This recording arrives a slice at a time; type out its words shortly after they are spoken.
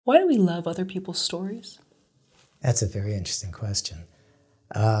Why do we love other people's stories? That's a very interesting question.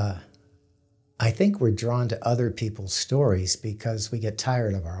 I think we're drawn to other people's stories because we get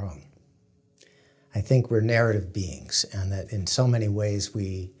tired of our own. I think we're narrative beings, and that in so many ways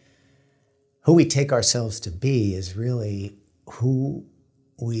who we take ourselves to be is really who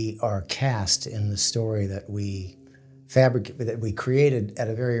we are cast in the story that we created at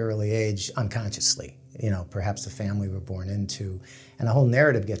a very early age unconsciously. Perhaps the family we're born into, and a whole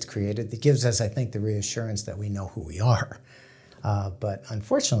narrative gets created that gives us, I think, the reassurance that we know who we are. But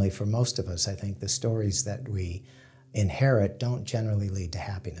unfortunately, for most of us, I think the stories that we inherit don't generally lead to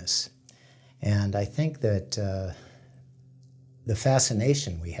happiness. And I think that the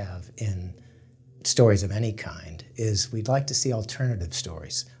fascination we have in stories of any kind is we'd like to see alternative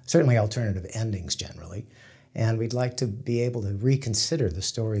stories, certainly alternative endings generally, and we'd like to be able to reconsider the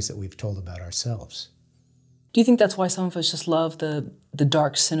stories that we've told about ourselves. Do you think that's why some of us just love the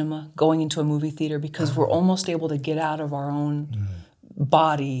dark cinema, going into a movie theater, because we're almost able to get out of our own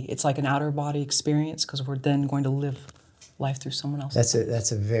body? It's like an outer body experience because we're then going to live life through someone else.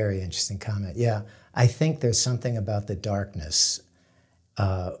 That's a very interesting comment. Yeah, I think there's something about the darkness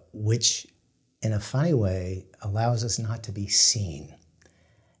which, in a funny way, allows us not to be seen.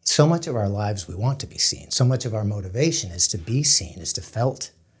 So much of our lives we want to be seen. So much of our motivation is to be seen, is to feel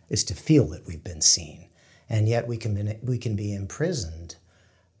that we've been seen. And yet we can be imprisoned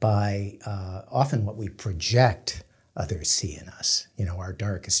by often what we project others see in us, our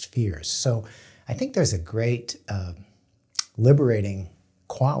darkest fears. So I think there's a great liberating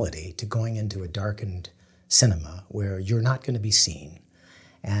quality to going into a darkened cinema where you're not going to be seen.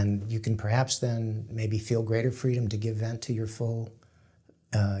 And you can perhaps then maybe feel greater freedom to give vent to your the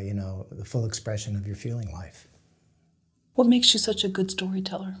full expression of your feeling life. What makes you such a good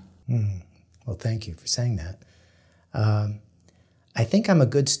storyteller? Well, thank you for saying that. I think I'm a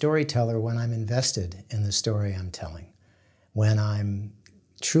good storyteller when I'm invested in the story I'm telling, when I'm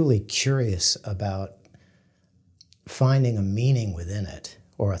truly curious about finding a meaning within it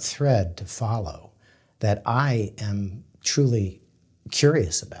or a thread to follow that I am truly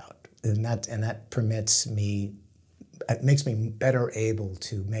curious about. And that permits me, it makes me better able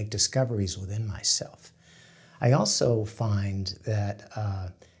to make discoveries within myself. I also find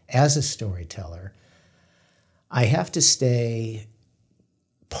that as a storyteller, I have to stay,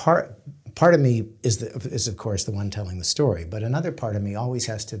 part of me is of course the one telling the story, but another part of me always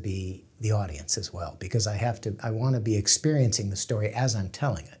has to be the audience as well, because I want to be experiencing the story as I'm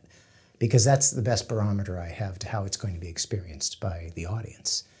telling it, because that's the best barometer I have to how it's going to be experienced by the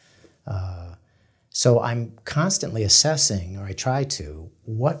audience. So I'm constantly assessing, or I try to,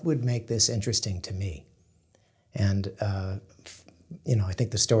 what would make this interesting to me? And I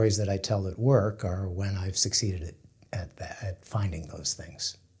think the stories that I tell at work are when I've succeeded at finding those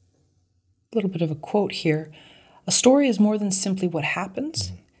things. A little bit of a quote here. A story is more than simply what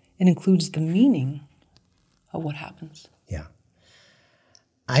happens. It includes the meaning of what happens. Yeah.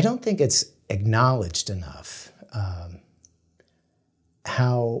 I don't think it's acknowledged enough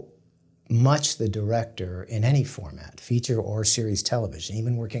how much the director in any format, feature or series television,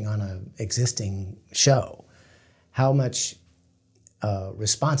 even working on an existing show, how much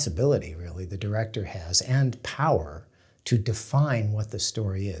responsibility really the director has and power to define what the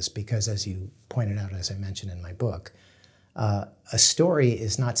story is. Because as you pointed out, as I mentioned in my book, a story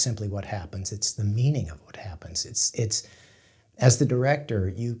is not simply what happens, it's the meaning of what happens. It's as the director,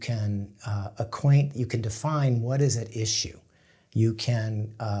 you can you can define what is at issue. You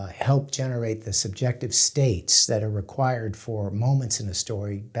can help generate the subjective states that are required for moments in a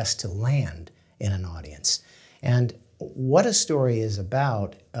story best to land in an audience. And what a story is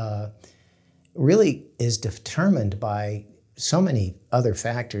about really is determined by so many other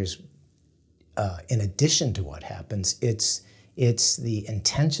factors in addition to what happens. It's the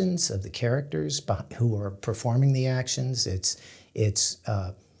intentions of the characters who are performing the actions. It's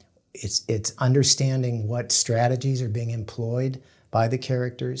understanding what strategies are being employed by the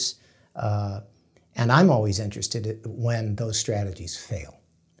characters. And I'm always interested when those strategies fail.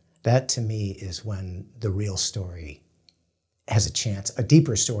 That to me is when the real story has a chance, a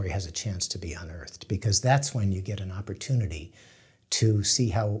deeper story has a chance to be unearthed, because that's when you get an opportunity to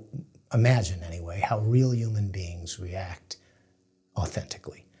see imagine anyway, how real human beings react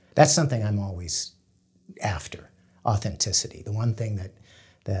authentically. That's something I'm always after, authenticity. The one thing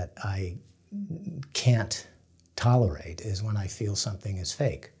that I can't tolerate is when I feel something is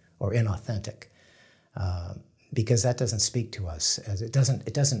fake or inauthentic, because that doesn't speak to us, as it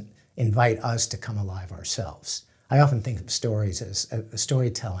doesn't invite us to come alive ourselves. I often think of stories as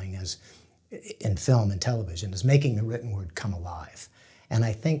storytelling as in film and television as making the written word come alive. And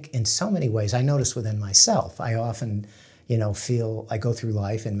I think in so many ways, I notice within myself, I often, feel I go through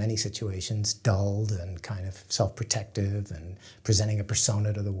life in many situations dulled and kind of self-protective and presenting a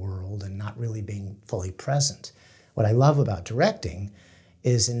persona to the world and not really being fully present. What I love about directing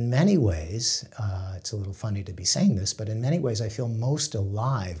is in many ways, it's a little funny to be saying this, but in many ways I feel most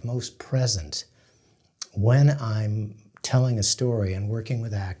alive, most present when I'm telling a story and working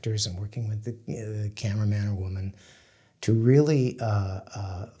with actors and working with the cameraman or woman to really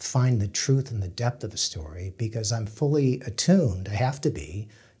find the truth and the depth of a story, because I'm fully attuned, I have to be,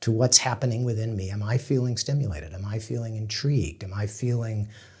 to what's happening within me. Am I feeling stimulated? Am I feeling intrigued? Am I feeling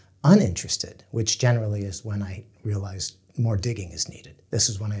uninterested? Which generally is when I realize more digging is needed. This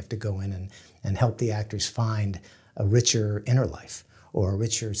is when I have to go in and help the actors find a richer inner life, or a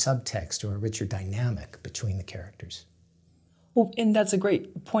richer subtext, or a richer dynamic between the characters. Well, and that's a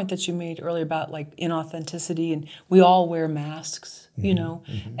great point that you made earlier about like inauthenticity, and we all wear masks,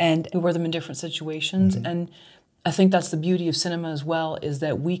 and we wear them in different situations. And I think that's the beauty of cinema as well, is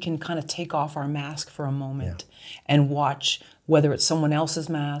that we can kind of take off our mask for a moment and watch, whether it's someone else's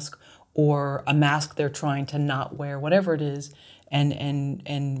mask or a mask they're trying to not wear, whatever it is,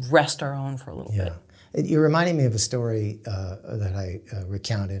 and rest our own for a little bit. You're reminding me of a story that I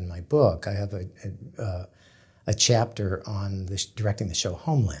recount in my book. I have a chapter on directing the show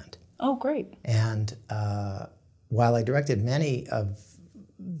Homeland. Oh, great. And while I directed many of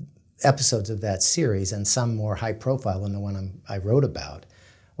episodes of that series, and some more high profile than the one I wrote about,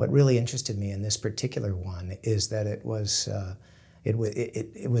 what really interested me in this particular one is that it was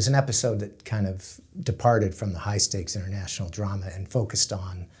an episode that kind of departed from the high stakes international drama and focused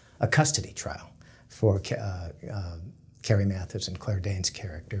on a custody trial for Carrie Mathis and Claire Danes'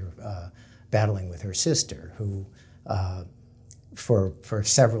 character battling with her sister, who for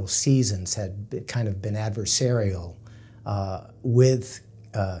several seasons had kind of been adversarial with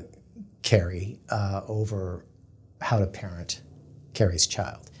Carrie over how to parent Carrie's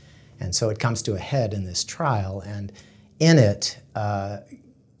child. And so it comes to a head in this trial, and in it,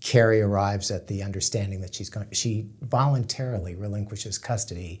 Carrie arrives at the understanding that she voluntarily relinquishes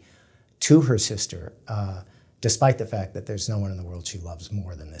custody to her sister, despite the fact that there's no one in the world she loves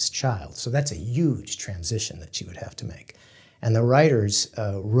more than this child. So that's a huge transition that she would have to make. And the writers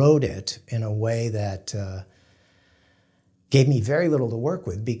wrote it in a way that gave me very little to work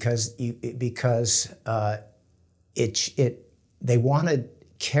with, because they wanted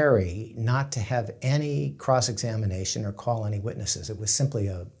Carrie not to have any cross-examination or call any witnesses. It was simply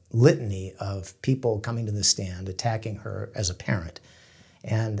a litany of people coming to the stand, attacking her as a parent.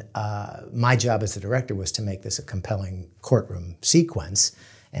 And my job as the director was to make this a compelling courtroom sequence.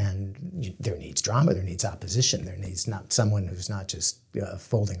 And there needs drama, there needs opposition, there needs not someone who's not just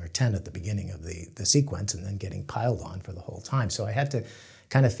folding her tent at the beginning of the sequence and then getting piled on for the whole time. So I had to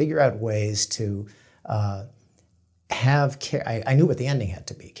kind of figure out ways to have Carrie. I knew what the ending had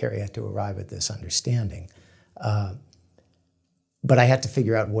to be. Carrie had to arrive at this understanding. But I had to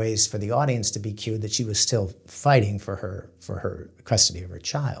figure out ways for the audience to be cued that she was still fighting for her custody of her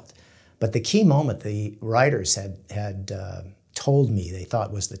child. But the key moment the writers had told me they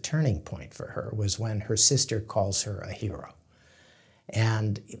thought was the turning point for her was when her sister calls her a hero.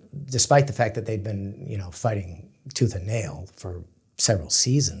 And despite the fact that they'd been, fighting tooth and nail for several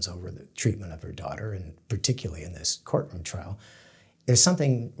seasons over the treatment of her daughter, and particularly in this courtroom trial, there's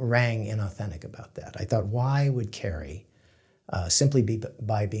something rang inauthentic about that. I thought, why would Carrie, simply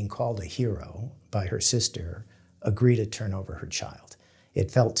by being called a hero by her sister, agree to turn over her child? It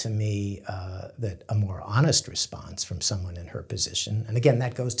felt to me that a more honest response from someone in her position, and again,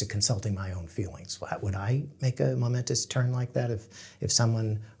 that goes to consulting my own feelings. Would I make a momentous turn like that if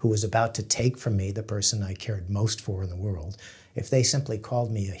someone who was about to take from me the person I cared most for in the world, if they simply called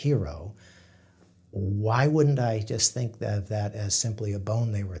me a hero, why wouldn't I just think of that as simply a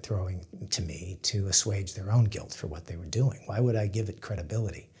bone they were throwing to me to assuage their own guilt for what they were doing? Why would I give it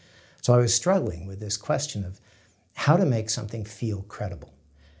credibility? So I was struggling with this question of how to make something feel credible.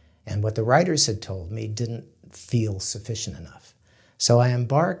 And what the writers had told me didn't feel sufficient enough. So I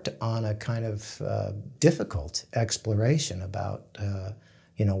embarked on a kind of difficult exploration about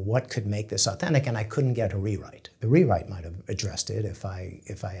what could make this authentic, and I couldn't get a rewrite. The rewrite might have addressed it if I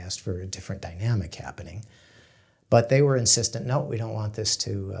asked for a different dynamic happening. But they were insistent, no, we don't want this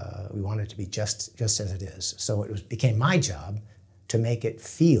to, we want it to be just as it is. So it became my job to make it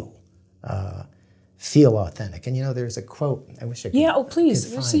feel authentic. And there's a quote, I wish I could. Yeah,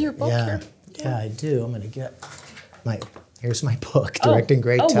 please, we'll see your book here. Yeah, I do. I'm going to get here's my book, Directing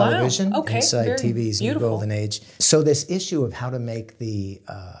Great Television, wow. Okay. Inside TV's New Golden Age. So this issue of how to make the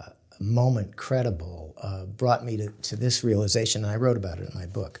moment credible brought me to this realization, and I wrote about it in my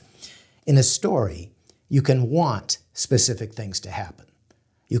book. In a story, you can want specific things to happen.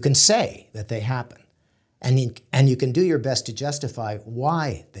 You can say that they happen, and you can do your best to justify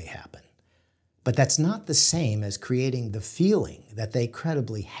why they happen. But that's not the same as creating the feeling that they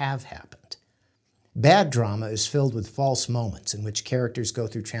credibly have happened. Bad drama is filled with false moments in which characters go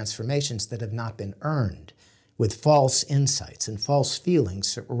through transformations that have not been earned, with false insights and false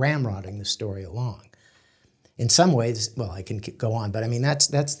feelings ramrodding the story along. In some ways, well, I can go on, but I mean, that's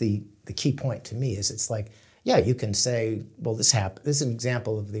the key point to me is it's like, yeah, you can say, well, this happened. This is an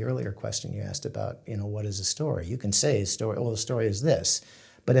example of the earlier question you asked about, what is a story? You can say a story, well, the story is this.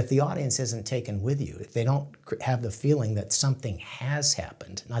 But if the audience isn't taken with you, if they don't have the feeling that something has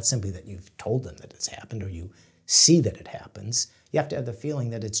happened, not simply that you've told them that it's happened or you see that it happens, you have to have the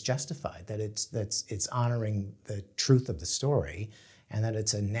feeling that it's justified, that it's honoring the truth of the story, and that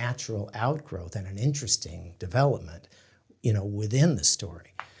it's a natural outgrowth and an interesting development, within the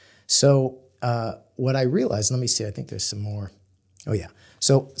story. So what I realized, let me see, I think there's some more. Oh yeah.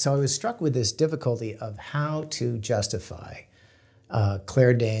 So I was struck with this difficulty of how to justify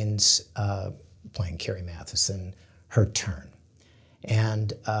Claire Danes playing Carrie Mathison, her turn.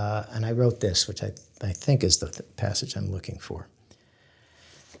 And I wrote this, which I think is the passage I'm looking for.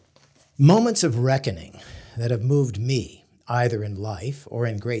 Moments of reckoning that have moved me, either in life or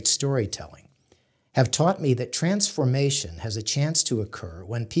in great storytelling, have taught me that transformation has a chance to occur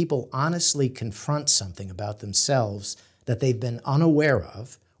when people honestly confront something about themselves that they've been unaware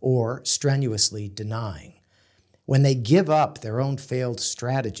of or strenuously denying. When they give up their own failed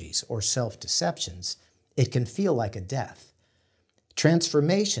strategies or self-deceptions, it can feel like a death.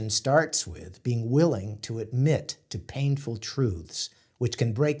 Transformation starts with being willing to admit to painful truths, which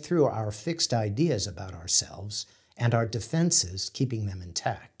can break through our fixed ideas about ourselves and our defenses, keeping them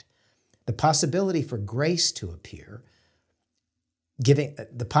intact. The possibility for grace to appear,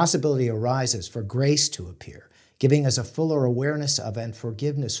 the possibility arises for grace to appear, giving us a fuller awareness of and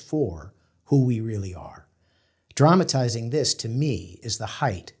forgiveness for who we really are. Dramatizing this, to me, is the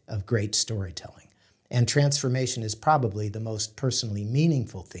height of great storytelling, and transformation is probably the most personally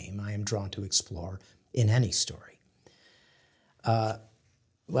meaningful theme I am drawn to explore in any story.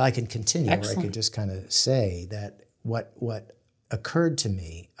 Well, I can continue, Excellent. Or I could just kind of say that what occurred to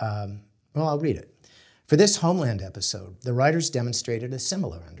me, I'll read it. For this Homeland episode, the writers demonstrated a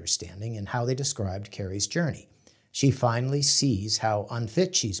similar understanding in how they described Carrie's journey. She finally sees how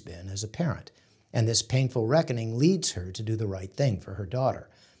unfit she's been as a parent, and this painful reckoning leads her to do the right thing for her daughter.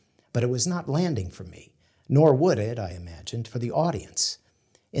 But it was not landing for me, nor would it, I imagined, for the audience.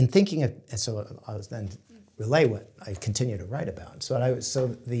 In thinking of, and so I was then relay what I continue to write about. So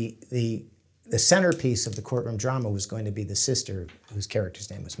the centerpiece of the courtroom drama was going to be the sister, whose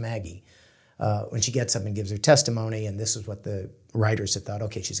character's name was Maggie, when she gets up and gives her testimony, and this is what the writers had thought,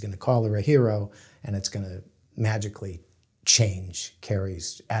 okay, she's going to call her a hero, and it's going to magically change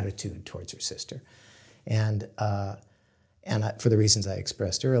Carrie's attitude towards her sister. And for the reasons I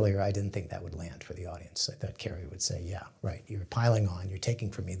expressed earlier, I didn't think that would land for the audience. I thought Carrie would say, yeah, right, you're piling on, you're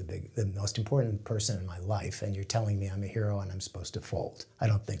taking from me the most important person in my life, and you're telling me I'm a hero and I'm supposed to fold. I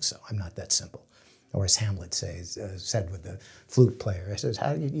don't think so. I'm not that simple. Or as Hamlet said with the flute player, he says,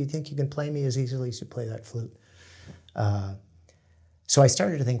 how do you think you can play me as easily as you play that flute? So I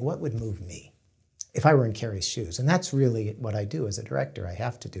started to think, what would move me if I were in Carrie's shoes? And that's really what I do as a director. I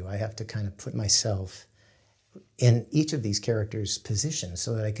have to do. I have to kind of put myself in each of these characters' positions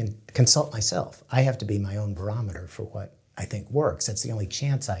so that I can consult myself. I have to be my own barometer for what I think works. That's the only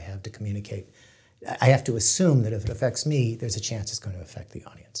chance I have to communicate. I have to assume that if it affects me, there's a chance it's going to affect the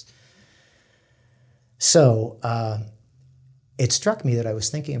audience. So it struck me that I was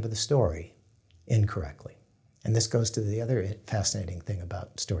thinking of the story incorrectly. And this goes to the other fascinating thing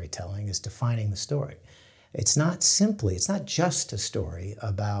about storytelling, is defining the story. It's not just a story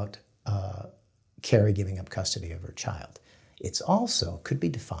about Carrie giving up custody of her child. It's also could be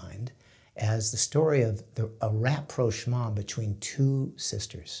defined as the story of a rapprochement between two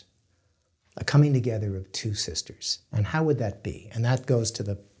sisters, a coming together of two sisters. And how would that be? And that goes to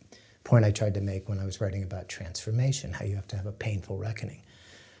the point I tried to make when I was writing about transformation, how you have to have a painful reckoning.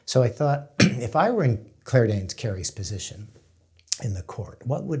 So I thought, if I were in Claire Danes Carrie's position in the court,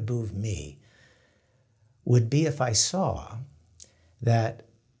 what would move me would be if I saw that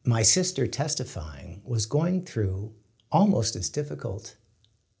my sister testifying was going through almost as difficult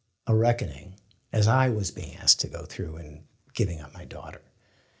a reckoning as I was being asked to go through in giving up my daughter.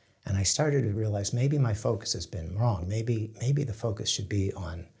 And I started to realize maybe my focus has been wrong. Maybe the focus should be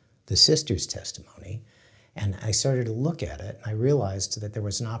on the sister's testimony, And I started to look at it, and I realized that there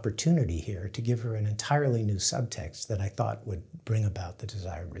was an opportunity here to give her an entirely new subtext that I thought would bring about the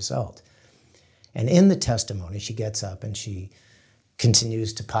desired result. And in the testimony, she gets up and she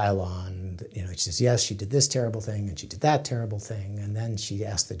continues to pile on. You know, she says, yes, she did this terrible thing and she did that terrible thing. And then she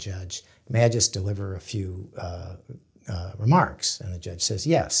asked the judge, may I just deliver a few remarks? And the judge says,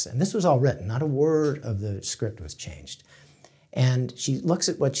 yes. And this was all written. Not a word of the script was changed. And she looks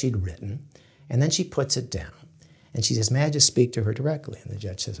at what she'd written, and then she puts it down. And she says, may I just speak to her directly? And the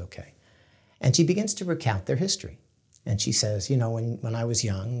judge says, okay. And she begins to recount their history. And she says, you know, when I was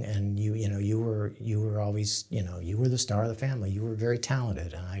young, and you were always, you know, you were the star of the family. You were very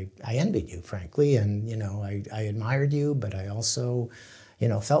talented, and I envied you, frankly. And, you know, I admired you, but I also, you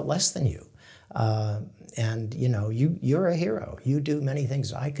know, felt less than you. And, you know, you're a hero. You do many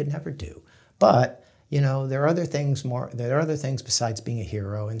things I could never do. But, you know, there are other things besides being a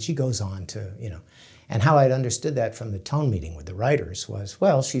hero. And she goes on to, you know, and how I'd understood that from the tone meeting with the writers was,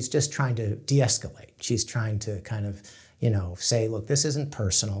 well, she's just trying to de-escalate. She's trying to kind of, you know, say, look, this isn't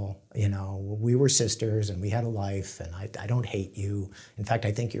personal. You know, we were sisters and we had a life, and I don't hate you. In fact,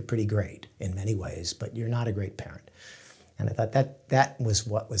 I think you're pretty great in many ways, but you're not a great parent. And I thought that was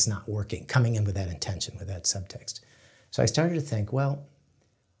what was not working, coming in with that intention, with that subtext. So I started to think, well,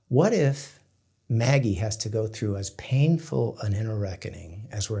 what if Maggie has to go through as painful an inner reckoning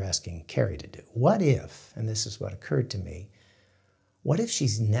as we're asking Carrie to do? What if, and this is what occurred to me, what if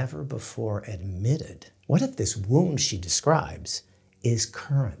she's never before admitted? What if this wound she describes is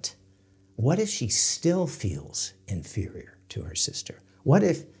current? What if she still feels inferior to her sister? What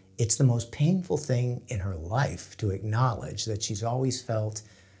if it's the most painful thing in her life to acknowledge that she's always felt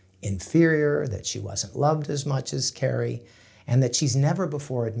inferior, that she wasn't loved as much as Carrie, and that she's never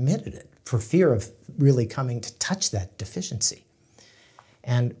before admitted it for fear of really coming to touch that deficiency?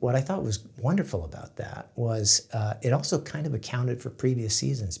 And what I thought was wonderful about that was it also kind of accounted for previous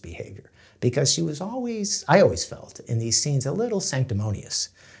seasons' behavior, because she was always, I always felt in these scenes, a little sanctimonious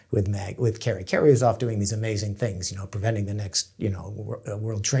with Carrie. Carrie was off doing these amazing things, you know, preventing the next, you know,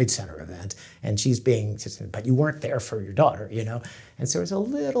 World Trade Center event, and she's being, but you weren't there for your daughter, you know, and so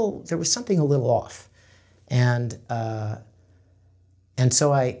there was something a little off, and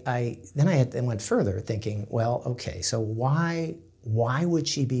so I went further, thinking, well, okay, so why would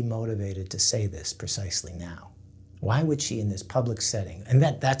she be motivated to say this precisely now? Why would she in this public setting? And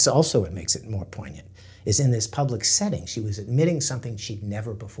that's also what makes it more poignant, is in this public setting, she was admitting something she'd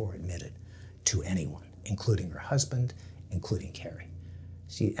never before admitted to anyone, including her husband, including Carrie.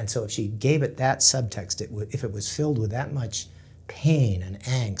 And so if she gave it that subtext, if it was filled with that much pain and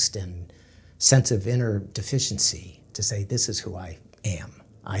angst and sense of inner deficiency, to say, this is who I am,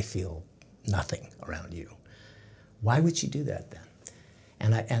 I feel nothing around you, why would she do that then?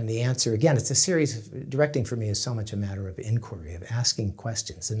 And the answer, again, it's a series of, directing for me is so much a matter of inquiry, of asking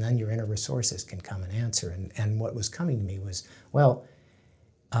questions, and then your inner resources can come and answer. And what was coming to me was, well,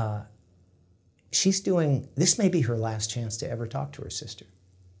 this may be her last chance to ever talk to her sister.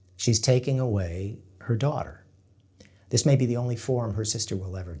 She's taking away her daughter. This may be the only forum her sister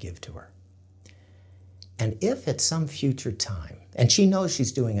will ever give to her. And if at some future time, and she knows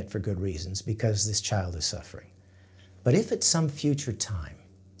she's doing it for good reasons because this child is suffering, but if at some future time,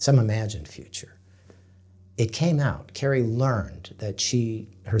 some imagined future, it came out, Carrie learned that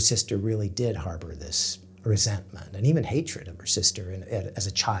her sister really did harbor this resentment and even hatred of her sister as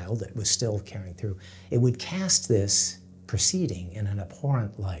a child that was still carrying through, it would cast this proceeding in an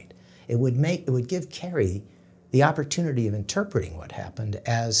abhorrent light. It would give Carrie the opportunity of interpreting what happened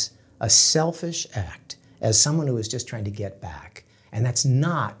as a selfish act, as someone who was just trying to get back. And that's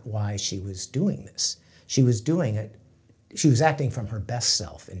not why she was doing this. She was doing it, she was acting from her best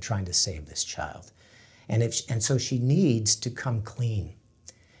self in trying to save this child. And so she needs to come clean.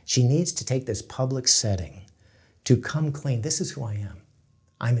 She needs to take this public setting to come clean. This is who I am.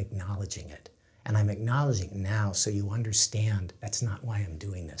 I'm acknowledging it. And I'm acknowledging it now so you understand that's not why I'm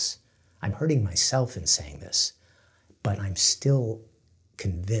doing this. I'm hurting myself in saying this, but I'm still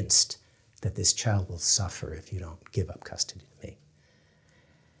convinced that this child will suffer if you don't give up custody to me.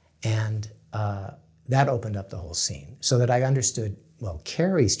 And that opened up the whole scene so that I understood, well,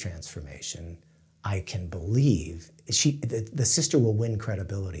 Carrie's transformation, I can believe, the sister will win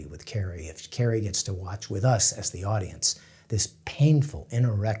credibility with Carrie if Carrie gets to watch with us as the audience this painful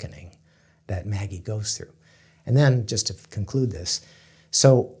inner reckoning that Maggie goes through. And then, just to conclude this,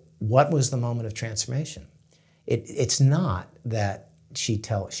 so what was the moment of transformation? It's not that she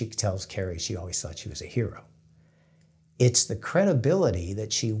tells Carrie she always thought she was a hero. It's the credibility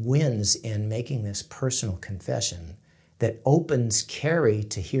that she wins in making this personal confession that opens Carrie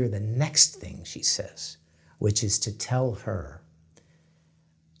to hear the next thing she says. which is to tell her,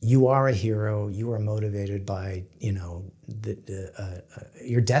 you are a hero, you are motivated by,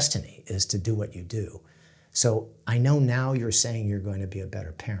 your destiny is to do what you do. So I know now you're saying you're going to be a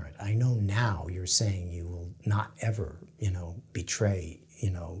better parent. I know now you're saying you will not ever, betray,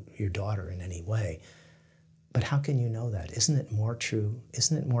 your daughter in any way. But how can you know that? Isn't it more true?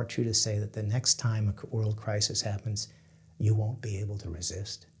 Isn't it more true to say that the next time a world crisis happens, you won't be able to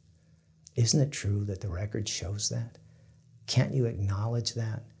resist? Isn't it true that the record shows that? Can't you acknowledge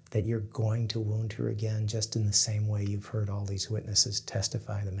that you're going to wound her again, just in the same way you've heard all these witnesses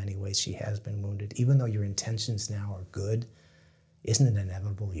testify the many ways she has been wounded? Even though your intentions now are good, isn't it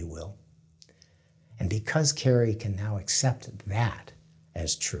inevitable you will? And because Carrie can now accept that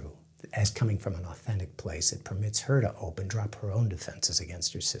as true, as coming from an authentic place, it permits her to drop her own defenses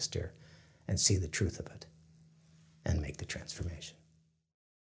against her sister and see the truth of it and make the transformation.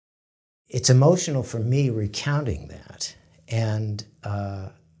 It's emotional for me recounting that, and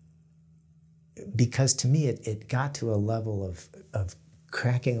because to me it got to a level of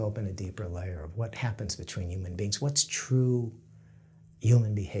cracking open a deeper layer of what happens between human beings, what's true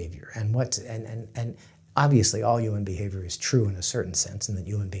human behavior, and and obviously all human behavior is true in a certain sense, and that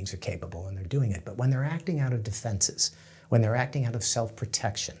human beings are capable and they're doing it. But when they're acting out of defenses, when they're acting out of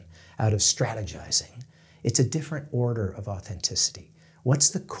self-protection, out of strategizing, it's a different order of authenticity. What's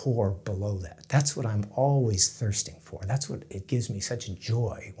the core below that? That's what I'm always thirsting for. That's what it gives me such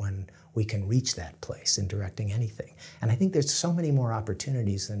joy when we can reach that place in directing anything. And I think there's so many more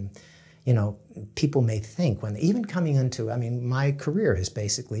opportunities than, people may think when even coming into, my career is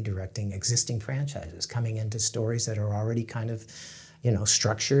basically directing existing franchises, coming into stories that are already kind of,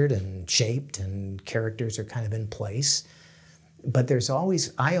 structured and shaped, and characters are kind of in place. But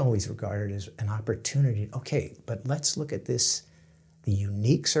I always regard it as an opportunity. Okay, but let's look at this, the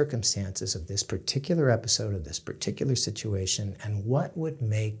unique circumstances of this particular episode, of this particular situation, and what would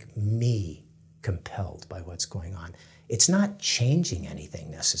make me compelled by what's going on. It's not changing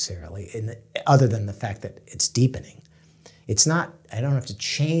anything necessarily, other than the fact that it's deepening. It's not, I don't have to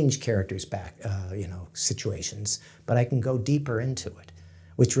change characters back, situations, but I can go deeper into it,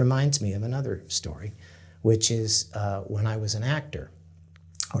 which reminds me of another story, which is when I was an actor,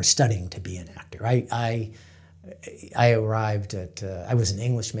 or studying to be an actor. I arrived at, I was an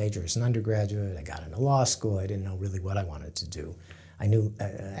English major as an undergraduate. I got into law school. I didn't know really what I wanted to do. I knew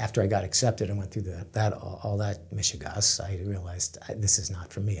after I got accepted and went through all that mishigas, I realized this is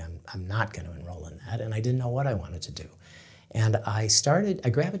not for me. I'm not going to enroll in that. And I didn't know what I wanted to do. And I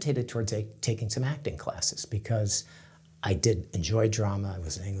gravitated towards taking some acting classes because I did enjoy drama. I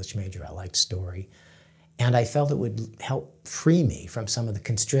was an English major. I liked story. And I felt it would help free me from some of the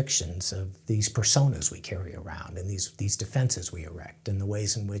constrictions of these personas we carry around, and these defenses we erect, and the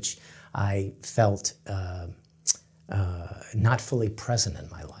ways in which I felt not fully present in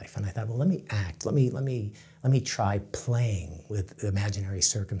my life. And I thought, well, let me act. Let me try playing with imaginary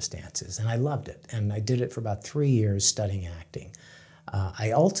circumstances. And I loved it. And I did it for about 3 years studying acting.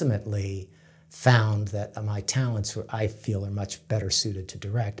 I ultimately found that my talents I feel are much better suited to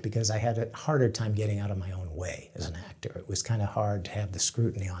direct, because I had a harder time getting out of my own way as an actor. It was kind of hard to have the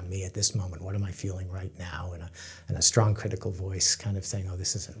scrutiny on me at this moment. What am I feeling right now? And a strong critical voice kind of saying, oh,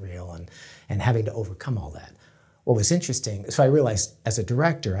 this isn't real, and having to overcome all that. What was interesting, so I realized as a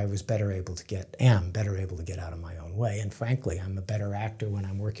director, I was am better able to get out of my own way. And frankly, I'm a better actor when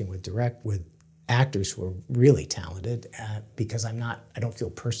I'm working with actors who are really talented, because I don't feel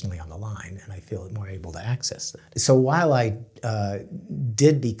personally on the line, and I feel more able to access that. So while I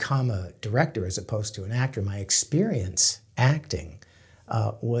did become a director as opposed to an actor, my experience acting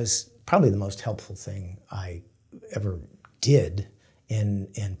was probably the most helpful thing I ever did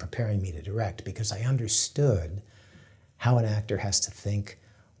in preparing me to direct, because I understood how an actor has to think,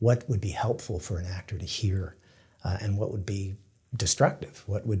 what would be helpful for an actor to hear, and what would be destructive,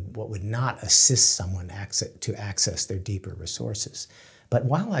 what would not assist someone to access their deeper resources. But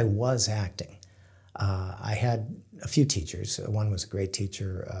while I was acting, I had a few teachers. One was a great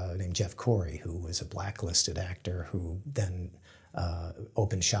teacher named Jeff Corey, who was a blacklisted actor who then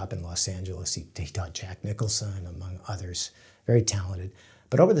opened shop in Los Angeles. He taught Jack Nicholson, among others, very talented.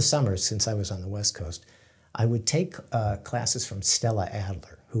 But over the summers, since I was on the West Coast, I would take classes from Stella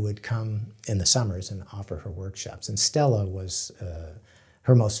Adler, who would come in the summers and offer her workshops. And Stella was,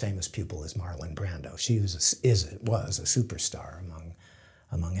 her most famous pupil is Marlon Brando. She was a superstar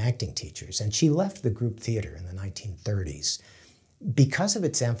among acting teachers. And she left the group theater in the 1930s because of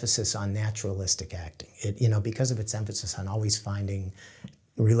its emphasis on naturalistic acting. Because of its emphasis on always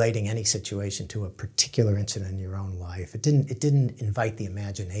relating any situation to a particular incident in your own life. It didn't invite the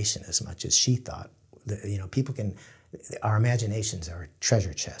imagination as much as she thought People can, our imaginations are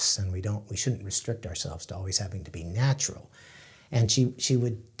treasure chests, and we shouldn't restrict ourselves to always having to be natural. And she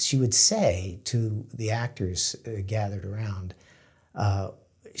would say to the actors gathered around,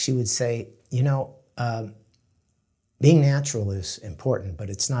 she would say, being natural is important, but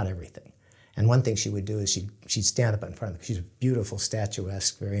it's not everything. And one thing she would do is she'd stand up in front of them. She's a beautiful,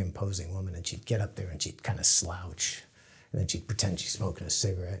 statuesque, very imposing woman, and she'd get up there and she'd kind of slouch, and then she'd pretend she's smoking a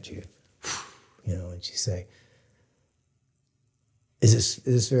cigarette, and she'd, and she'd say, "Is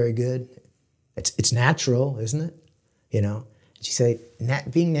this very good? It's natural, isn't it? And she'd say,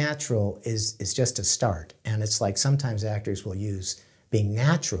 being natural is just a start, and it's like sometimes actors will use being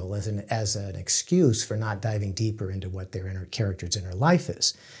natural as an excuse for not diving deeper into what their character's inner life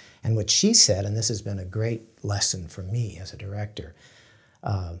is." And what she said, and this has been a great lesson for me as a director,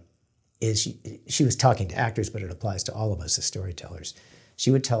 is she was talking to actors, but it applies to all of us as storytellers.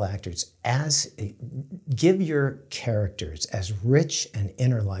 She would tell actors, give your characters as rich an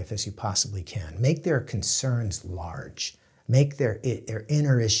inner life as you possibly can. Make their concerns large. Make their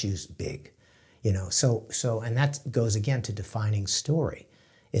inner issues big. So and that goes again to defining story.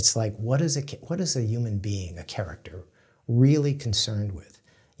 It's like, what is a human being, a character, really concerned with?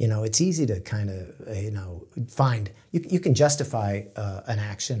 It's easy to kind of, find, you can justify an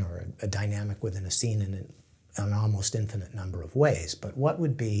action or a dynamic within a scene in an almost infinite number of ways, but what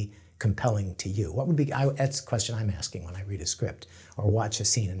would be compelling to you? That's the question I'm asking when I read a script or watch a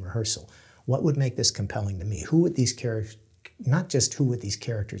scene in rehearsal. What would make this compelling to me? Who would these characters, not just who would these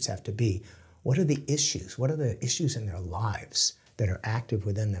characters have to be, what are the issues? What are the issues in their lives that are active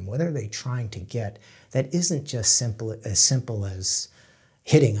within them? What are they trying to get that isn't just simple as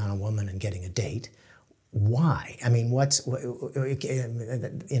hitting on a woman and getting a date? Why? I mean, it's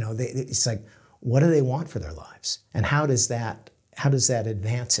like, what do they want for their lives? And how does that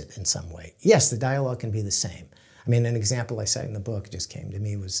advance it in some way? Yes, the dialogue can be the same. I mean, an example I cite in the book just came to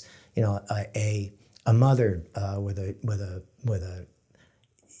me was, a mother with a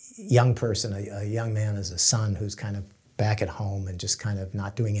young person, a young man as a son who's kind of back at home and just kind of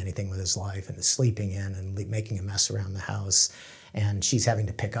not doing anything with his life and is sleeping in and making a mess around the house, and she's having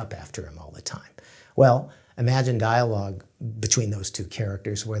to pick up after him all the time. Well, imagine dialogue between those two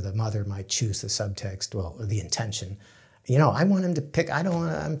characters where the mother might choose the subtext, or the intention. I want him to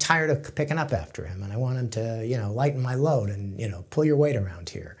I'm tired of picking up after him, and I want him to, lighten my load and, pull your weight around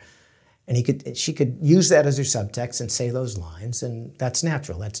here. And she could use that as her subtext and say those lines, and that's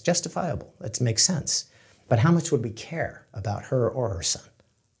natural, that's justifiable, that makes sense. But how much would we care about her or her son?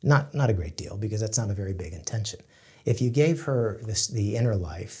 Not a great deal, because that's not a very big intention. If you gave her the inner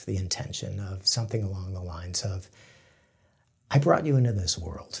life, the intention of something along the lines of, I brought you into this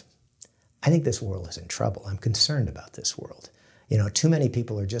world. I think this world is in trouble. I'm concerned about this world. Too many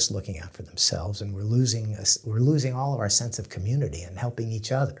people are just looking out for themselves, and we're losing all of our sense of community and helping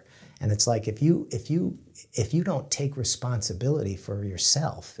each other. And it's like, if you don't take responsibility for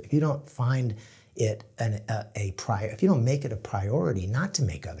yourself, if you don't find it if you don't make it a priority not to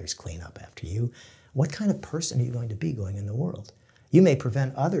make others clean up after you, what kind of person are you going to be going in the world? You may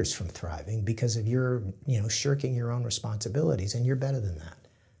prevent others from thriving because of your, shirking your own responsibilities, and you're better than that.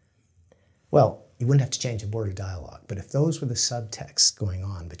 Well, you wouldn't have to change a word of dialogue, but if those were the subtexts going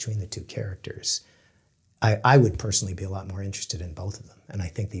on between the two characters, I would personally be a lot more interested in both of them, and I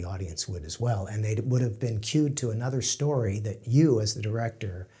think the audience would as well, and they would have been cued to another story that you, as the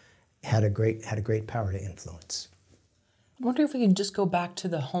director, had a great power to influence. I wonder if we can just go back to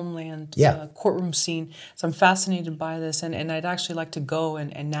the Homeland Yeah. courtroom scene. So I'm fascinated by this, and I'd actually like to go,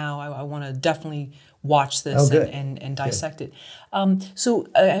 and now I want to definitely watch this good. and dissect it. So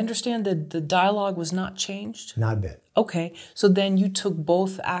I understand that the dialogue was not changed? Not a bit. Okay, so then you took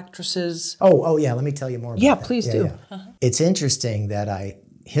both actresses. Oh yeah, let me tell you more about that. Please do. Yeah. It's interesting that I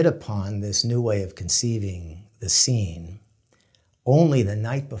hit upon this new way of conceiving the scene only the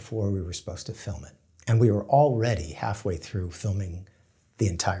night before we were supposed to film it. And we were already halfway through filming the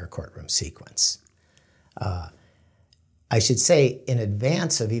entire courtroom sequence. I should say, in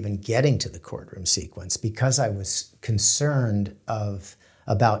advance of even getting to the courtroom sequence, because I was concerned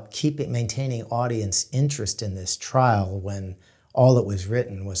about maintaining audience interest in this trial when all that was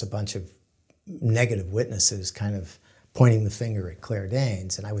written was a bunch of negative witnesses kind of pointing the finger at Claire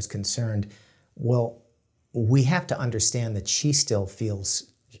Danes, and I was concerned, well, we have to understand that she still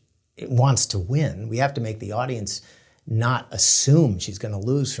wants to win. We have to make the audience not assume she's going to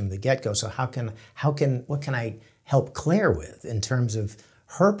lose from the get-go. So what can I help Claire with in terms of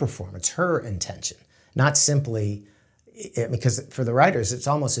her performance, her intention? Not simply, because for the writers, it's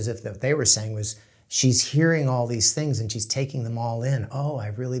almost as if what they were saying was, she's hearing all these things and she's taking them all in. Oh,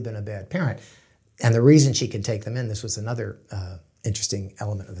 I've really been a bad parent. And the reason she could take them in, this was another interesting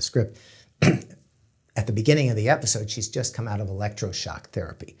element of the script. At the beginning of the episode, she's just come out of electroshock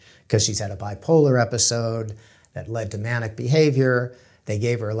therapy because she's had a bipolar episode that led to manic behavior. They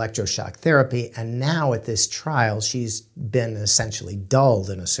gave her electroshock therapy, and now at this trial, she's been essentially dulled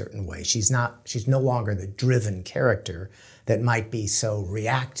in a certain way. She's no longer the driven character that might be so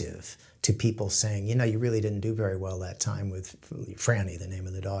reactive to people saying, you know, you really didn't do very well that time with Franny, the name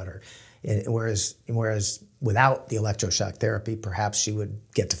of the daughter. Whereas without the electroshock therapy, perhaps she would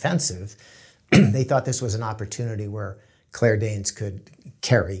get defensive. They thought this was an opportunity where Claire Danes could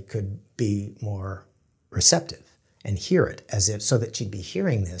be more receptive and hear it as if, so that she'd be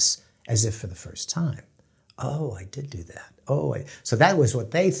hearing this as if for the first time. Oh, I did do that. So that was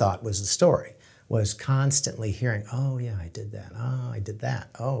what they thought was the story, was constantly hearing, oh yeah, I did that. Oh, I did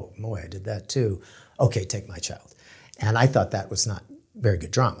that. Oh boy, I did that too. Okay, take my child. And I thought that was not very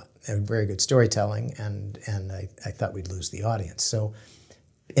good drama, and very good storytelling, and I thought we'd lose the audience. So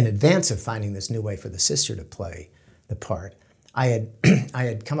in advance of finding this new way for the sister to play the part, I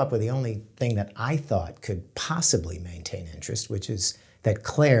had come up with the only thing that I thought could possibly maintain interest, which is that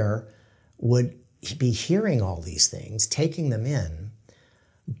Claire would be hearing all these things, taking them in,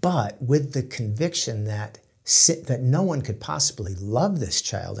 but with the conviction that no one could possibly love this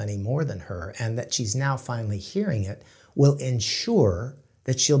child any more than her, and that she's now finally hearing it will ensure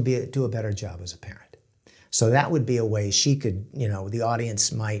that she'll do a better job as a parent. So that would be a way she could, the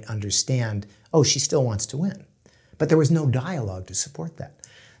audience might understand, oh, she still wants to win. But there was no dialogue to support that.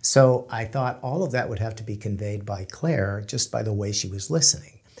 So I thought all of that would have to be conveyed by Claire just by the way she was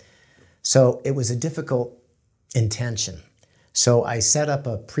listening. So it was a difficult intention. So I set up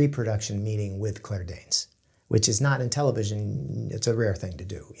a pre-production meeting with Claire Danes, which is not in television, it's a rare thing to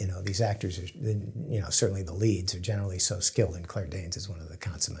do. These actors are, certainly the leads are generally so skilled, and Claire Danes is one of the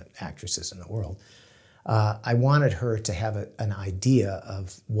consummate actresses in the world. I wanted her to have an idea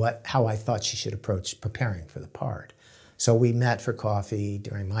of how I thought she should approach preparing for the part. So we met for coffee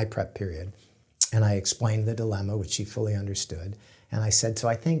during my prep period, and I explained the dilemma, which she fully understood. And I said, so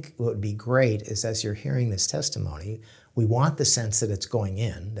I think what would be great is, as you're hearing this testimony, we want the sense that it's going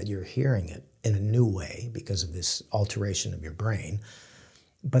in, that you're hearing it in a new way because of this alteration of your brain,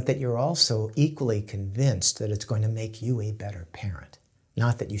 but that you're also equally convinced that it's going to make you a better parent,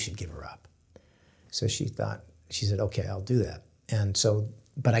 not that you should give her up. So she said, okay, I'll do that. And so,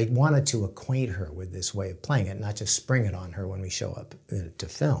 but I wanted to acquaint her with this way of playing it, not just spring it on her when we show up to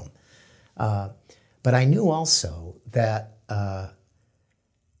film. But I knew also that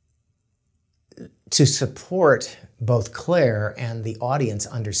to support both Claire and the audience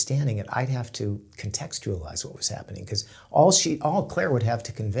understanding it, I'd have to contextualize what was happening, because all Claire would have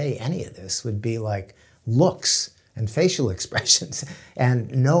to convey any of this would be like looks and facial expressions,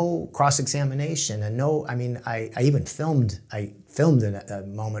 and no cross-examination, and I even filmed in a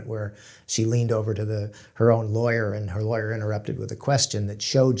moment where she leaned over to her own lawyer, and her lawyer interrupted with a question that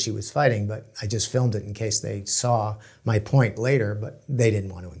showed she was fighting, but I just filmed it in case they saw my point later, but they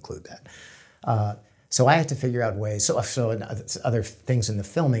didn't want to include that. So I had to figure out ways. So other things in the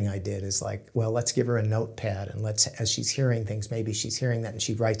filming I did is like, well, let's give her a notepad, and as she's hearing things, maybe she's hearing that and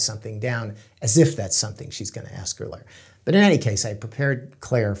she writes something down as if that's something she's going to ask her lawyer. But in any case, I prepared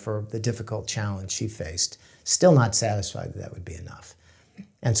Claire for the difficult challenge she faced, still not satisfied that would be enough.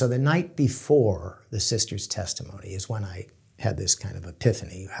 And so the night before the sister's testimony is when I had this kind of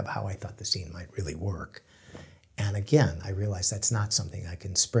epiphany of how I thought the scene might really work. And again, I realized that's not something I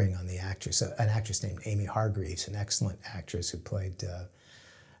can spring on the actress. An actress named Amy Hargreaves, an excellent actress who played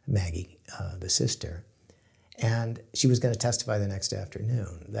Maggie, the sister. And she was going to testify the next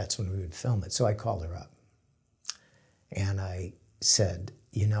afternoon. That's when we would film it. So I called her up. And I said,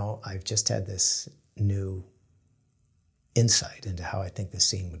 I've just had this new insight into how I think this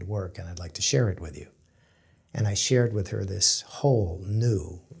scene would work, and I'd like to share it with you. And I shared with her this whole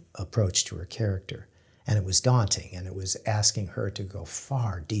new approach to her character. And it was daunting, and it was asking her to go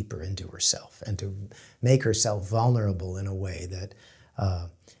far deeper into herself and to make herself vulnerable in a way that,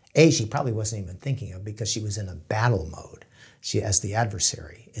 she probably wasn't even thinking of, because she was in a battle mode. She, as the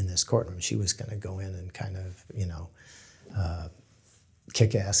adversary in this courtroom, she was going to go in and kind of,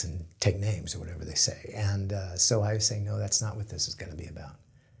 kick ass and take names, or whatever they say. And so I was saying, no, that's not what this is going to be about.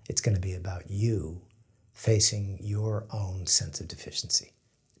 It's going to be about you facing your own sense of deficiency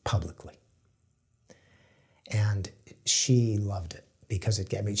publicly. And she loved it, because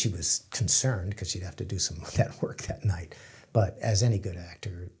she was concerned because she'd have to do some of that work that night. But as any good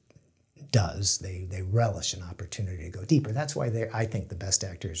actor does, they relish an opportunity to go deeper. That's why I think the best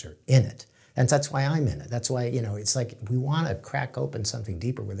actors are in it, And that's why I'm in it. That's why, it's like we want to crack open something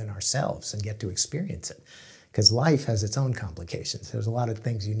deeper within ourselves and get to experience it. Because life has its own complications. There's a lot of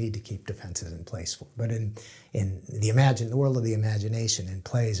things you need to keep defenses in place for. But in the world of the imagination, in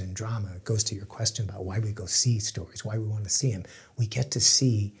plays and drama, it goes to your question about why we go see stories, why we want to see them. We get to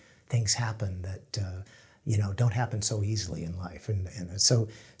see things happen that don't happen so easily in life. And so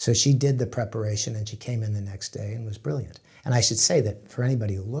she did the preparation, and she came in the next day and was brilliant. And I should say that for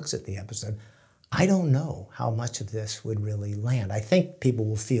anybody who looks at the episode, I don't know how much of this would really land. I think people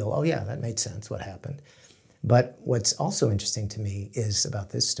will feel, oh yeah, that made sense, what happened. But what's also interesting to me is about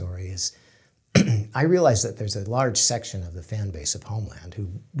this story is I realize that there's a large section of the fan base of Homeland who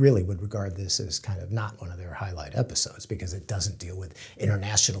really would regard this as kind of not one of their highlight episodes because it doesn't deal with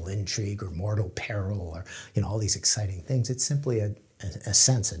international intrigue or mortal peril or all these exciting things. It's simply a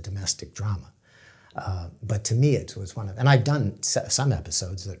domestic drama. But to me, it was one of, and I've done some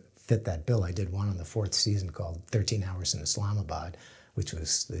episodes that fit that bill. I did one on the 4th season called 13 Hours in Islamabad, which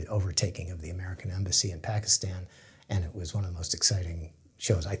was the overtaking of the American embassy in Pakistan, and it was one of the most exciting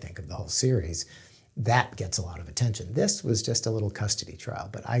shows, I think, of the whole series. That gets a lot of attention. This was just a little custody trial,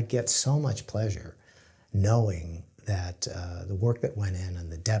 but I get so much pleasure knowing that the work that went in and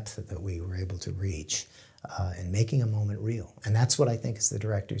the depth that we were able to reach and making a moment real. And that's what I think is the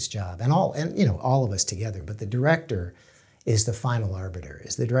director's job, and all of us together, but the director is the final arbiter.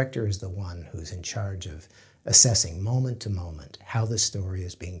 The director is the one who's in charge of assessing moment to moment how the story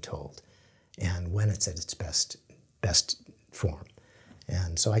is being told and when it's at its best form.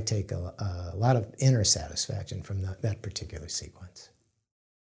 And so I take a lot of inner satisfaction from that particular sequence.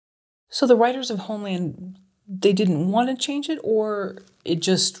 So the writers of Homeland, they didn't want to change it, or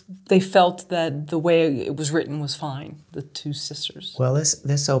they felt that the way it was written was fine, the two sisters? Well,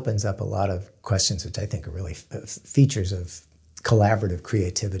 this opens up a lot of questions which I think are really features of collaborative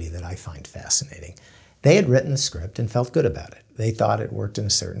creativity that I find fascinating. They had written the script and felt good about it. They thought it worked in a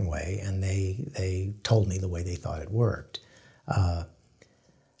certain way, and they told me the way they thought it worked.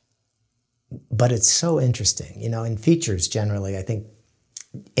 But it's so interesting. In features generally, I think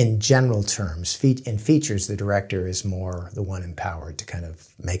in general terms, in features, the director is more the one empowered to kind of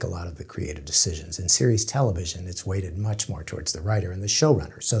make a lot of the creative decisions. In series television, it's weighted much more towards the writer and the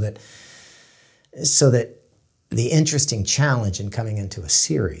showrunner, so that the interesting challenge in coming into a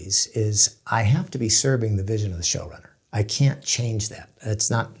series is I have to be serving the vision of the showrunner. I can't change that. That's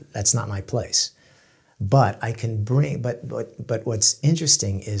not my place. But I can bring. But what's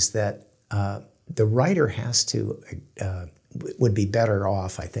interesting is that the writer has to would be better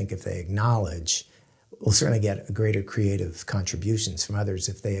off, I think, if they acknowledge. Will certainly get greater creative contributions from others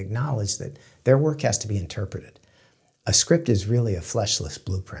if they acknowledge that their work has to be interpreted. A script is really a fleshless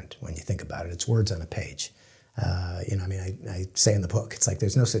blueprint when you think about it. It's words on a page. I say in the book, it's like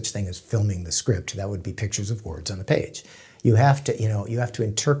there's no such thing as filming the script. That would be pictures of words on a page. You have to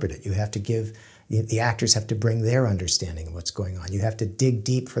interpret it. You have to give, the actors have to bring their understanding of what's going on. You have to dig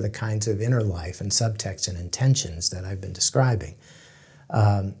deep for the kinds of inner life and subtext and intentions that I've been describing.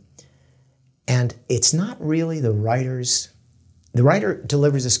 And it's not really the writer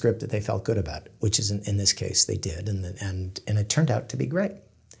delivers a script that they felt good about, which is in this case they did, and it turned out to be great.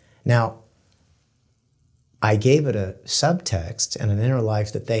 Now, I gave it a subtext and an inner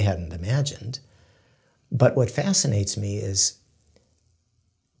life that they hadn't imagined. But what fascinates me is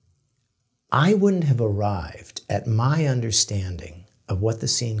I wouldn't have arrived at my understanding of what the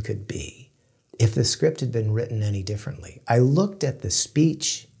scene could be if the script had been written any differently. I looked at the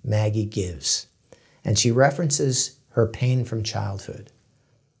speech Maggie gives, and she references her pain from childhood.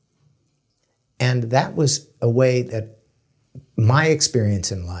 And that was a way that my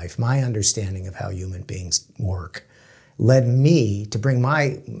experience in life, my understanding of how human beings work, led me to bring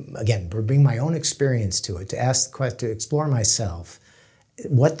my own experience to it, to explore myself,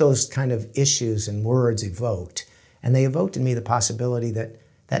 what those kind of issues and words evoked. And they evoked in me the possibility that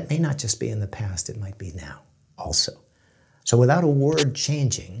that may not just be in the past, it might be now also. So without a word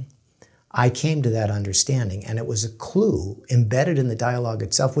changing, I came to that understanding, and it was a clue embedded in the dialogue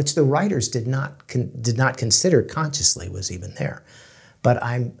itself, which the writers did not consider consciously was even there. But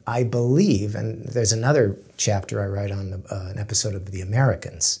I believe, and there's another chapter I write on an episode of The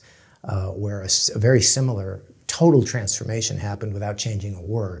Americans, where a very similar total transformation happened without changing a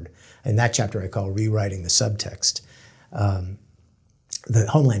word. In that chapter I call Rewriting the Subtext. The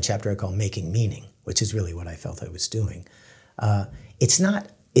Homeland chapter I call Making Meaning, which is really what I felt I was doing. It's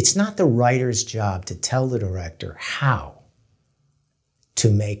not the writer's job to tell the director how to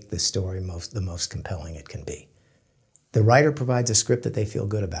make the story the most compelling it can be. The writer provides a script that they feel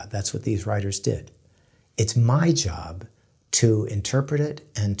good about. That's what these writers did. It's my job to interpret it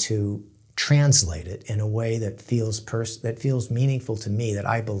and to translate it in a way that feels meaningful to me, that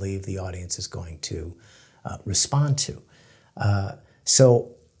I believe the audience is going to respond to.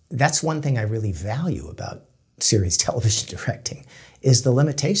 So that's one thing I really value about series television directing, is the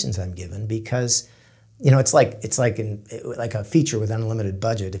limitations I'm given, because it's like a feature with unlimited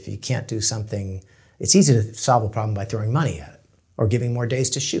budget. If you can't do something, it's easy to solve a problem by throwing money at it or giving more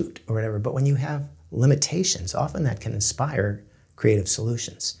days to shoot or whatever. But when you have limitations, often that can inspire creative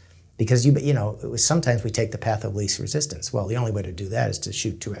solutions. Because sometimes we take the path of least resistance. Well, the only way to do that is to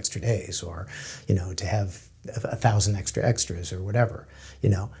shoot 2 extra days, or to have 1,000 extras or whatever.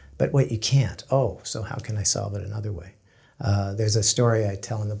 But wait, you can't. Oh, so how can I solve it another way? There's a story I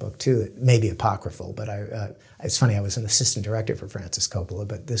tell in the book too, that may be apocryphal, but it's funny, I was an assistant director for Francis Coppola,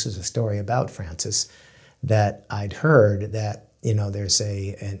 but this is a story about Francis that I'd heard that, there's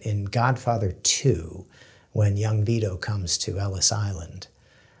in Godfather 2, when young Vito comes to Ellis Island,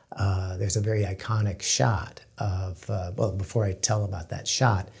 there's a very iconic shot of, before I tell about that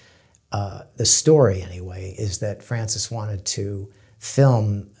shot, the story anyway is that Francis wanted to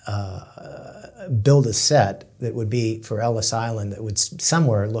build a set that would be for Ellis Island that would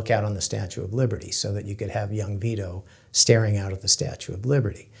somewhere look out on the Statue of Liberty, so that you could have young Vito staring out at the Statue of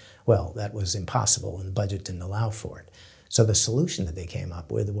Liberty. Well, that was impossible and the budget didn't allow for it. So the solution that they came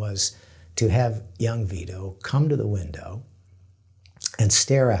up with was to have young Vito come to the window and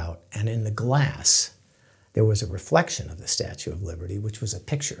stare out, and in the glass there was a reflection of the Statue of Liberty, which was a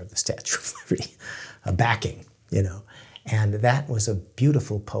picture of the Statue of Liberty, a backing, And that was a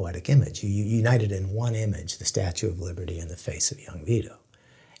beautiful poetic image. You united in one image the Statue of Liberty and the face of young Vito.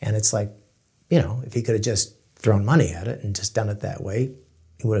 And it's like, if he could have just thrown money at it and just done it that way,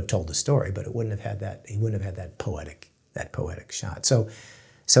 he would have told the story, but it wouldn't have had that. He wouldn't have had that poetic shot. So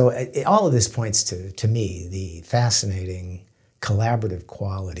all of this points to me the fascinating collaborative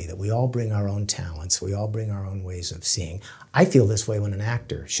quality that we all bring our own talents, we all bring our own ways of seeing. I feel this way when an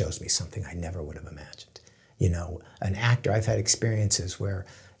actor shows me something I never would have imagined. An actor, I've had experiences where,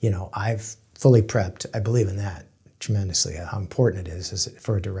 I've fully prepped. I believe in that tremendously, how important it is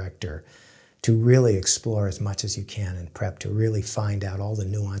for a director to really explore as much as you can in prep, to really find out all the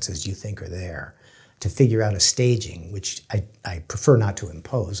nuances you think are there, to figure out a staging, which I prefer not to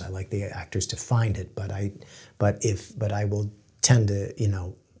impose. I like the actors to find it, but I will tend to,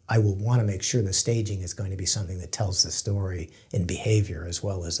 I will want to make sure the staging is going to be something that tells the story in behavior as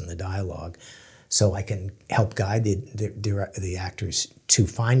well as in the dialogue. So I can help guide the actors to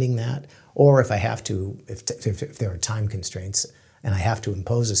finding that, or if I have to, if there are time constraints and I have to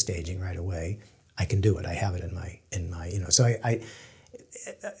impose a staging right away, I can do it. I have it in my. So I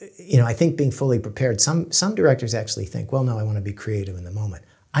think being fully prepared. Some directors actually think, well, no, I want to be creative in the moment.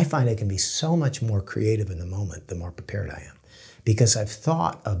 I find I can be so much more creative in the moment the more prepared I am, because I've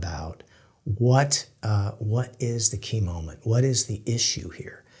thought about what is the key moment, what is the issue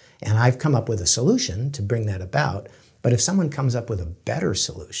here. And I've come up with a solution to bring that about. But if someone comes up with a better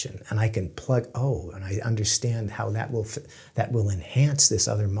solution and I can and I understand how that will enhance this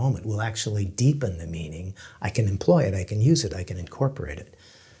other moment, will actually deepen the meaning, I can employ it, I can use it, I can incorporate it.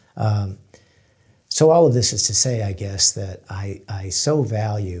 So all of this is to say, I guess, that I so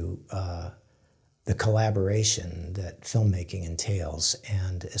value the collaboration that filmmaking entails.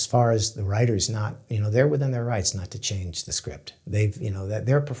 And as far as the writers, they're within their rights not to change the script.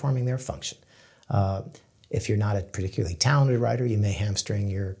 They're performing their function. If you're not a particularly talented writer, you may hamstring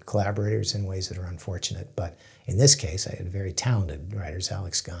your collaborators in ways that are unfortunate. But in this case, I had very talented writers,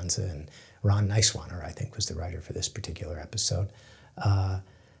 Alex Gonza and Ron Neiswaner, I think, was the writer for this particular episode.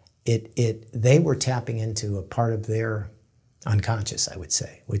 They were tapping into a part of their unconscious, I would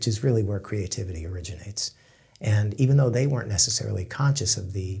say, which is really where creativity originates. And even though they weren't necessarily conscious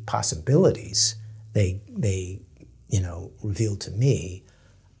of the possibilities they revealed to me,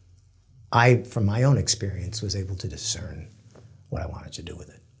 I, from my own experience, was able to discern what I wanted to do with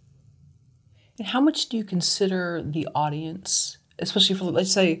it. And how much do you consider the audience, especially for,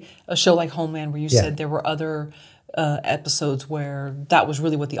 let's say, a show like Homeland, where you said there were other episodes where that was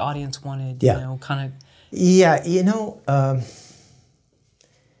really what the audience wanted, kind of... Yeah,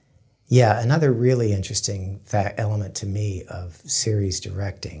 another really interesting element to me of series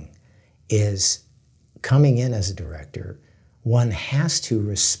directing is coming in as a director, one has to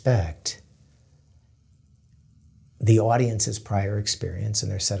respect the audience's prior experience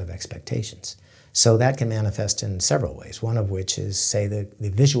and their set of expectations. So that can manifest in several ways, one of which is, say, the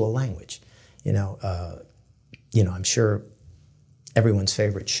visual language. I'm sure everyone's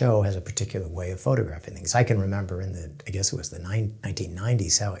favorite show has a particular way of photographing things. I can remember in the, I guess it was the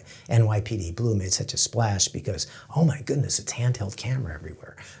 1990s, how NYPD Blue made such a splash because, oh my goodness, it's handheld camera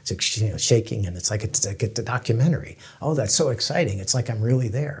everywhere. It's, you know, shaking, and it's like a documentary. Oh, that's so exciting. It's like I'm really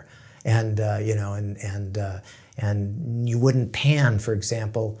there. And, you know, and you wouldn't pan, for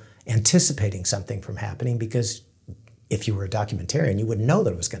example, anticipating something from happening, because if you were a documentarian, you wouldn't know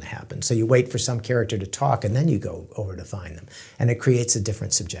that it was going to happen. So you wait for some character to talk, and then you go over to find them. And it creates a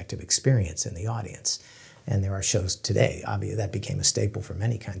different subjective experience in the audience. And there are shows today, obviously, that became a staple for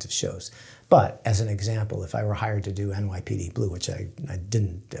many kinds of shows. But as an example, if I were hired to do NYPD Blue, which I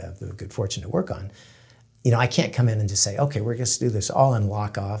didn't have the good fortune to work on, you know, I can't come in and just say, okay, we're going to do this all in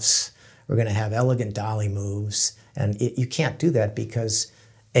lock-offs. We're going to have elegant dolly moves. And you can't do that because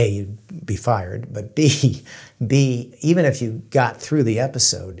A, you'd be fired, but B, even if you got through the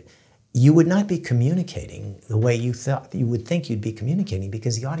episode, you would not be communicating the way you thought you would think you'd be communicating,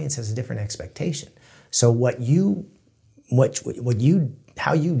 because the audience has a different expectation. So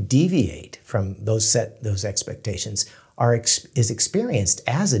how you deviate from those expectations is experienced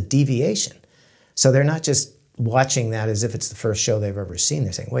as a deviation. So they're not just watching that as if it's the first show they've ever seen.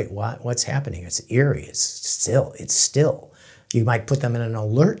 They're saying, wait, what's happening? It's eerie, it's still. You might put them in an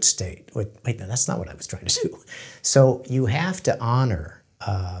alert state. Wait, no, that's not what I was trying to do. So you have to honor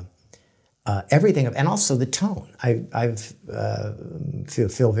everything, and also the tone. I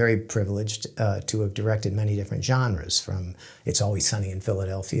feel very privileged to have directed many different genres, from It's Always Sunny in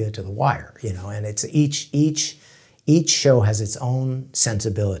Philadelphia to The Wire. You know, and it's each show has its own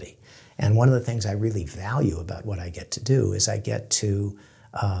sensibility. And one of the things I really value about what I get to do is I get to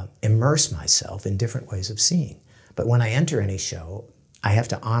immerse myself in different ways of seeing. But when I enter any show, I have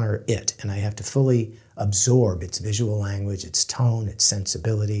to honor it, and I have to fully absorb its visual language, its tone, its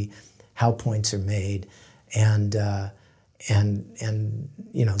sensibility, how points are made, and you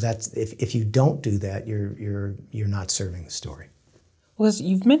know, that's if you don't do that, you're not serving the story. Well,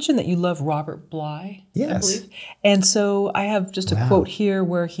 you've mentioned that you love Robert Bly, yes. I believe. And so I have just a quote here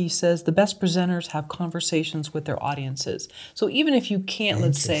where he says, the best presenters have conversations with their audiences. So even if you can't,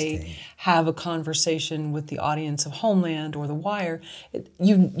 let's say, have a conversation with the audience of Homeland or The Wire,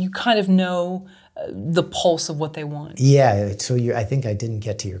 you kind of know the pulse of what they want. Yeah, so I think I didn't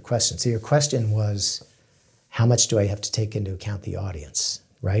get to your question. So your question was, how much do I have to take into account the audience,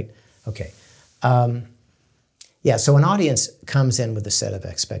 right? Okay. Yeah, so an audience comes in with a set of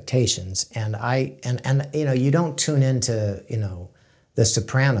expectations, and you know, you don't tune into, you know, The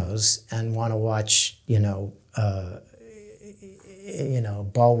Sopranos and want to watch, you know,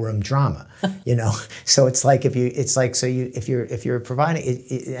 ballroom drama, you know. So it's like if you're providing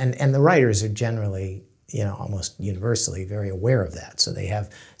it, and the writers are generally, you know, almost universally very aware of that. So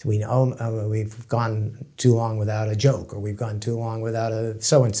we know we've gone too long without a joke, or we've gone too long without a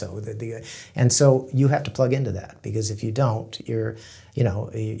so-and-so. And so you have to plug into that, because if you don't, you're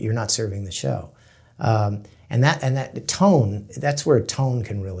not serving the show. And that tone, that's where tone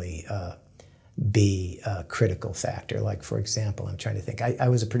can really be a critical factor. Like, for example, I'm trying to think, I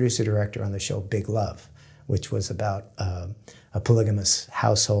was a producer-director on the show Big Love, which was about a polygamous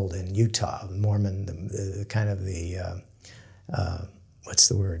household in Utah, Mormon, the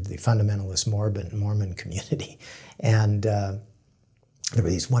fundamentalist Mormon community. And there were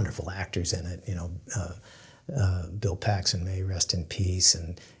these wonderful actors in it, you know, Bill Paxton, may rest in peace,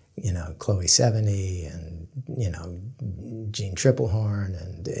 and, you know, Chloe Sevigny, and, you know, Jean Triplehorn,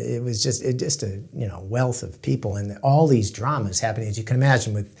 and it was just a, you know, wealth of people, and all these dramas happening, as you can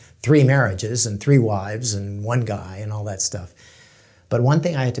imagine, with 3 marriages and 3 wives and 1 guy and all that stuff. But one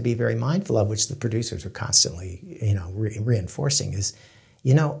thing I had to be very mindful of, which the producers were constantly, you know, reinforcing, is,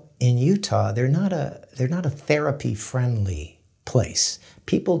 you know, in Utah, they're not a therapy-friendly place.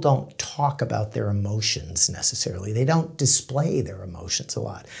 People don't talk about their emotions necessarily. They don't display their emotions a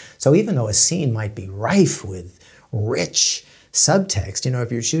lot. So even though a scene might be rife with rich subtext, you know,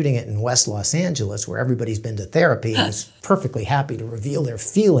 if you're shooting it in West Los Angeles, where everybody's been to therapy and is perfectly happy to reveal their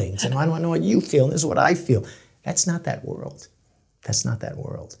feelings, and I don't know what you feel, and this is what I feel. That's not that world. That's not that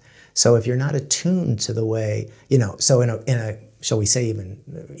world. So if you're not attuned to the way, you know, so in a shall we say,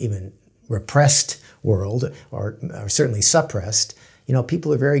 even repressed world, or certainly suppressed, you know,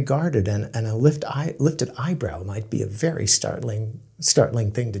 people are very guarded, and a lifted eyebrow might be a very startling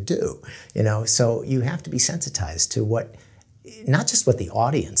thing to do, you know. So you have to be sensitized to what, not just what the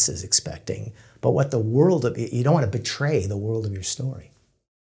audience is expecting, but what the world of, you don't want to betray the world of your story.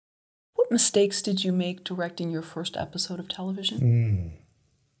 What mistakes did you make directing your first episode of television?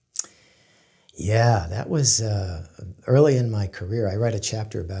 Yeah, that was early in my career. I write a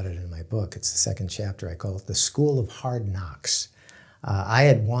chapter about it in my book. It's the second chapter. I call it The School of Hard Knocks. I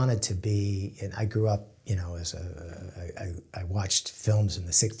had wanted to be, and I grew up, as I watched films in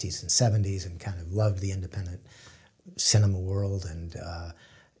the 60s and 70s and kind of loved the independent cinema world and,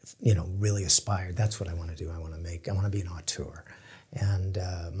 really aspired. That's what I want to do. I want to be an auteur. And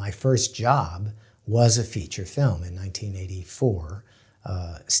my first job was a feature film in 1984,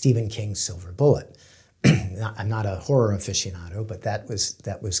 Stephen King's Silver Bullet. I'm not a horror aficionado, but that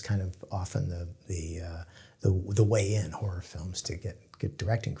was kind of often the way in horror films to get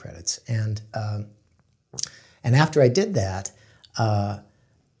directing credits. And after I did that, I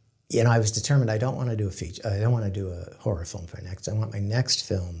was determined I don't want to do a feature. I don't want to do a horror film for next. I want my next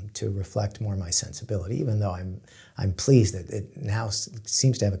film to reflect more my sensibility. Even though I'm pleased that it now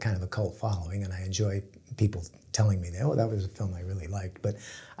seems to have a kind of a cult following, and I enjoy people telling me that, that was a film I really liked. But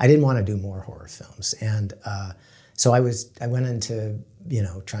I didn't want to do more horror films, and so I went into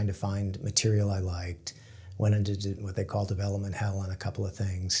trying to find material I liked. Went into what they call development hell on a couple of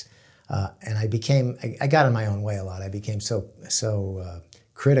things, and I got in my own way a lot. I became so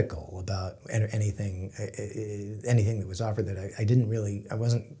critical about anything that was offered that I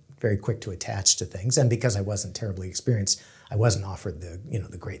wasn't very quick to attach to things, and because I wasn't terribly experienced, I wasn't offered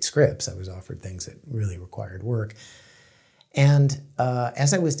the great scripts. I was offered things that really required work. And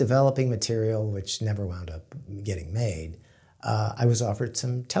as I was developing material, which never wound up getting made, I was offered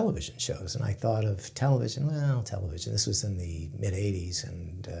some television shows, and I thought of television. This was in the mid '80s,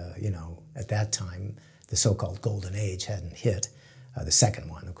 and at that time, the so-called golden age hadn't hit. The second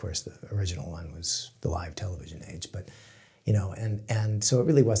one, of course, the original one was the live television age. But, and so it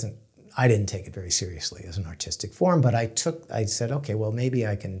really wasn't, I didn't take it very seriously as an artistic form, but I said, okay, well, maybe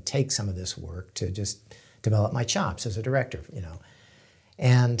I can take some of this work to just develop my chops as a director,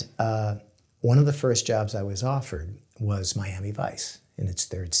 And one of the first jobs I was offered was Miami Vice in its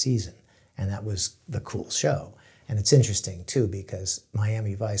third season. And that was the cool show. And it's interesting, too, because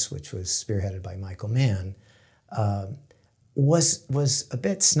Miami Vice, which was spearheaded by Michael Mann, was a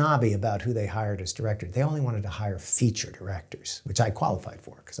bit snobby about who they hired as director. They only wanted to hire feature directors, which I qualified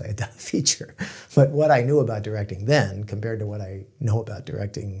for because I had done a feature. But what I knew about directing then compared to what I know about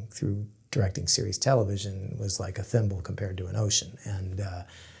directing through directing series television was like a thimble compared to an ocean. And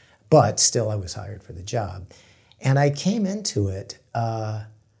but still I was hired for the job. And I came into it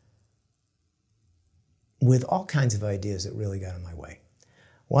with all kinds of ideas that really got in my way.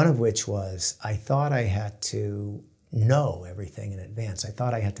 One of which was I thought I had to know everything in advance. I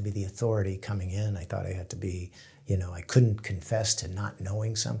thought I had to be the authority coming in. I thought I had to be, I couldn't confess to not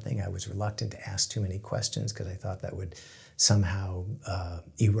knowing something. I was reluctant to ask too many questions because I thought that would somehow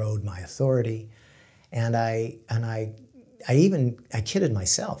erode my authority. And I kidded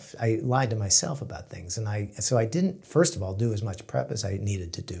myself. I lied to myself about things. So I didn't, first of all, do as much prep as I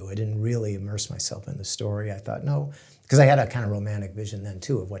needed to do. I didn't really immerse myself in the story. I thought, no, because I had a kind of romantic vision then,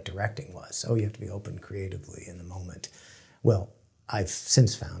 too, of what directing was. You have to be open creatively in the moment. Well, I've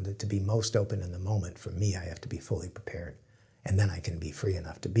since found it to be most open in the moment. For me, I have to be fully prepared. And then I can be free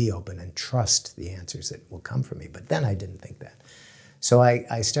enough to be open and trust the answers that will come from me. But then I didn't think that. So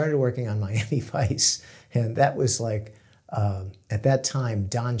I started working on Miami Vice, and that was like, at that time,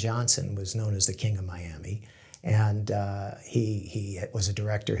 Don Johnson was known as the King of Miami, and he was a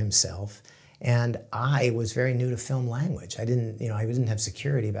director himself. And I was very new to film language. I didn't have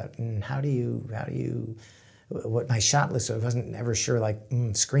security about what my shot list. I wasn't ever sure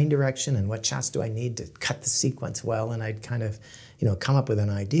screen direction and what shots do I need to cut the sequence well. And I'd kind of, come up with an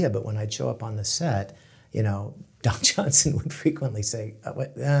idea. But when I'd show up on the set, Don Johnson would frequently say,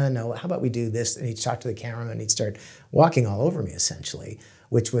 no, how about we do this? And he'd talk to the cameraman and he'd start walking all over me essentially,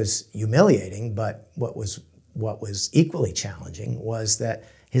 which was humiliating. But what was equally challenging was that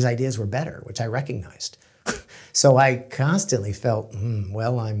his ideas were better, which I recognized. So I constantly felt,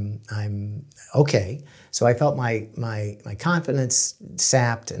 I'm okay. So I felt my confidence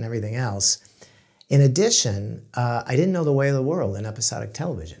sapped and everything else. In addition, I didn't know the way of the world in episodic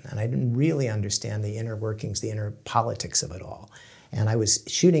television, and I didn't really understand the inner workings, the inner politics of it all. And I was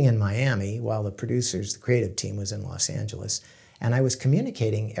shooting in Miami while the creative team was in Los Angeles, and I was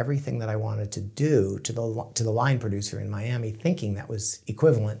communicating everything that I wanted to do to the line producer in Miami, thinking that was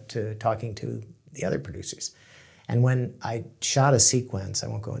equivalent to talking to the other producers. And when I shot a sequence, I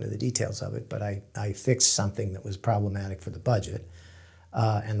won't go into the details of it, but I fixed something that was problematic for the budget,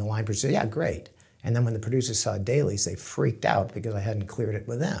 and the line producer said, yeah, great. And then when the producers saw dailies, they freaked out because I hadn't cleared it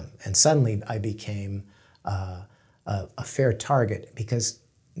with them. And suddenly I became a fair target because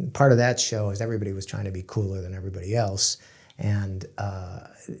part of that show is everybody was trying to be cooler than everybody else. And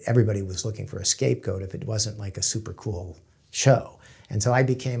everybody was looking for a scapegoat if it wasn't like a super cool show. And so I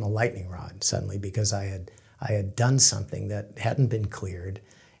became a lightning rod suddenly because I I had done something that hadn't been cleared.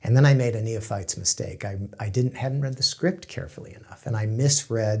 And then I made a neophyte's mistake. I hadn't read the script carefully enough, and I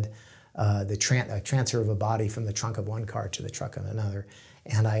misread the transfer of a body from the trunk of one car to the trunk of another,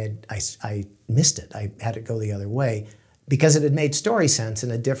 and I missed it. I had it go the other way because it had made story sense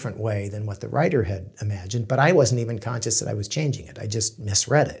in a different way than what the writer had imagined, but I wasn't even conscious that I was changing it. I just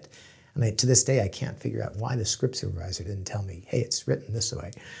misread it. And to this day, I can't figure out why the script supervisor didn't tell me, hey, it's written this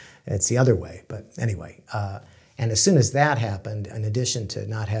way. It's the other way. But anyway, and as soon as that happened, in addition to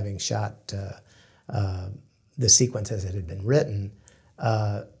not having shot the sequence as it had been written,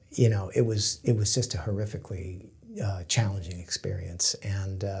 it was just a horrifically challenging experience.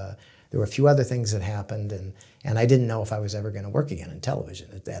 And there were a few other things that happened, and I didn't know if I was ever going to work again in television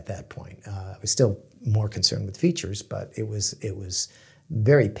at that point. I was still more concerned with features, but it was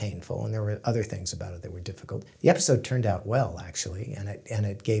very painful, and there were other things about it that were difficult. The episode turned out well, actually, and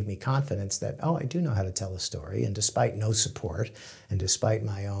it gave me confidence that, oh, I do know how to tell a story, and despite no support, and despite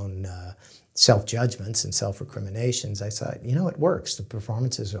my own self-judgments and self-recriminations, I thought, it works. The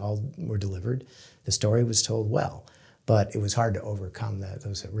performances all were delivered. The story was told well, but it was hard to overcome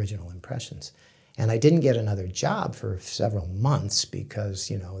those original impressions. And I didn't get another job for several months because,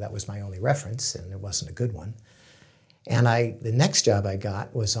 that was my only reference, and it wasn't a good one. And the next job I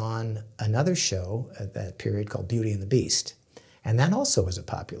got was on another show at that period called Beauty and the Beast. And that also was a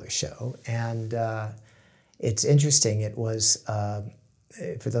popular show. And it's interesting, it was,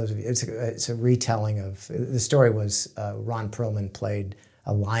 for those of you, it's a retelling of, the story was Ron Perlman played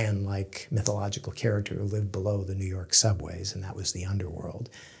a lion-like mythological character who lived below the New York subways, and that was the underworld.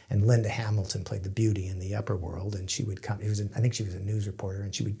 And Linda Hamilton played the beauty in the upper world, and she would come, I think she was a news reporter,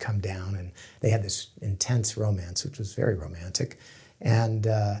 and she would come down, and they had this intense romance, which was very romantic. And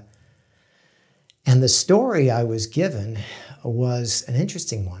the story I was given was an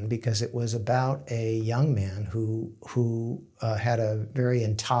interesting one because it was about a young man who had a very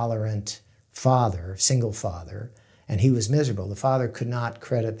intolerant father, single father, and he was miserable. The father could not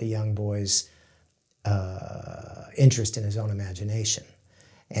credit the young boy's interest in his own imagination.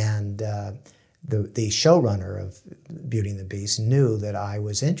 And the showrunner of Beauty and the Beast knew that I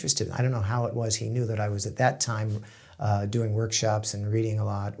was interested. I don't know how it was he knew that I was at that time doing workshops and reading a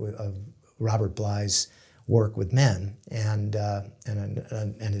lot of Robert Bly's work with men, and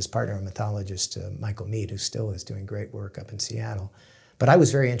his partner, a mythologist, Michael Mead, who still is doing great work up in Seattle. But I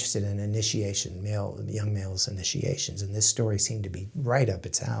was very interested in initiation, young males' initiations, and this story seemed to be right up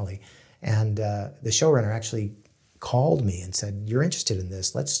its alley. And the showrunner actually called me and said, "You're interested in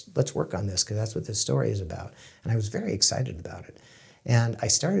this, let's work on this, because that's what this story is about." And I was very excited about it. And I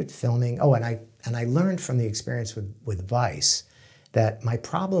started filming, and I learned from the experience with Vice that my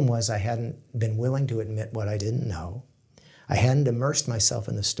problem was I hadn't been willing to admit what I didn't know. I hadn't immersed myself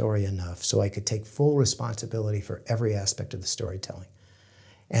in the story enough so I could take full responsibility for every aspect of the storytelling.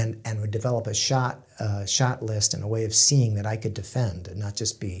 And would develop a shot list and a way of seeing that I could defend and not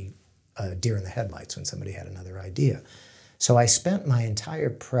just be a deer in the headlights when somebody had another idea. So I spent my entire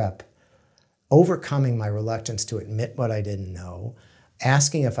prep overcoming my reluctance to admit what I didn't know,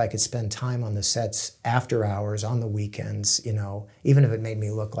 asking if I could spend time on the sets after hours, on the weekends, even if it made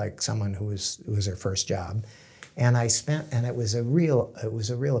me look like someone who was their first job. And it was a real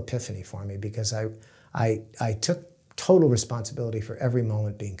epiphany for me because I took total responsibility for every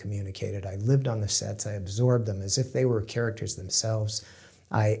moment being communicated. I lived on the sets, I absorbed them as if they were characters themselves.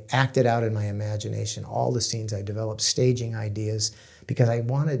 I acted out in my imagination all the scenes. I developed staging ideas because I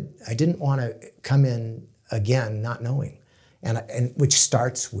didn't want to come in again not knowing, and which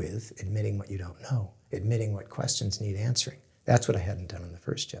starts with admitting what you don't know, admitting what questions need answering. That's what I hadn't done in the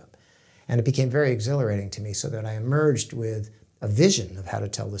first job. And it became very exhilarating to me so that I emerged with a vision of how to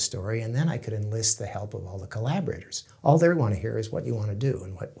tell the story, and then I could enlist the help of all the collaborators. All they want to hear is what you want to do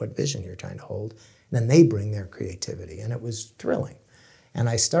and what vision you're trying to hold. And then they bring their creativity, and it was thrilling. And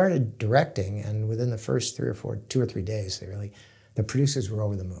I started directing, and within the first 2 or 3 days, the producers were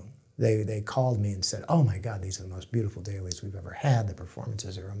over the moon. They called me and said, "Oh my God, these are the most beautiful dailies we've ever had. The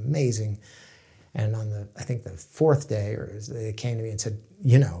performances are amazing." And on I think the 4th day, they came to me and said,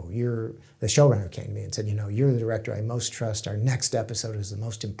 the showrunner came to me and said, "You're the director I most trust. Our next episode is the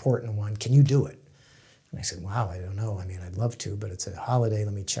most important one. Can you do it?" And I said, "Wow, I don't know. I mean, I'd love to, but it's a holiday.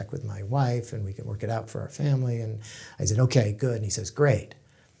 Let me check with my wife and we can work it out for our family." And I said, "Okay, good." And he says, "Great."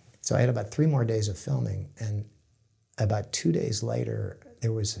 So I had about 3 more days of filming, and about 2 days later,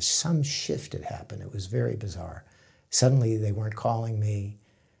 there was some shift that happened. It was very bizarre. Suddenly, they weren't calling me,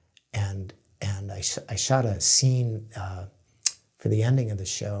 and I shot a scene for the ending of the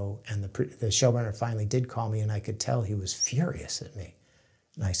show, and the showrunner finally did call me, and I could tell he was furious at me.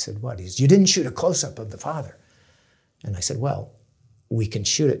 And I said, what? He said, you didn't shoot a close-up of the father. And I said, well, we can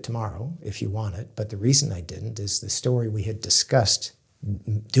shoot it tomorrow if you want it, but the reason I didn't is the story we had discussed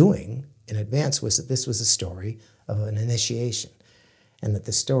doing in advance was that this was a story of an initiation. And that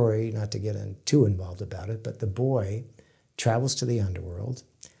the story, not to get too involved about it, but the boy travels to the underworld,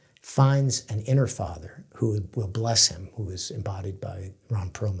 finds an inner father who will bless him, who is embodied by Ron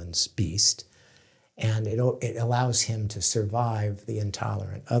Perlman's beast, and it allows him to survive the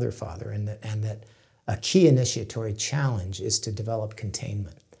intolerant other father, and that a key initiatory challenge is to develop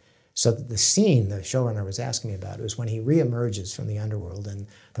containment. So that the scene the showrunner was asking me about was when he reemerges from the underworld and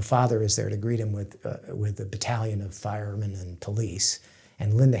the father is there to greet him with a battalion of firemen and police,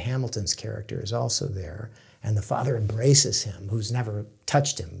 and Linda Hamilton's character is also there, and the father embraces him, who's never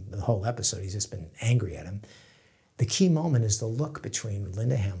touched him the whole episode, he's just been angry at him. The key moment is the look between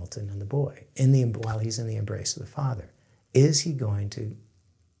Linda Hamilton and the boy while he's in the embrace of the father. Is he going to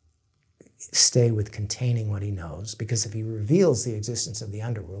stay with containing what he knows? Because if he reveals the existence of the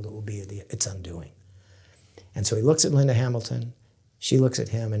underworld, it will be its undoing. And so he looks at Linda Hamilton, she looks at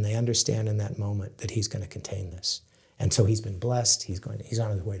him, and they understand in that moment that he's going to contain this. And so he's been blessed, he's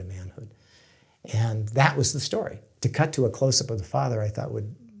on his way to manhood. And that was the story. To cut to a close-up of the father, I thought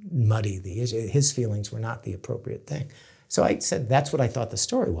would muddy the issue. His feelings were not the appropriate thing. So I said, that's what I thought the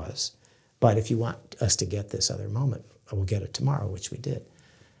story was. But if you want us to get this other moment, we'll get it tomorrow, which we did.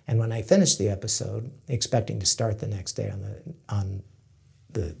 And when I finished the episode, expecting to start the next day on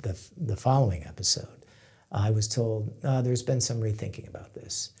the following episode, I was told, there's been some rethinking about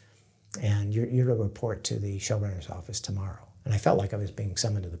this. And you're to report to the showrunner's office tomorrow. And I felt like I was being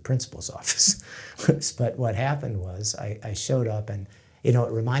summoned to the principal's office. But what happened was I showed up, and it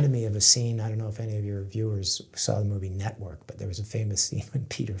reminded me of a scene. I don't know if any of your viewers saw the movie Network, but there was a famous scene when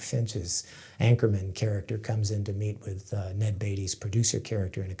Peter Finch's Anchorman character comes in to meet with Ned Beatty's producer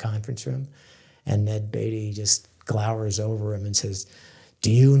character in a conference room. And Ned Beatty just glowers over him and says,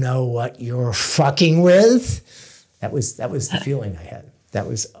 "Do you know what you're fucking with?" That was the feeling I had. That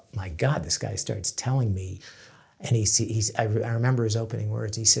was, my God, this guy starts telling me. And I remember his opening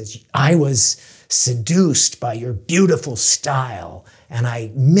words. He says, "I was seduced by your beautiful style, and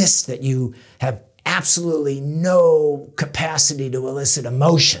I missed that you have absolutely no capacity to elicit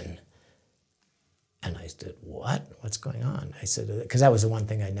emotion." And I said, "What? What's going on?" I said, because that was the one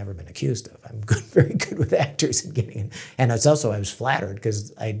thing I'd never been accused of. I'm very good with actors and getting in. And it's also, I was flattered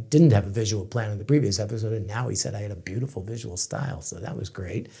because I didn't have a visual plan in the previous episode, and now he said I had a beautiful visual style, so that was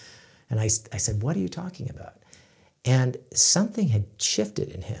great. And I said, "What are you talking about?" And something had shifted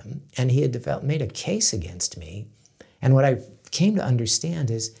in him, and he had made a case against me. And what I came to understand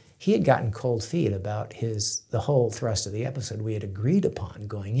is he had gotten cold feet about the whole thrust of the episode we had agreed upon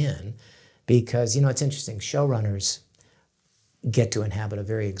going in, because, it's interesting, showrunners get to inhabit a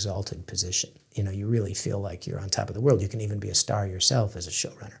very exalted position. You really feel like you're on top of the world. You can even be a star yourself as a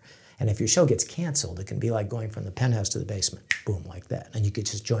showrunner. And if your show gets canceled, it can be like going from the penthouse to the basement, boom, like that. And you could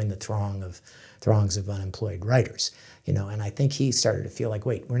just join the throngs of unemployed writers, And I think he started to feel like,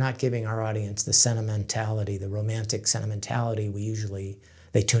 wait, we're not giving our audience the sentimentality, the romantic sentimentality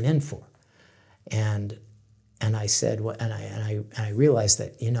they tune in for. And I said, and I realized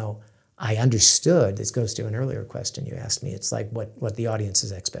that, I understood, this goes to an earlier question you asked me, it's like what the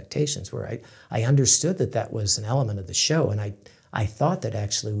audience's expectations were. I understood that was an element of the show, and I thought that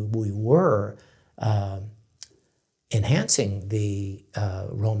actually we were enhancing the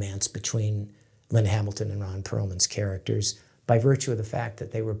romance between Linda Hamilton and Ron Perlman's characters by virtue of the fact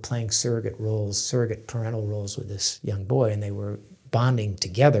that they were playing surrogate parental roles with this young boy, and they were bonding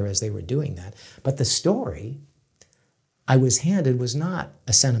together as they were doing that. But the story I was handed was not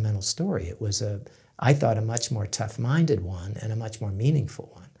a sentimental story. It was I thought, a much more tough-minded one and a much more meaningful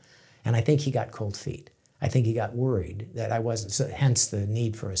one. And I think he got cold feet. I think he got worried that I wasn't, so hence the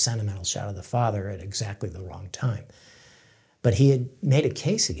need for a sentimental shot of the father at exactly the wrong time. But he had made a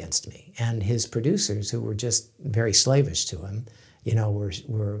case against me, and his producers, who were just very slavish to him,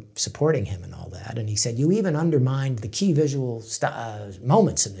 were supporting him and all that. And he said, "You even undermined the key visual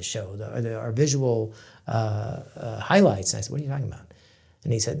moments in the show, our visual highlights." And I said, "What are you talking about?"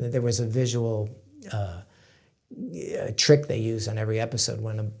 And he said that there was a visual trick they use on every episode.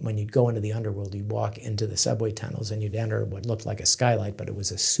 When you'd go into the underworld, you'd walk into the subway tunnels and you'd enter what looked like a skylight, but it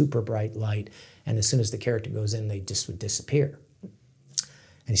was a super bright light. And as soon as the character goes in, they just would disappear. And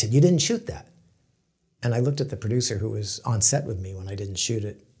he said, "You didn't shoot that." And I looked at the producer who was on set with me when I didn't shoot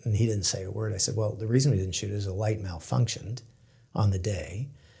it, and he didn't say a word. I said, "Well, the reason we didn't shoot it is the light malfunctioned on the day.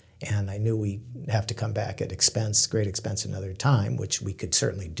 And I knew we'd have to come back at great expense another time, which we could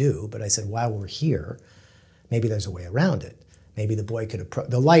certainly do. But I said, while we're here, maybe there's a way around it. Maybe the boy could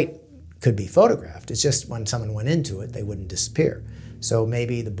the light could be photographed. It's just when someone went into it, they wouldn't disappear. So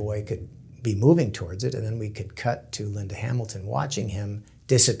maybe the boy could be moving towards it, and then we could cut to Linda Hamilton watching him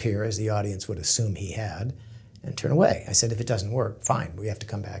disappear, as the audience would assume he had, and turn away. I said, if it doesn't work, fine, we have to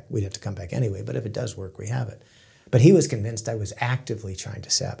come back. We'd have to come back anyway, but if it does work, we have it. But he was convinced I was actively trying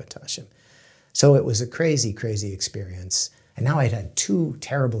to sabotage him. So it was a crazy, crazy experience. And now I'd had 2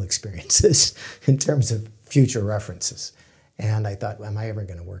 terrible experiences in terms of future references. And I thought, well, am I ever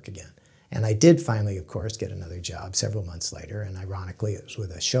going to work again? And I did finally, of course, get another job several months later. And ironically, it was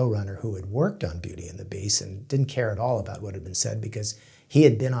with a showrunner who had worked on Beauty and the Beast and didn't care at all about what had been said, because he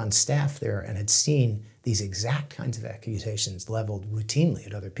had been on staff there and had seen these exact kinds of accusations leveled routinely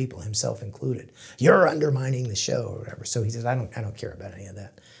at other people, himself included. You're undermining the show or whatever. So he says, I don't care about any of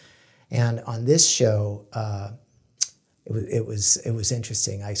that. And on this show, it was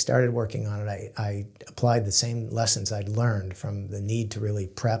interesting. I started working on it. I applied the same lessons I'd learned from the need to really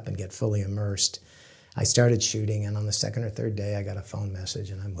prep and get fully immersed. I started shooting, and on the 2nd or 3rd day, I got a phone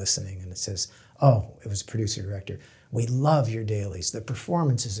message, and I'm listening, and it says, oh, it was a producer director. We love your dailies. The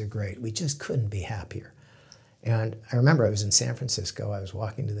performances are great. We just couldn't be happier. And I remember I was in San Francisco. I was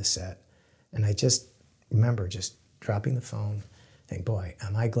walking to the set, and I just remember just dropping the phone, think, boy,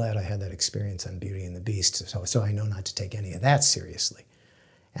 am I glad I had that experience on Beauty and the Beast, so I know not to take any of that seriously.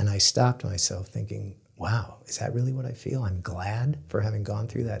 And I stopped myself thinking, wow, is that really what I feel? I'm glad for having gone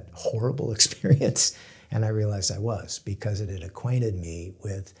through that horrible experience. And I realized I was, because it had acquainted me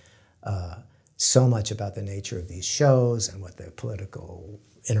with so much about the nature of these shows and what the political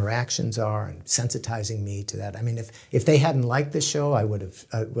interactions are, and sensitizing me to that. I mean, if they hadn't liked the show, I would have,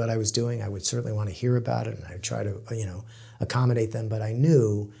 what I was doing, I would certainly want to hear about it, and I would try to, accommodate them. But I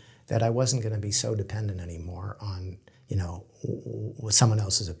knew that I wasn't going to be so dependent anymore on, someone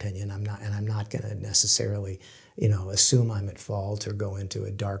else's opinion. I'm not going to necessarily, assume I'm at fault or go into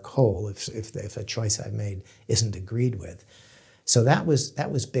a dark hole if a choice I've made isn't agreed with. So that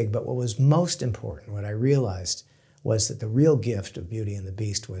was big. But what was most important, what I realized, was that the real gift of Beauty and the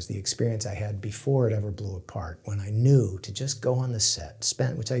Beast was the experience I had before it ever blew apart, when I knew to just go on the set,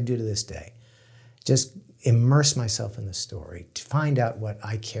 which I do to this day, just immerse myself in the story, to find out what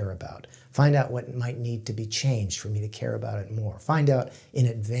I care about, find out what might need to be changed for me to care about it more, find out in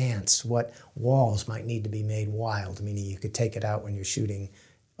advance what walls might need to be made wild, meaning you could take it out when you're shooting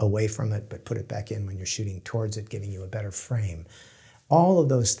away from it, but put it back in when you're shooting towards it, giving you a better frame. All of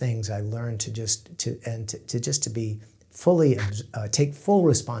those things I learned to be fully, take full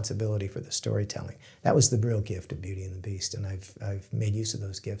responsibility for the storytelling. That was the real gift of Beauty and the Beast, and I've made use of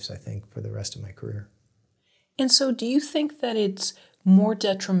those gifts, I think, for the rest of my career. And so do you think that it's more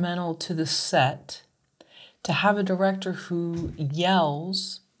detrimental to the set to have a director who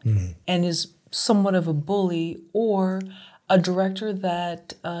yells and is somewhat of a bully, or a director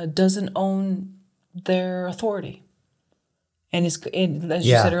that doesn't own their authority? And as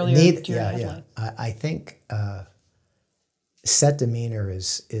you said earlier, I think set demeanor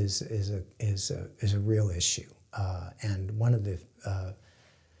is a real issue, and one of the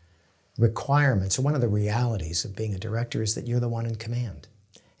requirements, or one of the realities of being a director, is that you're the one in command,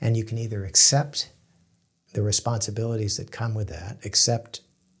 and you can either accept the responsibilities that come with that,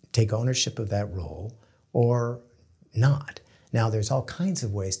 take ownership of that role, or not. Now, there's all kinds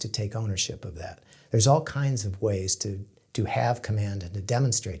of ways to take ownership of that. There's all kinds of ways to have command and to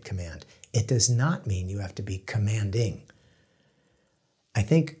demonstrate command. It does not mean you have to be commanding. I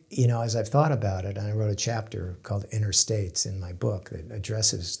think, as I've thought about it, and I wrote a chapter called Inner States in my book that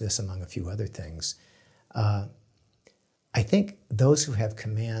addresses this among a few other things. I think those who have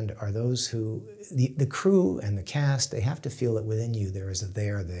command are those who, the crew and the cast, they have to feel that within you there is a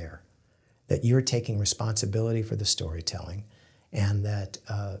there, that you're taking responsibility for the storytelling, and that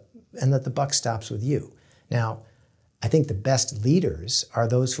the buck stops with you. Now, I think the best leaders are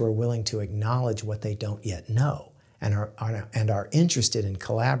those who are willing to acknowledge what they don't yet know, and are interested in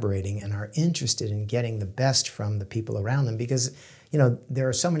collaborating, and are interested in getting the best from the people around them, because there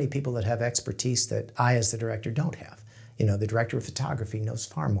are so many people that have expertise that I, as the director, don't have. The director of photography knows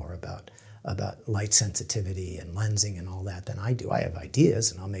far more about light sensitivity and lensing and all that than I do. I have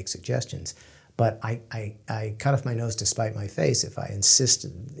ideas and I'll make suggestions, but I cut off my nose to spite my face if I insist,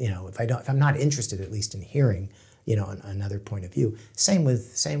 if I'm not interested at least in hearing, another point of view. Same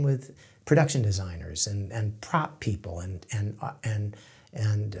with production designers and prop people and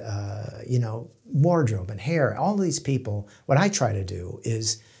wardrobe and hair. All these people, what I try to do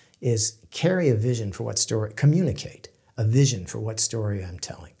is carry a vision for what story, communicate a vision for what story I'm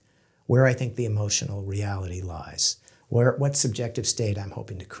telling, where I think the emotional reality lies, what subjective state I'm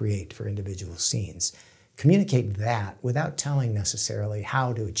hoping to create for individual scenes. communicate that without telling necessarily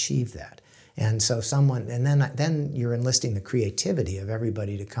how to achieve that. And so then you're enlisting the creativity of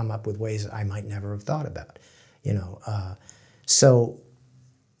everybody to come up with ways that I might never have thought about, you know.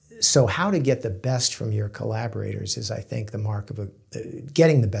 So how to get the best from your collaborators is, I think, the mark of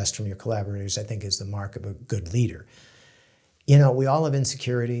getting the best from your collaborators, I think, is the mark of a good leader. You know, we all have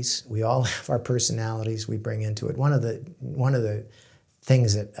insecurities. We all have our personalities we bring into it. One of the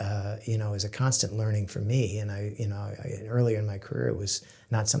things that you know, is a constant learning for me, and earlier in my career it was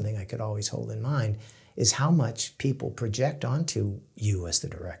not something I could always hold in mind, is how much people project onto you as the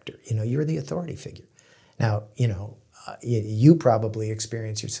director. You know, you're the authority figure. Now, you know, you probably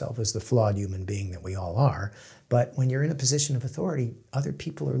experience yourself as the flawed human being that we all are, but when you're in a position of authority, other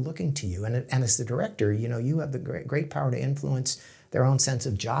people are looking to you. And as the director, you know, you have the great power to influence their own sense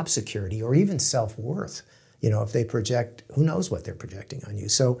of job security or even self-worth. You know, if they project, who knows what they're projecting on you.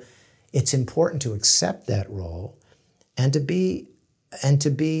 So it's important to accept that role and to be,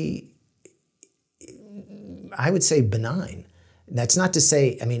 I would say, benign. That's not to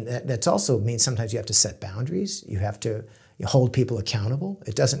say, I mean, that's also means sometimes you have to set boundaries. You have to hold people accountable.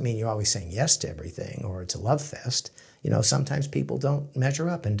 It doesn't mean you're always saying yes to everything or it's a love fest. You know, sometimes people don't measure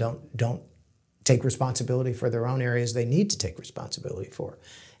up and don't take responsibility for their own areas they need to take responsibility for.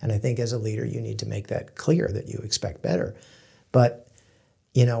 And I think as a leader, you need to make that clear that you expect better. But,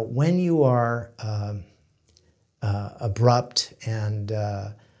 you know, when you are abrupt and,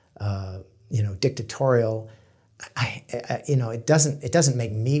 you know, dictatorial, you know, it doesn't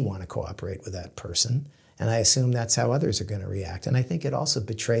make me want to cooperate with that person. And I assume that's how others are going to react. And I think it also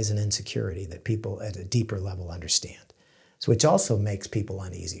betrays an insecurity that people at a deeper level understand. So which also makes people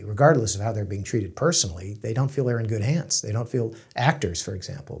uneasy. Regardless of how they're being treated personally, they don't feel they're in good hands. They don't feel, actors, for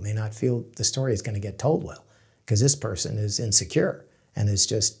example, may not feel the story is going to get told well because this person is insecure and is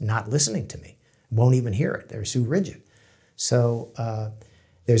just not listening to me, won't even hear it. They're too rigid. So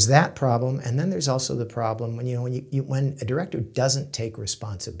there's that problem, and then there's also the problem when when a director doesn't take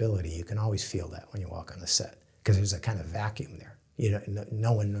responsibility. You can always feel that when you walk on the set because there's a kind of vacuum there. You know,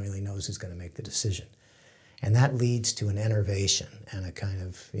 no one really knows who's going to make the decision, and that leads to an enervation and a kind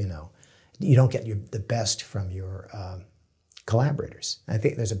of, you know, you don't get the best from your collaborators. I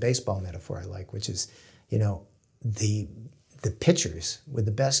think there's a baseball metaphor I like, which is, you know, the pitchers with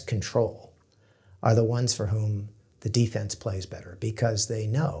the best control are the ones for whom the defense plays better because they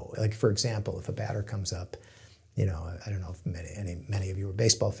know, like, for example, if a batter comes up, you know, I don't know if many of you are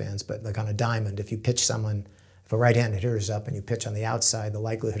baseball fans, but like on a diamond, if you pitch someone, if a right-handed hitter is up and you pitch on the outside, the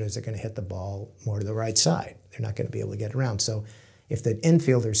likelihood is they're going to hit the ball more to the right side. They're not going to be able to get around. So if the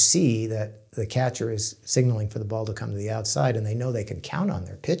infielders see that the catcher is signaling for the ball to come to the outside and they know they can count on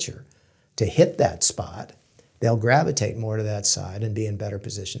their pitcher to hit that spot, they'll gravitate more to that side and be in better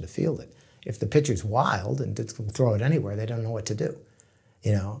position to field it. If the pitcher's wild and throw it anywhere, they don't know what to do,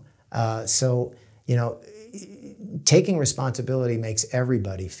 you know. So, you know, taking responsibility makes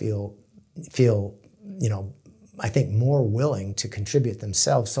everybody feel, you know, I think more willing to contribute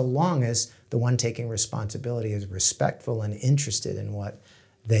themselves, so long as the one taking responsibility is respectful and interested in what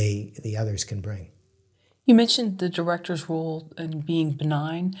the others can bring. You mentioned the director's role and being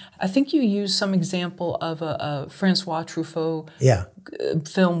benign. I think you used some example of a Francois Truffaut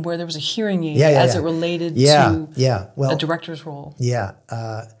film where there was a hearing aid as it related to a director's role. Yeah.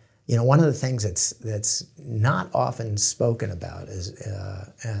 You know, one of the things that's not often spoken about is,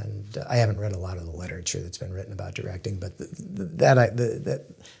 and I haven't read a lot of the literature that's been written about directing, but the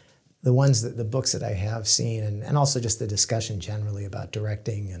books that I have seen, and also just the discussion generally about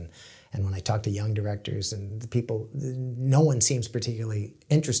directing, and when I talk to young directors and the people, no one seems particularly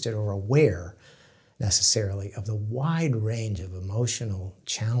interested or aware necessarily of the wide range of emotional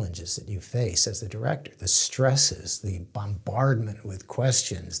challenges that you face as the director, the stresses, the bombardment with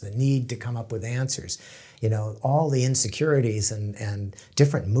questions, the need to come up with answers, you know, all the insecurities and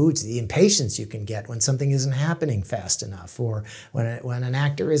different moods, the impatience you can get when something isn't happening fast enough, or when an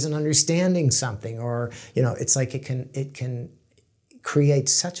actor isn't understanding something, or, you know, it's like it can create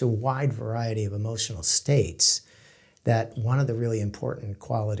such a wide variety of emotional states that one of the really important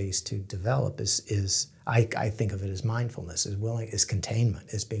qualities to develop is I think of it as mindfulness, is containment,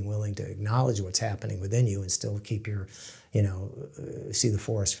 is being willing to acknowledge what's happening within you and still keep your, you know, see the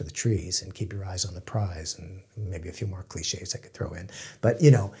forest for the trees and keep your eyes on the prize, and maybe a few more cliches I could throw in. But,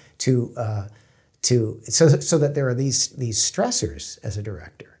 you know, so that there are these stressors as a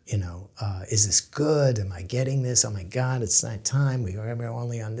director. You know, is this good? Am I getting this? Oh my God, it's not time. We're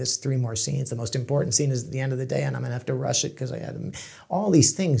only on this 3 more scenes. The most important scene is at the end of the day, and I'm going to have to rush it because I had all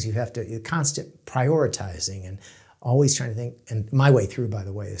these things you have to, constant prioritizing and always trying to think, and my way through, by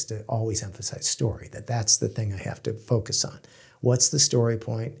the way, is to always emphasize story, that's the thing I have to focus on. What's the story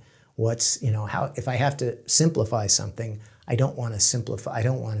point? What's, how, if I have to simplify something, I don't want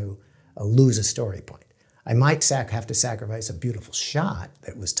to lose a story point. I might have to sacrifice a beautiful shot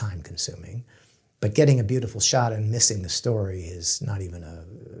that was time consuming, but getting a beautiful shot and missing the story is not even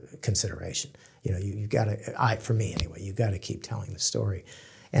a consideration. You got to, for me anyway, you got to keep telling the story.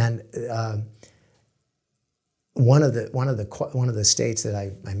 And one of the states that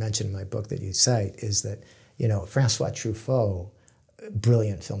I mentioned in my book that you cite is that, Francois Truffaut,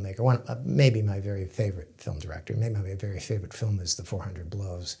 brilliant filmmaker, maybe my very favorite film director, maybe my very favorite film is The 400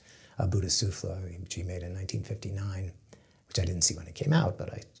 Blows, Bout de Souffle, which he made in 1959, which I didn't see when it came out,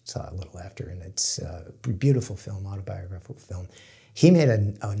 but I saw a little after, and it's a beautiful film, autobiographical film. He made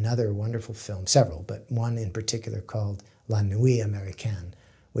another wonderful film, several, but one in particular called La Nuit Américaine,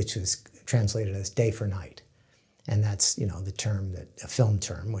 which was translated as Day for Night. And that's, the term a film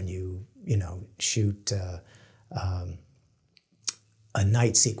term when you, shoot a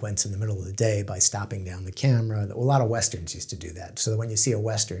night sequence in the middle of the day by stopping down the camera. A lot of Westerns used to do that. So that when you see a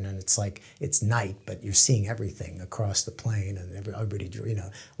Western and it's like, it's night, but you're seeing everything across the plain and everybody,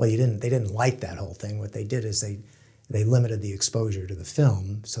 well, they didn't light that whole thing. What they did is they limited the exposure to the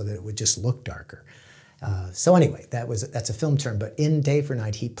film so that it would just look darker. So anyway, that's a film term, but in Day for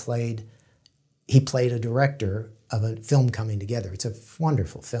Night, he played a director of a film coming together. It's a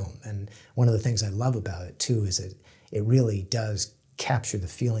wonderful film. And one of the things I love about it too is that it really does capture the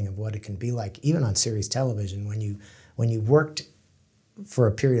feeling of what it can be like, even on series television, when you worked for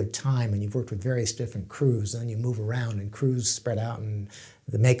a period of time and you've worked with various different crews, and then you move around and crews spread out, and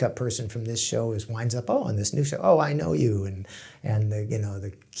the makeup person from this show winds up, on this new show, I know you, and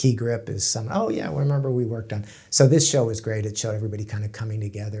the key grip is oh yeah, remember we worked on. So this show was great. It showed everybody kind of coming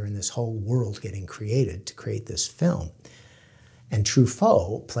together and this whole world getting created to create this film. And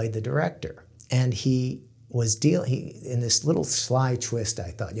Truffaut played the director, and he in this little sly twist,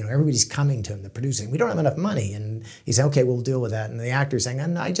 I thought, everybody's coming to him, the producing, we don't have enough money. And he said, okay, we'll deal with that. And the actor's saying,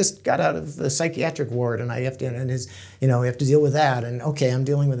 I just got out of the psychiatric ward and I have to, we have to deal with that. And okay, I'm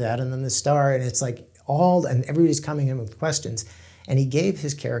dealing with that. And then the star, and it's like and everybody's coming in with questions. And he gave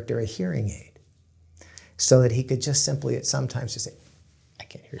his character a hearing aid so that he could just simply sometimes just say, I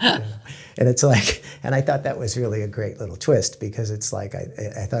can't hear you. And it's like, and I thought that was really a great little twist, because it's like,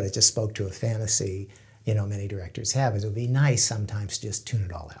 I thought it just spoke to a fantasy many directors have, is it would be nice sometimes to just tune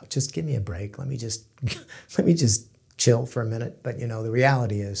it all out. Just give me a break. Let me just chill for a minute. But the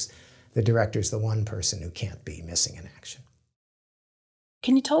reality is the director's the one person who can't be missing in action.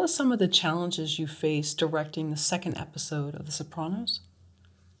 Can you tell us some of the challenges you faced directing the second episode of The Sopranos?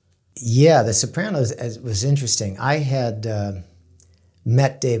 Yeah, The Sopranos was interesting. I had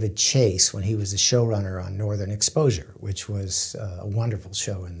met David Chase when he was the showrunner on Northern Exposure, which was a wonderful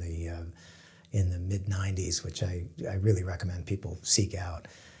show in the mid-90s, which I really recommend people seek out.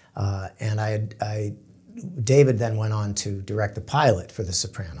 And David then went on to direct the pilot for The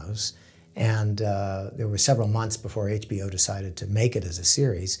Sopranos, and there were several months before HBO decided to make it as a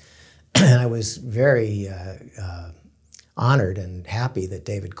series. And I was very honored and happy that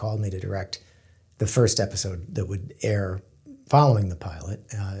David called me to direct the first episode that would air following the pilot.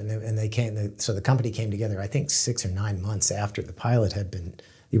 So the company came together, I think 6 or 9 months after the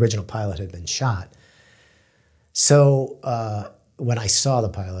original pilot had been shot. So when I saw the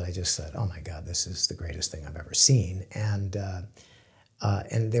pilot, I just said, oh my God, this is the greatest thing I've ever seen. And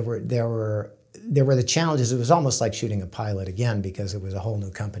there were the challenges. It was almost like shooting a pilot again, because it was a whole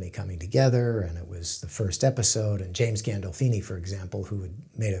new company coming together, and it was the first episode. And James Gandolfini, for example, who had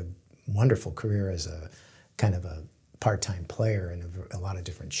made a wonderful career as a kind of a part-time player in a lot of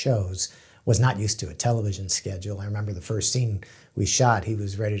different shows, was not used to a television schedule. I remember the first scene we shot, he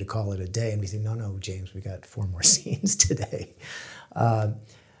was ready to call it a day, and we said, no, James, we got 4 more scenes today.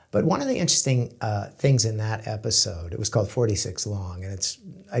 But one of the interesting things in that episode, it was called 46 Long, and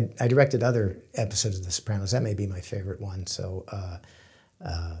I directed other episodes of The Sopranos. That may be my favorite one, so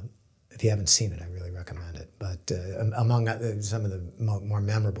if you haven't seen it, I really recommend it. But among some of the more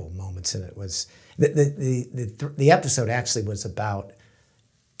memorable moments in it was, the episode actually was about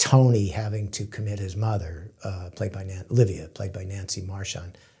Tony having to commit his mother, played by Livia, played by Nancy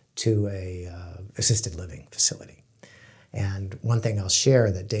Marchand, to a assisted living facility. And one thing I'll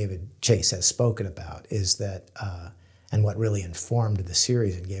share that David Chase has spoken about is that, and what really informed the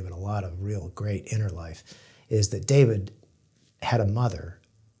series and gave it a lot of real great inner life, is that David had a mother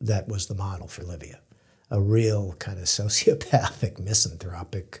that was the model for Livia, a real kind of sociopathic,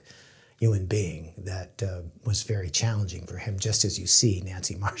 misanthropic human being that was very challenging for him, just as you see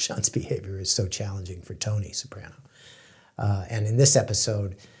Nancy Marchand's behavior is so challenging for Tony Soprano. And in this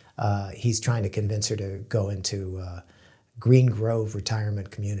episode, he's trying to convince her to go into Green Grove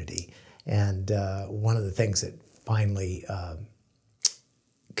Retirement Community. And one of the things that finally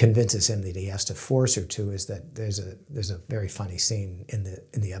convinces him that he has to force her to is that there's a very funny scene in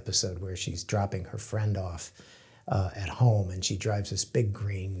the episode where she's dropping her friend off at home, and she drives this big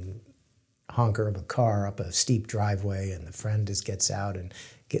green honker of a car up a steep driveway, and the friend gets out and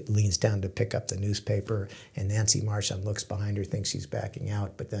leans down to pick up the newspaper, and Nancy Marchand looks behind her, thinks she's backing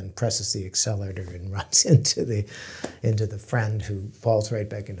out, but then presses the accelerator and runs into the friend, who falls right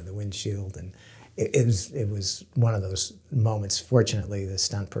back into the windshield. And it was one of those moments. Fortunately, the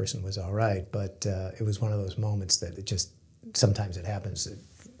stunt person was all right, but it was one of those moments that it just, sometimes it happens that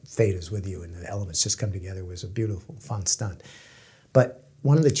fate is with you and the elements just come together. It was a beautiful, fun stunt. But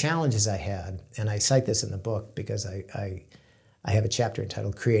one of the challenges I had, and I cite this in the book because I have a chapter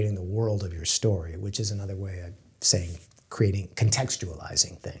entitled Creating the World of Your Story, which is another way of saying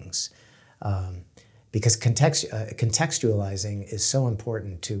contextualizing things. Because contextualizing is so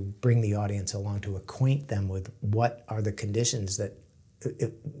important to bring the audience along, to acquaint them with what are the conditions that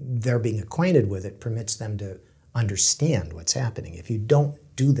they're being acquainted with. It permits them to understand what's happening. If you don't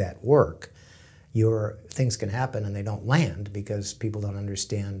do that work, things can happen and they don't land because people don't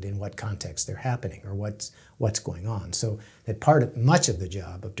understand in what context they're happening or what's going on. So that much of the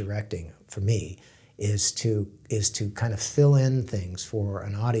job of directing for me is to kind of fill in things for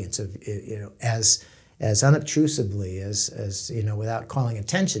an audience of, as unobtrusively as without calling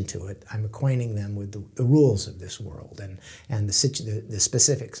attention to it. I'm acquainting them with the rules of this world and the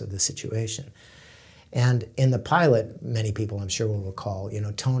specifics of the situation. And in the pilot, many people I'm sure will recall,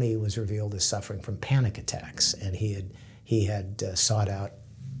 Tony was revealed as suffering from panic attacks, and he had sought out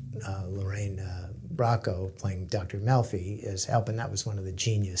Lorraine Bracco, playing Dr. Melfi, as help, and that was one of the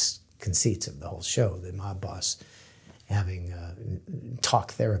genius conceits of the whole show, the mob boss having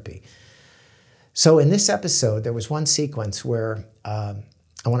talk therapy. So in this episode, there was one sequence where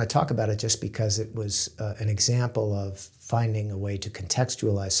I want to talk about it just because it was an example of finding a way to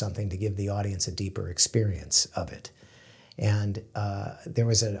contextualize something to give the audience a deeper experience of it. And there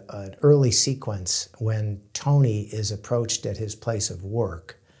was an early sequence when Tony is approached at his place of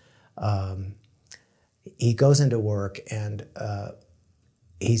work. He goes into work and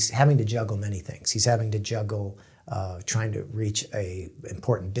he's having to juggle many things. He's having to juggle trying to reach a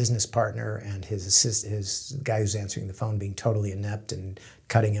important business partner, and his guy who's answering the phone being totally inept and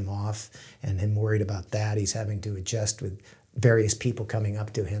cutting him off, and him worried about that. He's having to adjust with various people coming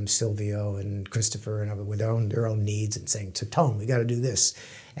up to him, Silvio and Christopher, and with their own needs, and saying, "To Tone, we got to do this."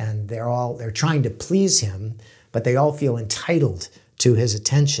 And they're trying to please him, but they all feel entitled to his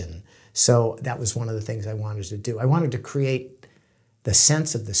attention. So that was one of the things I wanted to do. I wanted to create the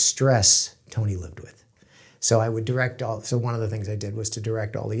sense of the stress Tony lived with. So I would so one of the things I did was to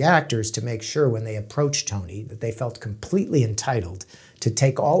direct all the actors to make sure when they approached Tony that they felt completely entitled to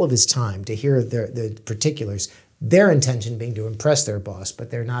take all of his time to hear the particulars, their intention being to impress their boss, but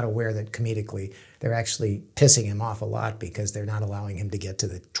they're not aware that comedically they're actually pissing him off a lot because they're not allowing him to get to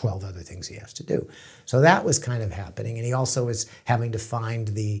the 12 other things he has to do. So that was kind of happening, and he also is having to find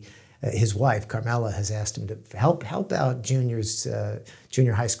his wife, Carmela, has asked him to help out Junior's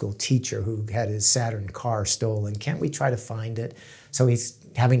junior high school teacher who had his Saturn car stolen. Can't we try to find it? So he's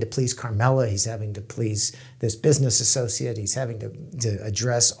having to please Carmela. He's having to please this business associate. He's having to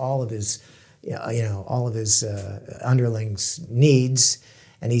address all of his, underlings' needs.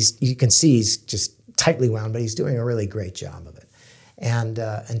 And you can see he's just tightly wound, but he's doing a really great job of it. And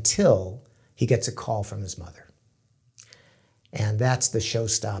until he gets a call from his mother. And that's the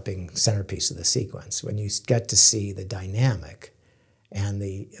show-stopping centerpiece of the sequence, when you get to see the dynamic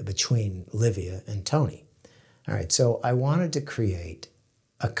between Livia and Tony. All right, so I wanted to create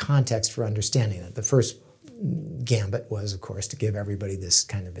a context for understanding that. The first gambit was, of course, to give everybody this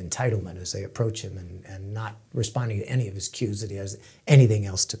kind of entitlement as they approach him and not responding to any of his cues that he has anything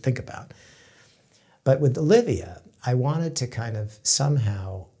else to think about. But with Olivia, I wanted to kind of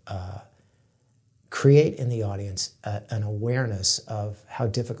somehow create in the audience an awareness of how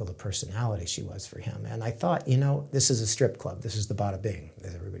difficult a personality she was for him. And I thought, this is a strip club. This is the Bada Bing,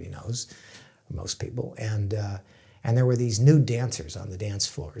 as everybody knows, most people. And there were these nude dancers on the dance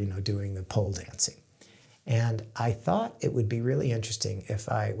floor, doing the pole dancing. And I thought it would be really interesting if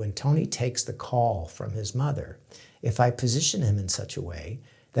when Tony takes the call from his mother, if I position him in such a way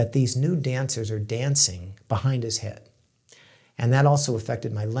that these nude dancers are dancing behind his head. And that also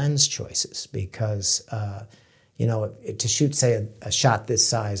affected my lens choices because, to shoot, say, a shot this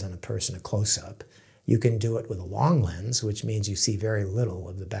size on a person, a close-up, you can do it with a long lens, which means you see very little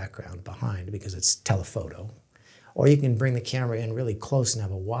of the background behind because it's telephoto. or you can bring the camera in really close and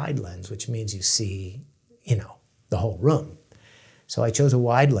have a wide lens, which means you see, the whole room. So I chose a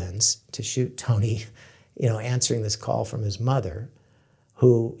wide lens to shoot Tony, answering this call from his mother,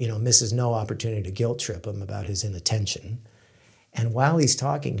 who, misses no opportunity to guilt trip him about his inattention. And while he's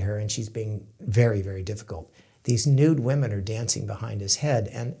talking to her, and she's being very, very difficult, these nude women are dancing behind his head.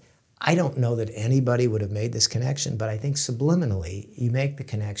 And I don't know that anybody would have made this connection, but I think subliminally you make the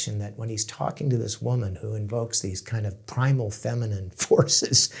connection that when he's talking to this woman who invokes these kind of primal feminine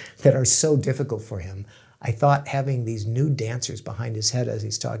forces that are so difficult for him, I thought having these nude dancers behind his head as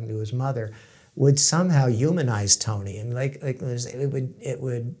he's talking to his mother would somehow humanize Tony, and it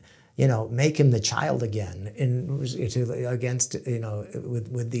would make him the child again,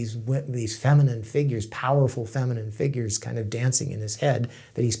 with these feminine figures, powerful feminine figures, kind of dancing in his head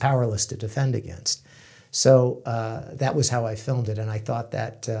that he's powerless to defend against. So that was how I filmed it, and I thought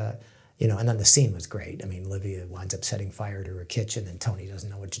that. And then the scene was great. I mean, Olivia winds up setting fire to her kitchen, and Tony doesn't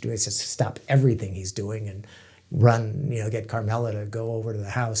know what to do. He says to stop everything he's doing and run, get Carmela to go over to the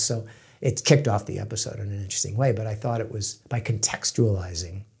house. So it kicked off the episode in an interesting way. But I thought it was by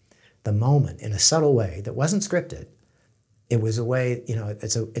contextualizing the moment in a subtle way that wasn't scripted. It was a way,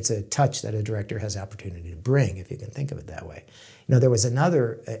 it's a touch that a director has the opportunity to bring, if you can think of it that way. There was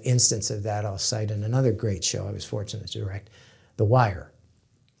another instance of that I'll cite in another great show I was fortunate to direct, The Wire.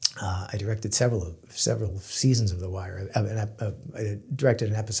 I directed several seasons of The Wire. I directed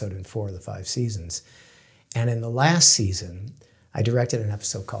an episode in 4 of the 5 seasons. And in the last season, I directed an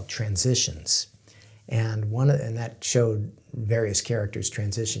episode called Transitions. And that showed various characters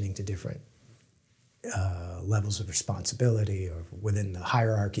transitioning to different levels of responsibility or within the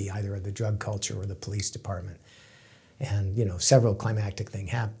hierarchy, either of the drug culture or the police department. And, several climactic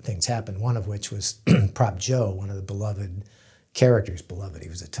things happened, one of which was Prop Joe, one of the beloved characters. He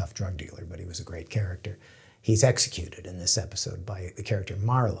was a tough drug dealer, but he was a great character. He's executed in this episode by the character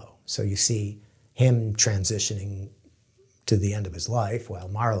Marlowe. So you see him transitioning to the end of his life while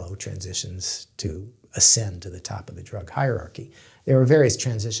Marlowe transitions to ascend to the top of the drug hierarchy. There were various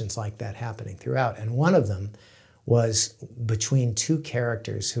transitions like that happening throughout, and one of them was between two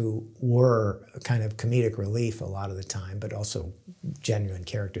characters who were kind of comedic relief a lot of the time, but also genuine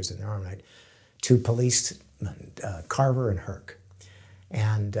characters in their own right, two policemen, Carver and Herc.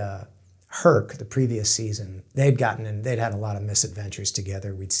 And Herc, the previous season, they'd had a lot of misadventures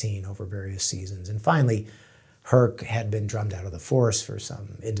together we'd seen over various seasons. And finally, Herc had been drummed out of the force for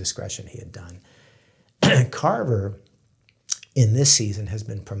some indiscretion he had done. Carver, in this season, has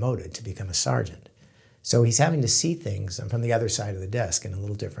been promoted to become a sergeant. So he's having to see things from the other side of the desk in a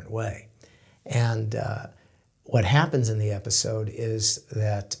little different way. And what happens in the episode is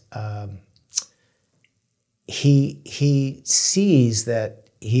that he sees that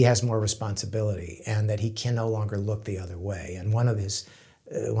he has more responsibility and that he can no longer look the other way. And one of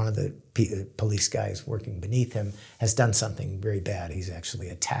the police guys working beneath him has done something very bad. He's actually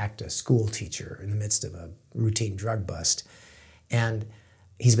attacked a school teacher in the midst of a routine drug bust. And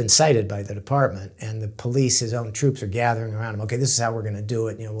he's been cited by the department, and the police, his own troops, are gathering around him. Okay, this is how we're going to do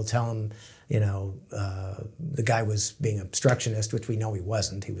it. We'll tell him, the guy was being obstructionist, which we know he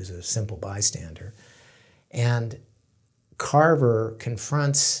wasn't. He was a simple bystander. And Carver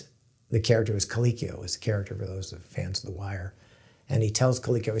confronts the character, was Colicchio, was the character for those fans of The Wire. And he tells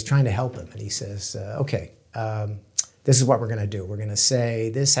Colicchio, he's trying to help him, and he says, this is what we're going to do. We're going to say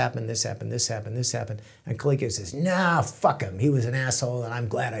this happened, this happened, this happened, this happened. And Colicchio says, nah, fuck him. He was an asshole, and I'm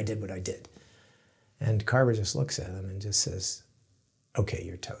glad I did what I did. And Carver just looks at him and just says, okay,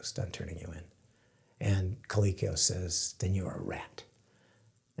 you're toast. I'm turning you in. And Colicchio says, then you're a rat.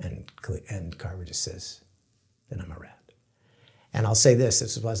 And Carver just says, then I'm a rat. And I'll say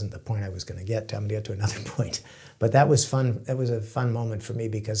this wasn't the point I was going to get to. I'm going to get to another point. But that was fun. That was a fun moment for me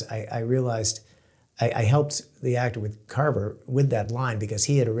because I realized I helped the actor with Carver with that line because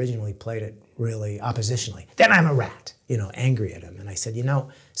he had originally played it really oppositionally. Then I'm a rat, angry at him. And I said,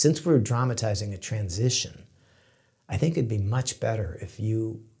 since we're dramatizing a transition, I think it'd be much better if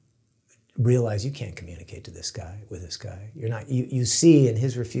you realize you can't communicate to this guy, with this guy. You're not, you see in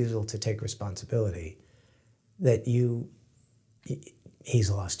his refusal to take responsibility that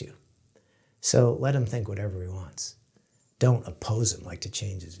he's lost you. So let him think whatever he wants. Don't oppose him like to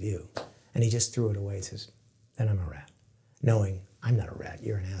change his view. And he just threw it away and says, then I'm a rat. Knowing I'm not a rat,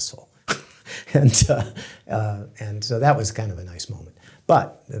 you're an asshole. and so that was kind of a nice moment.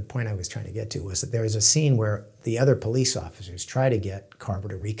 But the point I was trying to get to was that there was a scene where the other police officers try to get Carver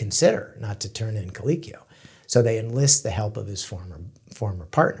to reconsider, not to turn in Colicchio. So they enlist the help of his former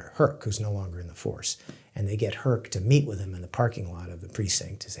partner, Herc, who's no longer in the force. And they get Herc to meet with him in the parking lot of the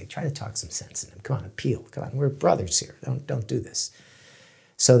precinct to say, try to talk some sense in him. Come on, appeal. Come on, we're brothers here. Don't do this.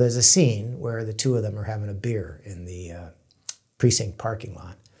 So there's a scene where the two of them are having a beer in the precinct parking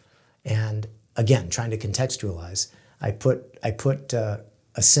lot. And again, trying to contextualize, I put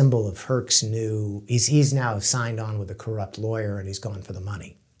a symbol of Herc's new, he's now signed on with a corrupt lawyer and he's gone for the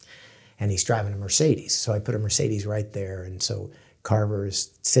money. And he's driving a Mercedes. So I put a Mercedes right there. And so Carver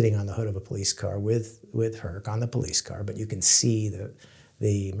is sitting on the hood of a police car with Herc on the police car, but you can see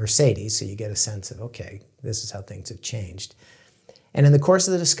the Mercedes, so you get a sense of, okay, this is how things have changed. And in the course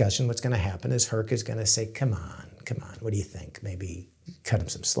of the discussion, what's going to happen is Herc is going to say, come on, what do you think? Maybe cut him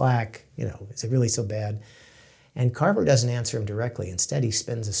some slack, is it really so bad? And Carver doesn't answer him directly. Instead, he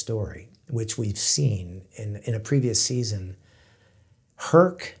spins a story, which we've seen in a previous season.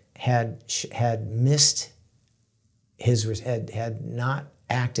 Herc had missed had not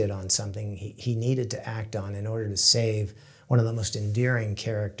acted on something he needed to act on in order to save one of the most endearing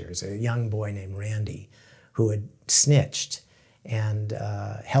characters, a young boy named Randy, who had snitched and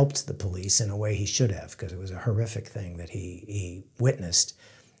helped the police in a way he should have, because it was a horrific thing that he witnessed.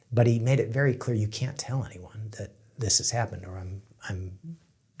 But he made it very clear, you can't tell anyone that this has happened or I'm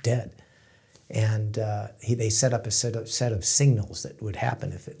dead. And they set up a set of signals that would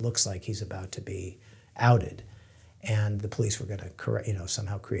happen if it looks like he's about to be outed. And the police were going to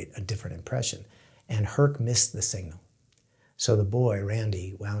somehow create a different impression. And Herc missed the signal. So the boy,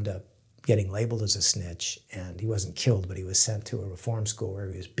 Randy, wound up getting labeled as a snitch, and he wasn't killed, but he was sent to a reform school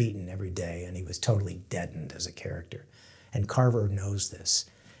where he was beaten every day, and he was totally deadened as a character. And Carver knows this.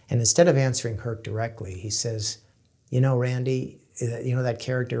 And instead of answering Herc directly, he says, Randy, that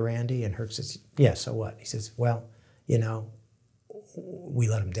character Randy? And Herc says, yeah, so what? He says, well, we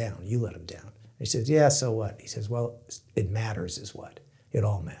let him down. You let him down. He says, yeah, so what? He says, well, it matters is what? It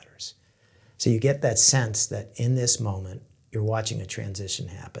all matters. So you get that sense that in this moment, you're watching a transition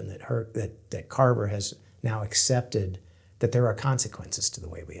happen, that Carver has now accepted that there are consequences to the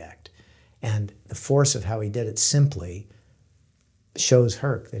way we act. And the force of how he did it simply shows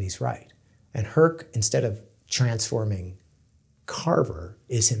Herc that he's right. And Herc, instead of transforming Carver,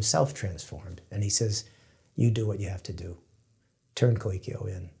 is himself transformed. And he says, you do what you have to do. Turn Colicchio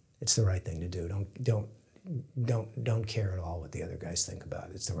in. It's the right thing to do. Don't care at all what the other guys think about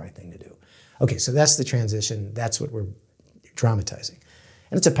it. It's the right thing to do. Okay, so that's the transition. That's what we're dramatizing.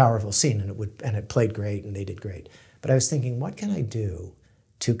 And it's a powerful scene, and it played great, and they did great. But I was thinking, what can I do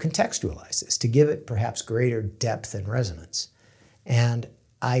to contextualize this, to give it perhaps greater depth and resonance? And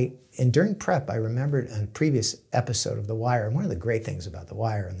during prep, I remembered a previous episode of The Wire, and one of the great things about The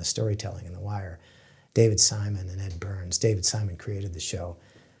Wire and the storytelling in The Wire, David Simon and Ed Burns, David Simon created the show.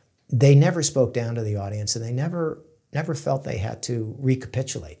 They never spoke down to the audience, and they never felt they had to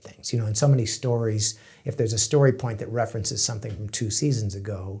recapitulate things. In so many stories, if there's a story point that references something from 2 seasons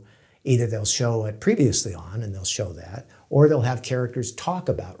ago, either they'll show it previously on, and they'll show that, or they'll have characters talk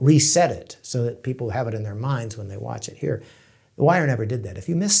about, reset it, so that people have it in their minds when they watch it here. The Wire never did that. If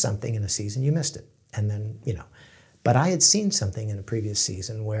you missed something in a season, you missed it. And then, But I had seen something in a previous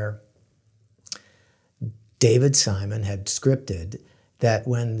season where David Simon had scripted that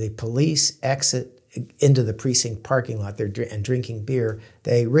when the police exit into the precinct parking lot and drinking beer,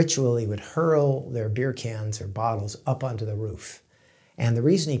 they ritually would hurl their beer cans or bottles up onto the roof. And the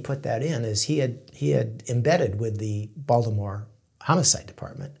reason he put that in is he had embedded with the Baltimore Homicide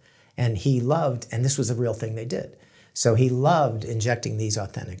Department, and he loved, and this was a real thing they did, so he loved injecting these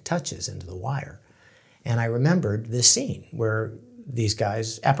authentic touches into The Wire. And I remembered this scene where these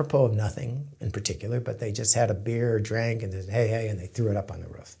guys, apropos of nothing in particular, but they just had a beer or drank and said, hey, and they threw it up on the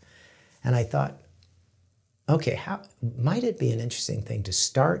roof. And I thought, okay, how might it be an interesting thing to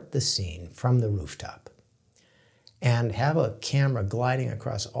start the scene from the rooftop and have a camera gliding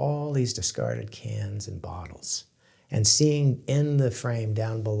across all these discarded cans and bottles and seeing in the frame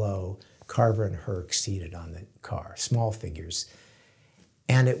down below Carver and Herc seated on the car, small figures.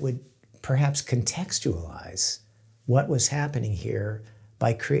 And it would perhaps contextualize what was happening here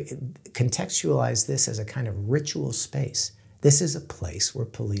by contextualize this as a kind of ritual space. This is a place where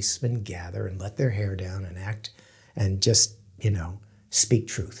policemen gather and let their hair down and act and just, speak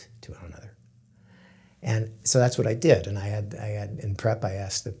truth to one another. And so that's what I did. And I had in prep, I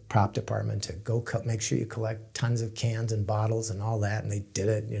asked the prop department to go make sure you collect tons of cans and bottles and all that. And they did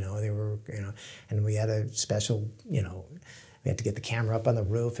it, they were, and we had a special, we had to get the camera up on the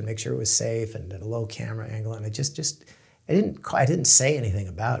roof and make sure it was safe and at a low camera angle. And I didn't say anything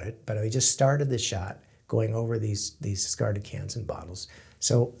about it, but I just started the shot going over these discarded cans and bottles.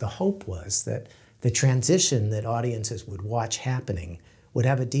 So the hope was that the transition that audiences would watch happening would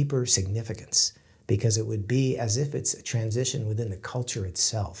have a deeper significance, because it would be as if it's a transition within the culture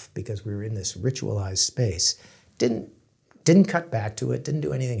itself, because we were in this ritualized space. Didn't cut back to it, didn't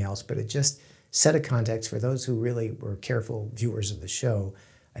do anything else, but it just set a context for those who really were careful viewers of the show.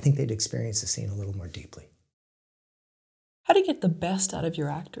 I think they'd experience the scene a little more deeply. How do you get the best out of your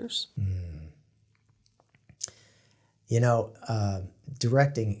actors? You know,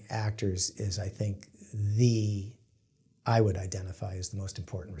 directing actors is, I think, I would identify as the most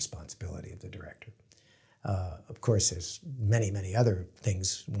important responsibility of the director. Of course, there's many, many other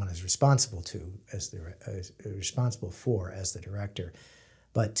things one is responsible for as the director.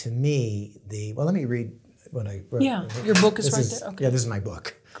 But to me, let me read what I wrote. Yeah, your book is right there. Okay. Yeah, this is my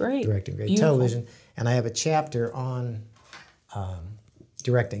book. Great. Directing Great Beautiful. Television. And I have a chapter on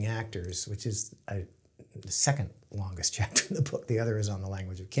directing actors, which is the second longest chapter in the book. The other is on the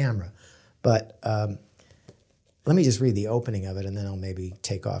language of camera. But let me just read the opening of it, and then I'll maybe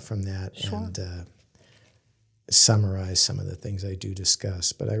take off from that and summarize some of the things I do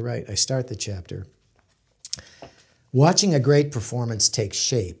discuss. But I start the chapter. Watching a great performance take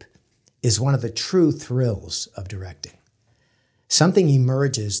shape is one of the true thrills of directing. Something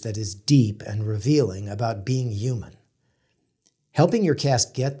emerges that is deep and revealing about being human. Helping your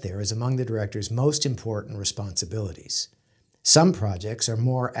cast get there is among the director's most important responsibilities. Some projects are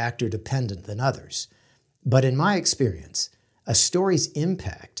more actor-dependent than others, but in my experience, a story's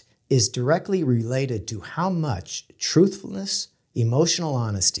impact is directly related to how much truthfulness, emotional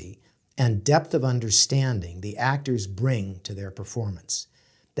honesty, and depth of understanding the actors bring to their performance.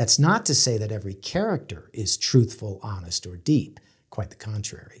 That's not to say that every character is truthful, honest, or deep, quite the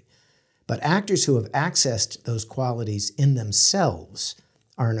contrary. But actors who have accessed those qualities in themselves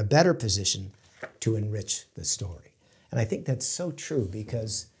are in a better position to enrich the story. And I think that's so true,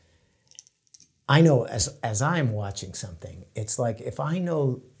 because I know as I'm watching something, it's like if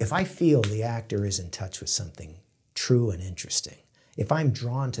I feel the actor is in touch with something true and interesting, if I'm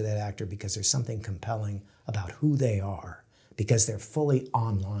drawn to that actor because there's something compelling about who they are, because they're fully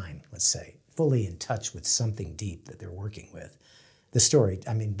online, let's say, fully in touch with something deep that they're working with, the story,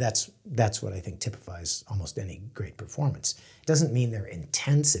 I mean, that's what I think typifies almost any great performance. It doesn't mean they're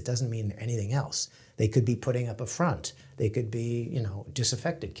intense. It doesn't mean they're anything else. They could be putting up a front. They could be,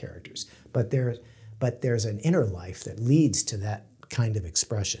 disaffected characters. But there's an inner life that leads to that kind of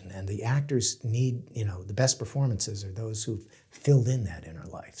expression. And the actors need, the best performances are those who've filled in that inner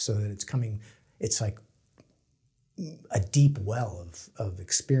life, so that it's like a deep well of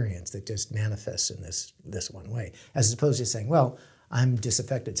experience that just manifests in this one way, as opposed to saying, well, I'm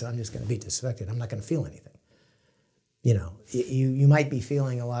disaffected, so I'm just going to be disaffected. I'm not going to feel anything. You might be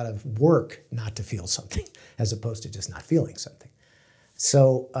feeling a lot of work not to feel something, as opposed to just not feeling something.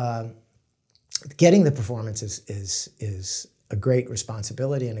 So getting the performance is a great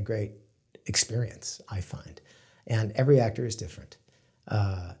responsibility and a great experience, I find. And every actor is different.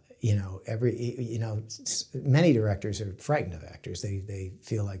 Many directors are frightened of actors. They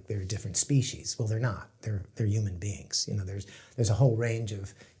feel like they're a different species. Well, they're not. They're human beings. There's a whole range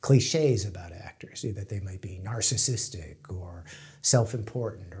of cliches about actors, that they might be narcissistic or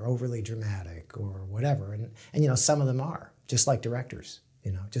self-important or overly dramatic or whatever. And some of them are, just like directors,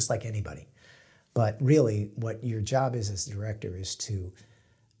 just like anybody. But really, what your job is as a director is to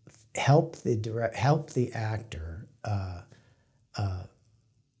help the actor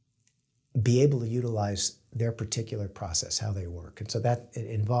be able to utilize their particular process, how they work. And so that it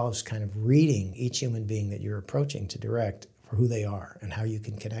involves kind of reading each human being that you're approaching to direct for who they are and how you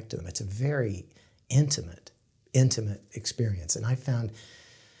can connect to them. It's a very intimate experience. And I found,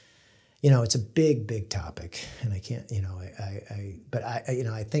 it's a big, big topic, and I can't, but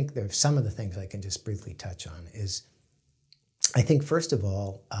I think there's some of the things I can just briefly touch on is, I think first of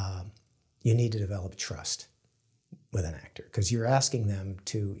all, you need to develop trust with an actor, because you're asking them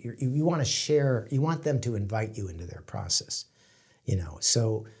to, you want to share, you want them to invite you into their process,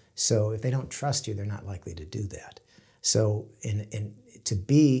 so if they don't trust you, they're not likely to do that. So to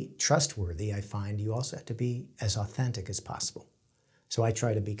be trustworthy, I find you also have to be as authentic as possible. So I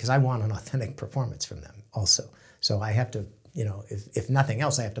try to be, because I want an authentic performance from them also. So I have to, if nothing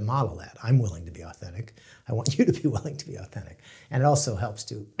else, I have to model that. I'm willing to be authentic. I want you to be willing to be authentic. And it also helps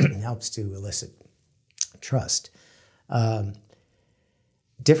to elicit trust.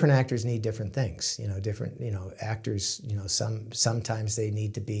 Different actors need different things. Actors, sometimes they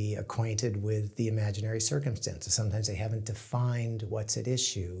need to be acquainted with the imaginary circumstances. Sometimes they haven't defined what's at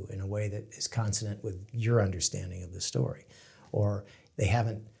issue in a way that is consonant with your understanding of the story. Or they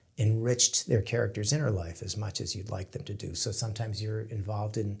haven't enriched their character's inner life as much as you'd like them to do. So sometimes you're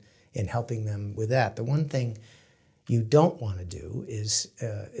involved in in helping them with that. The one thing you don't want to do is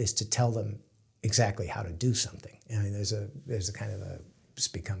to tell them exactly how to do something. I mean, there's a kind of it's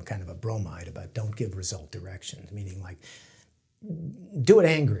become kind of a bromide about don't give result directions, meaning like do it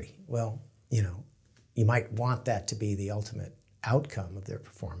angry. Well, you might want that to be the ultimate outcome of their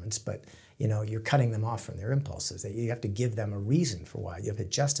performance, but you're cutting them off from their impulses. That you have to give them a reason for why. You have to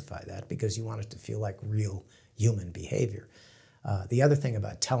justify that because you want it to feel like real human behavior. The other thing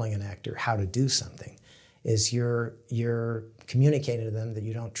about telling an actor how to do something is you're communicating to them that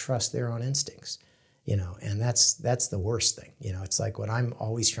you don't trust their own instincts, and that's the worst thing. It's like what I'm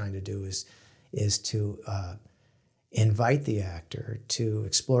always trying to do is to invite the actor to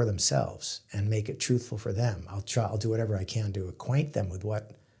explore themselves and make it truthful for them. I'll do whatever I can to acquaint them with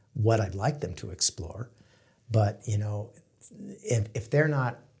what I'd like them to explore, but if they're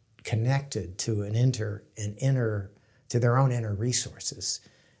not connected to to their own inner resources,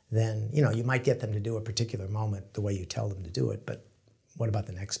 then you might get them to do a particular moment the way you tell them to do it, but what about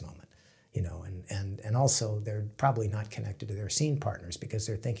the next moment? And also they're probably not connected to their scene partners because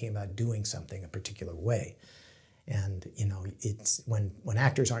they're thinking about doing something a particular way. And it's when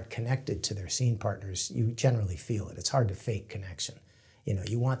actors aren't connected to their scene partners, you generally feel it. It's hard to fake connection.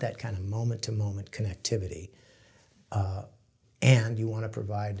 You want that kind of moment-to-moment connectivity, and you want to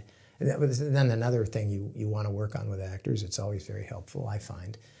provide. Then another thing you want to work on with actors, it's always very helpful, I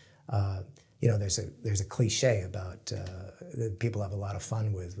find. There's a cliche about that people have a lot of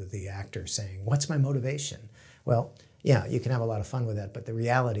fun with the actor saying, "What's my motivation?" Well, yeah, you can have a lot of fun with that, but the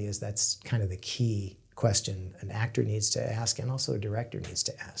reality is that's kind of the key question an actor needs to ask, and also a director needs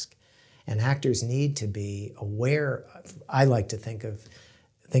to ask. And actors need to be aware. I like to think of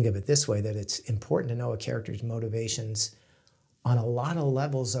it this way: that it's important to know a character's motivations on a lot of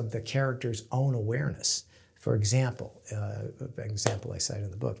levels of the character's own awareness. For example, an example I cite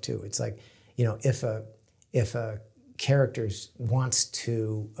in the book too. It's like, if a character wants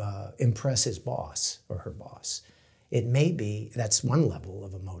to impress his boss or her boss, it may be that's one level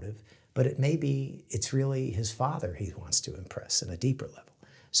of a motive, but it may be it's really his father he wants to impress at a deeper level.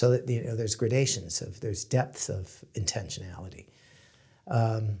 So that there's gradations there's depths of intentionality.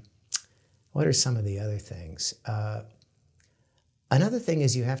 What are some of the other things? Another thing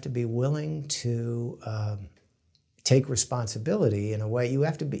is you have to be willing to take responsibility in a way. You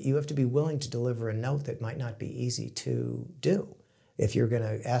have to be willing to deliver a note that might not be easy to do. If you're going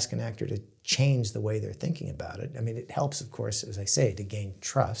to ask an actor to change the way they're thinking about it, I mean, it helps, of course, as I say, to gain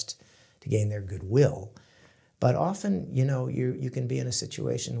trust, to gain their goodwill. But often, you can be in a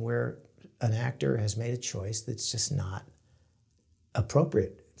situation where an actor has made a choice that's just not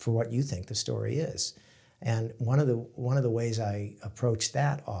appropriate for what you think the story is. And one of the ways I approach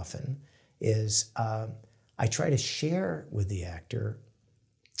that often is I try to share with the actor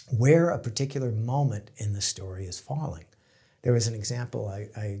where a particular moment in the story is falling. There was an example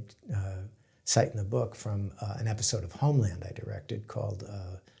I cite in the book from an episode of Homeland I directed called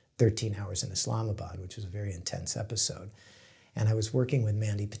 13 Hours in Islamabad, which was a very intense episode. And I was working with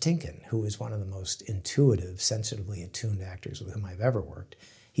Mandy Patinkin, who is one of the most intuitive, sensitively attuned actors with whom I've ever worked.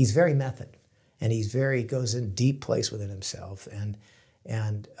 He's very method, and goes in deep place within himself.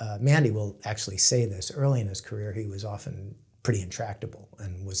 And Mandy will actually say this. Early in his career, he was often pretty intractable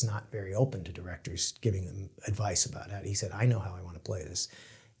and was not very open to directors giving him advice about it. He said, "I know how I want to play this."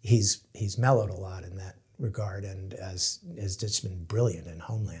 He's mellowed a lot in that regard and has just been brilliant in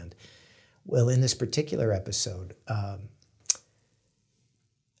Homeland. Well, in this particular episode,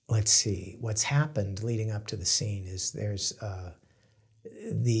 let's see, what's happened leading up to the scene is there's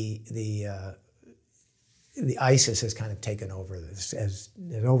the ISIS has kind of taken over this, has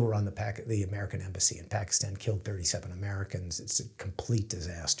overrun the American embassy in Pakistan, killed 37 Americans. It's a complete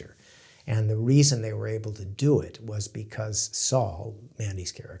disaster. And the reason they were able to do it was because Saul,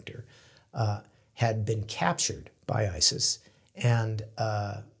 Mandy's character, had been captured by ISIS, and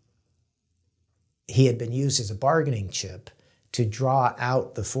he had been used as a bargaining chip to draw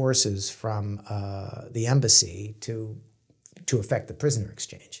out the forces from the embassy to affect the prisoner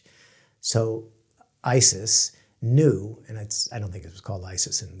exchange. So ISIS knew, and I don't think it was called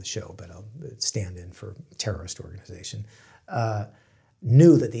ISIS in the show, but I'll stand in for terrorist organization,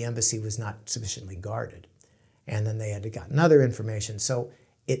 knew that the embassy was not sufficiently guarded. And then they had gotten other information.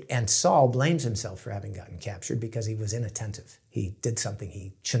 And Saul blames himself for having gotten captured because he was inattentive. He did something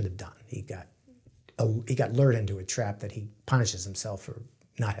he shouldn't have done. He got lured into a trap that he punishes himself for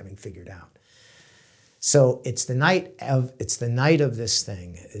not having figured out. So it's the night of this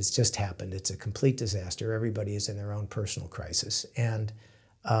thing. It's just happened. It's a complete disaster. Everybody is in their own personal crisis. And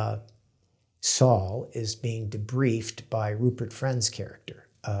Saul is being debriefed by Rupert Friend's character,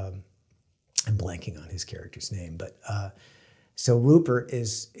 I'm blanking on his character's name, but so Rupert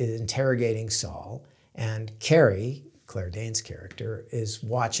is interrogating Saul, and Carrie, Claire Danes' character, is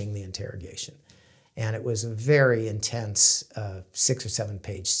watching the interrogation. And it was a very intense 6 or 7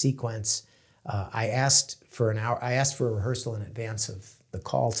 page sequence. I asked for an hour. I asked for a rehearsal in advance of the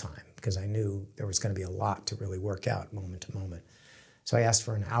call time because I knew there was going to be a lot to really work out moment to moment. So I asked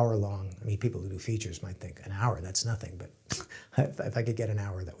for an hour long. I mean, people who do features might think an hour, that's nothing, but if I could get an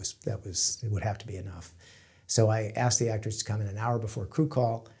hour, it would have to be enough. So I asked the actors to come in an hour before crew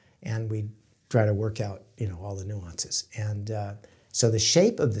call, and we try to work out, all the nuances. And so the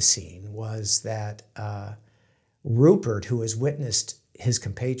shape of the scene was that Rupert, who has witnessed his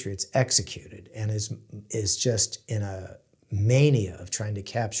compatriots executed and is just in a mania of trying to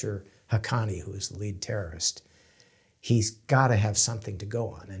capture Haqqani, who is the lead terrorist, he's got to have something to go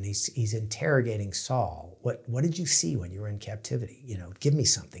on, and he's interrogating Saul. What did you see when you were in captivity? Give me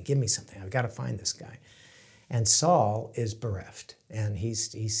something. Give me something. I've got to find this guy. And Saul is bereft, and he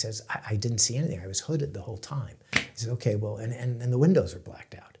says, I didn't see anything. I was hooded the whole time. He says, okay, well, and the windows are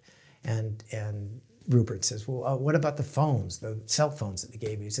blacked out. And Rupert says, well, what about the phones, the cell phones that they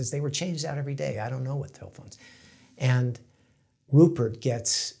gave you? He says, they were changed out every day. I don't know what cell phones. And Rupert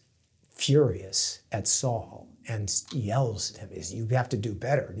gets furious at Saul and yells at him, you have to do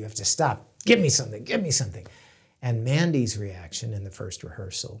better. You have to stop. Give me something. Give me something. And Mandy's reaction in the first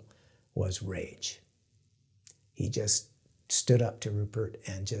rehearsal was rage. He just stood up to Rupert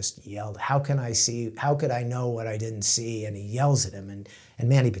and just yelled, how could I know what I didn't see? And he yells at him. And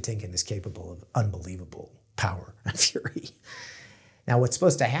Mandy Patinkin is capable of unbelievable power and fury. Now, what's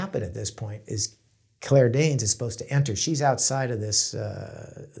supposed to happen at this point is Claire Danes is supposed to enter. She's outside of this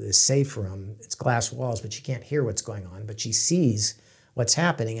safe room. It's glass walls, but she can't hear what's going on. But she sees what's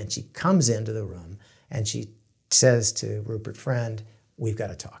happening, and she comes into the room, and she says to Rupert, friend, we've got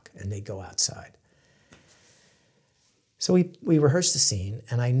to talk. And they go outside. So we rehearsed the scene,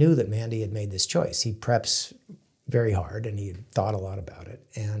 and I knew that Mandy had made this choice. He preps very hard, and he had thought a lot about it.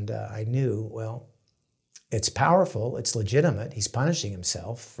 And I knew, well, it's powerful, it's legitimate. He's punishing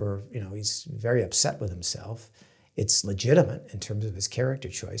himself for, he's very upset with himself. It's legitimate in terms of his character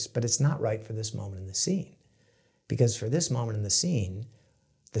choice, but it's not right for this moment in the scene. Because for this moment in the scene,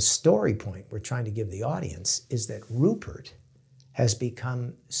 the story point we're trying to give the audience is that Rupert has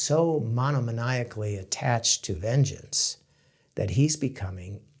become so monomaniacally attached to vengeance that he's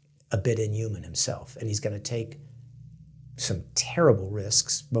becoming a bit inhuman himself. And he's going to take some terrible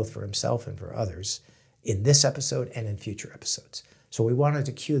risks, both for himself and for others, in this episode and in future episodes. So we wanted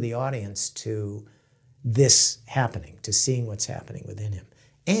to cue the audience to this happening, to seeing what's happening within him.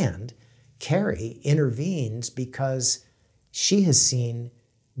 And Carrie intervenes because she has seen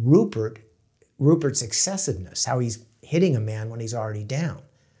Rupert's excessiveness, how he's hitting a man when he's already down.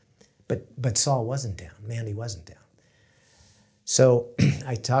 But Saul wasn't down. Mandy wasn't down. So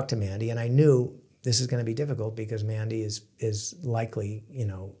I talked to Mandy, and I knew this is going to be difficult because Mandy is likely,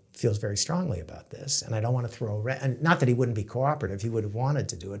 feels very strongly about this. And I don't want to throw a wrench, and not that he wouldn't be cooperative, he would have wanted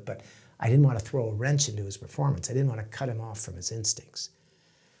to do it, but I didn't want to throw a wrench into his performance. I didn't want to cut him off from his instincts.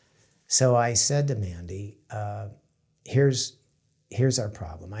 So I said to Mandy, here's our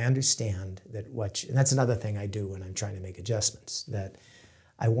problem. I understand that and that's another thing I do when I'm trying to make adjustments, that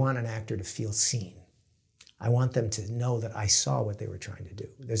I want an actor to feel seen. I want them to know that I saw what they were trying to do.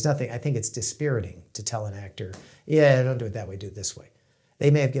 There's nothing, I think it's dispiriting to tell an actor, yeah, don't do it that way, do it this way.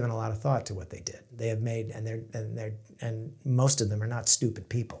 They may have given a lot of thought to what they did. They have made, and most of them are not stupid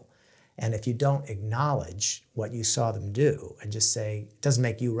people. And if you don't acknowledge what you saw them do and just say, it doesn't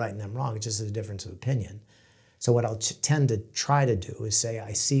make you right and them wrong, it's just a difference of opinion. So what I'll tend to try to do is say,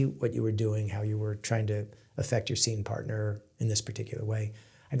 I see what you were doing, how you were trying to affect your scene partner in this particular way.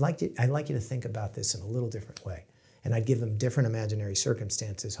 I'd like you to think about this in a little different way. And I'd give them different imaginary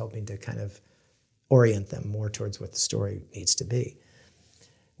circumstances, hoping to kind of orient them more towards what the story needs to be.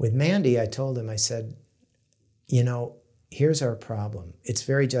 With Mandy, I told him, I said, here's our problem. It's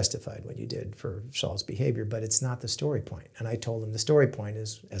very justified what you did for Saul's behavior, but it's not the story point. And I told him the story point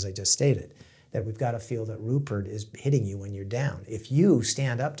is, as I just stated, that we've got to feel that Rupert is hitting you when you're down. If you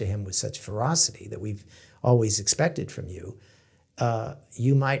stand up to him with such ferocity that we've always expected from you,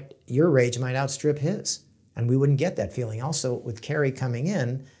 your rage might outstrip his, and we wouldn't get that feeling. Also, with Carrie coming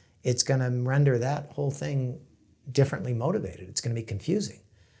in, it's going to render that whole thing differently motivated. It's going to be confusing.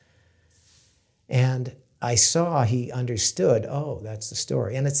 And I saw he understood, oh, that's the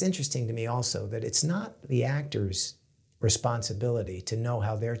story. And it's interesting to me also that it's not the actor's responsibility to know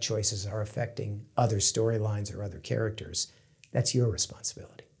how their choices are affecting other storylines or other characters. That's your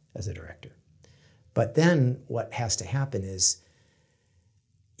responsibility as a director. But then what has to happen is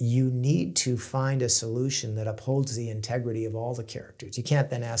you need to find a solution that upholds the integrity of all the characters. You can't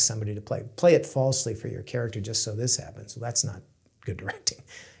then ask somebody to play it falsely for your character just so this happens. Well, that's not good directing.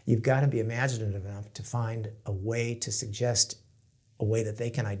 You've got to be imaginative enough to find a way to suggest a way that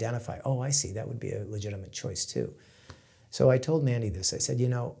they can identify, oh, I see, that would be a legitimate choice too. So I told Mandy this. I said, you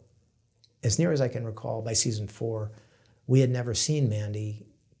know, as near as I can recall, by season 4, we had never seen Mandy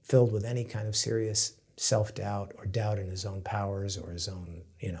filled with any kind of serious self-doubt or doubt in his own powers or his own,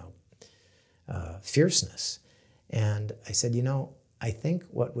 fierceness. And I said, you know, I think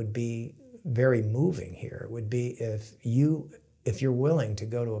what would be very moving here would be if you're willing to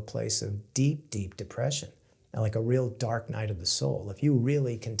go to a place of deep, deep depression, like a real dark night of the soul, if you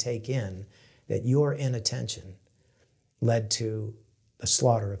really can take in that your inattention led to the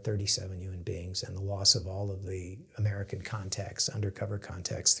slaughter of 37 human beings and the loss of all of the American contacts, undercover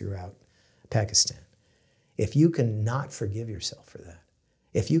contacts throughout Pakistan. If you can not forgive yourself for that,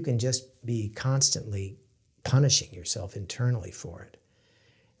 if you can just be constantly punishing yourself internally for it,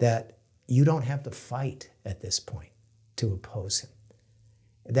 that you don't have to fight at this point to oppose him.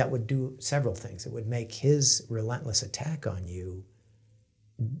 That would do several things. It would make his relentless attack on you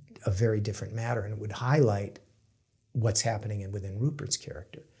a very different matter, and it would highlight what's happening within Rupert's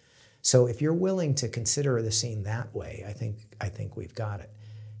character. So if you're willing to consider the scene that way, I think we've got it.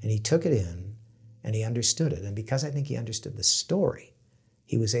 And he took it in, and he understood it. And because I think he understood the story,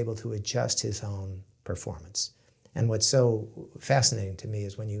 he was able to adjust his own performance. And what's so fascinating to me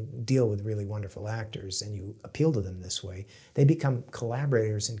is when you deal with really wonderful actors and you appeal to them this way, they become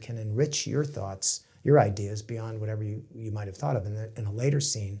collaborators and can enrich your thoughts, your ideas beyond whatever you might have thought of. In a later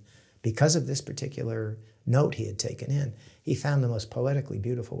scene, because of this particular note he had taken in, he found the most poetically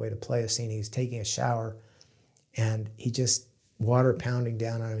beautiful way to play a scene. He was taking a shower, and he just, water pounding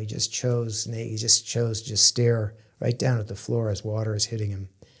down on him, he just chose to stare right down at the floor as water is hitting him.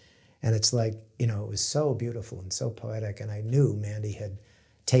 And it's like, it was so beautiful and so poetic, and I knew Mandy had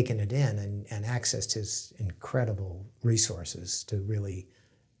taken it in and accessed his incredible resources to really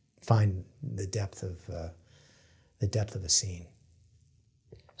find the depth of a scene.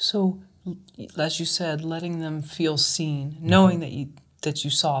 So, as you said, letting them feel seen, knowing that you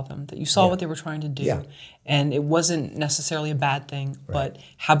saw them, that you saw what they were trying to do, and it wasn't necessarily a bad thing, but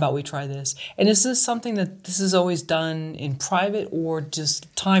how about we try this? And is this something that this is always done in private, or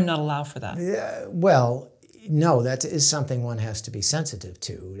just time not allow for that? Yeah, well, no, that is something one has to be sensitive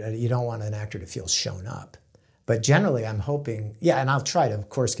to. You don't want an actor to feel shown up. But generally, I'm hoping, and I'll try to, of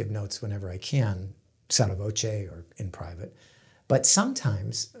course, give notes whenever I can, sotto voce or in private. But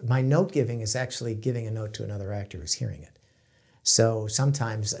sometimes my note giving is actually giving a note to another actor who's hearing it. So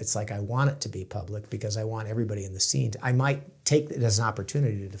sometimes it's like I want it to be public because I want everybody in the scene I might take it as an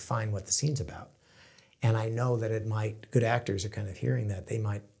opportunity to define what the scene's about. And I know that good actors are kind of hearing that. They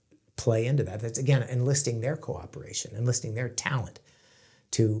might play into that. That's, again, enlisting their cooperation, enlisting their talent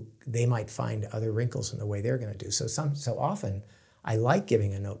they might find other wrinkles in the way they're going to do. So often I like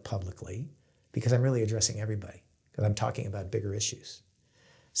giving a note publicly because I'm really addressing everybody, because I'm talking about bigger issues.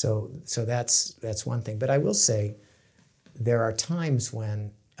 So that's one thing. But I will say, there are times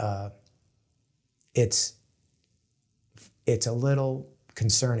when it's a little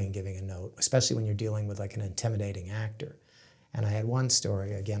concerning giving a note, especially when you're dealing with like an intimidating actor. And I had one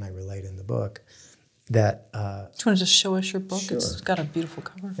story, again, I relate in the book, that... Do you want to just show us your book? Sure. It's got a beautiful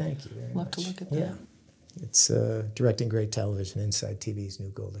cover. Thank you very much. Love to look at that. Yeah. It's Directing Great Television, Inside TV's New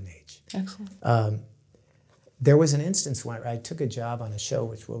Golden Age. Excellent. There was an instance where I took a job on a show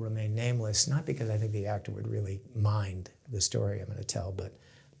which will remain nameless, not because I think the actor would really mind the story I'm going to tell, but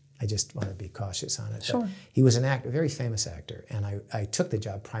I just want to be cautious on it. Sure. But he was an actor, a very famous actor, and I took the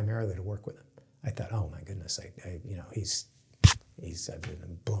job primarily to work with him. I thought, oh my goodness, I've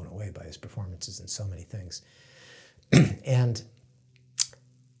been blown away by his performances in so many things. And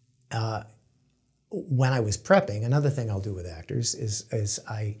when I was prepping, another thing I'll do with actors is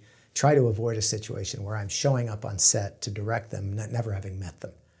I try to avoid a situation where I'm showing up on set to direct them, never having met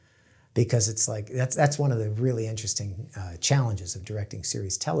them. Because it's like, that's one of the really interesting challenges of directing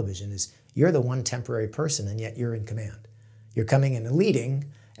series television is you're the one temporary person and yet you're in command. You're coming in and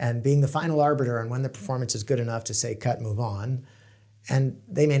leading and being the final arbiter on when the performance is good enough to say cut, move on. And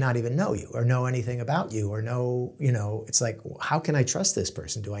they may not even know you or know anything about you or know, it's like, how can I trust this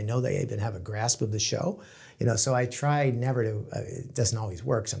person? Do I know they even have a grasp of the show? So I try never to, it doesn't always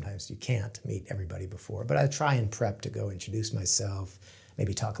work. Sometimes you can't meet everybody before, but I try and prep to go introduce myself,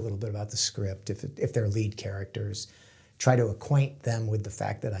 maybe talk a little bit about the script if they're lead characters, try to acquaint them with the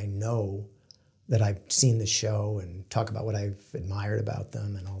fact that I know that I've seen the show and talk about what I've admired about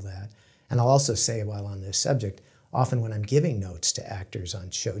them and all that. And I'll also say, while on this subject, often when I'm giving notes to actors on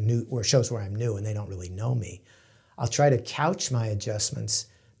shows where I'm new and they don't really know me, I'll try to couch my adjustments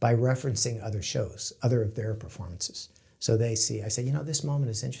by referencing other shows, other of their performances. So they see, I say, this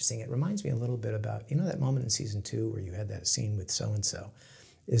moment is interesting. It reminds me a little bit about, that moment in season 2 where you had that scene with so-and-so.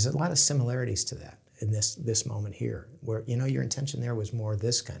 There's a lot of similarities to that in this moment here, where, your intention there was more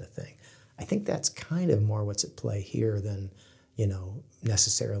this kind of thing. I think that's kind of more what's at play here than,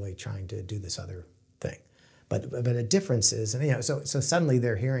 necessarily trying to do this other thing. But a difference is, and so suddenly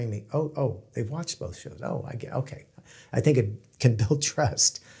they're hearing me, oh, they've watched both shows. Oh, I get, okay. I think it can build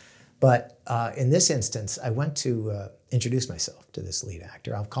trust. But in this instance, I went to introduce myself to this lead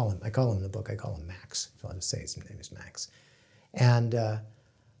actor. I call him in the book, I call him Max. So I'll just say his name is Max. And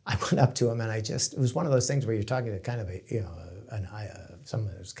I went up to him and it was one of those things where you're talking to kind of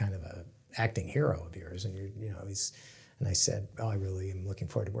someone who's kind of a acting hero of yours. And and I said, oh, I really am looking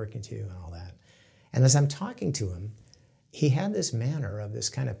forward to working with you and all that. And as I'm talking to him, he had this manner of this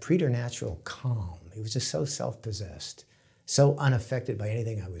kind of preternatural calm. He was just so self-possessed, so unaffected by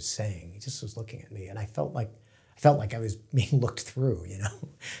anything I was saying. He just was looking at me, and I felt like I was being looked through,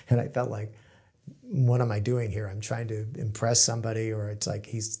 and I felt like, what am I doing here? I'm trying to impress somebody, or it's like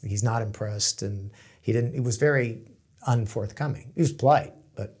he's not impressed, and he was very unforthcoming. He was polite,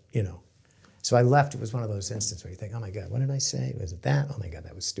 but So I left. It was one of those instances where you think, oh my God, what did I say? Was it that? Oh my God,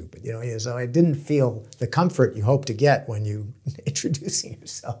 that was stupid. So I didn't feel the comfort you hope to get when you introducing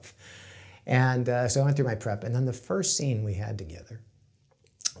yourself. And so I went through my prep. And then the first scene we had together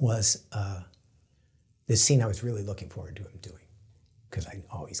was this scene I was really looking forward to him doing, because I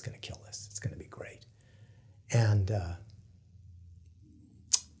know, he's going to kill this. It's going to be great. And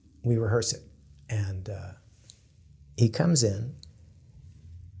we rehearse it. And he comes in,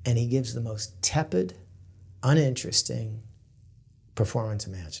 and he gives the most tepid, uninteresting performance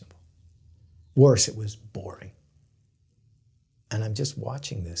imaginable. Worse, it was boring. And I'm just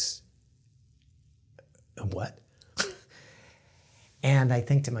watching this. What? And I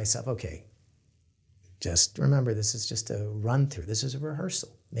think to myself, okay, just remember, this is just a run through. This is a rehearsal.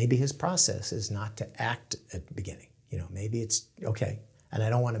 Maybe his process is not to act at the beginning. Maybe it's okay. And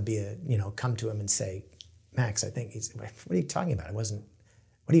I don't want to be come to him and say, Max, I think what are you talking about?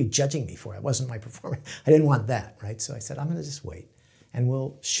 What are you judging me for? It wasn't my performance. I didn't want that, right? So I said, I'm going to just wait, and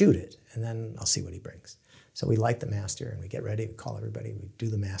we'll shoot it, and then I'll see what he brings. So we light the master, and we get ready. We call everybody. We do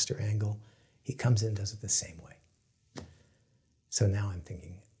the master angle. He comes in and does it the same way. So now I'm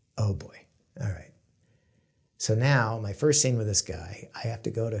thinking, oh boy, all right. So now my first scene with this guy, I have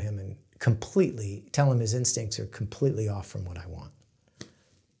to go to him and completely tell him his instincts are completely off from what I want.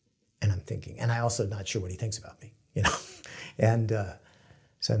 And I'm thinking, and I also not sure what he thinks about me, And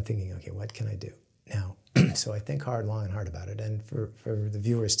so I'm thinking, okay, what can I do? Now, so I think long and hard about it. And for the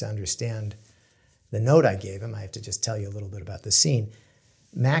viewers to understand the note I gave him, I have to just tell you a little bit about the scene.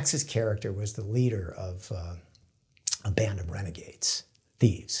 Max's character was the leader of a band of renegades,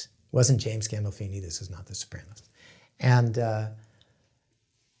 thieves. It wasn't James Gandolfini. This is not The Sopranos. And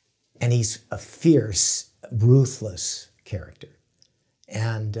he's a fierce, ruthless character.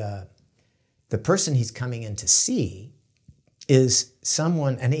 And the person he's coming in to see is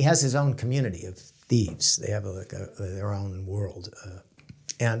someone, and he has his own community of thieves. They have their own world.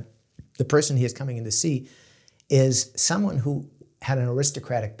 And the person he is coming in to see is someone who had an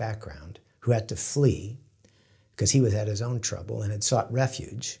aristocratic background, who had to flee because he was at his own trouble and had sought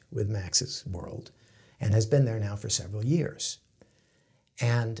refuge with Max's world and has been there now for several years.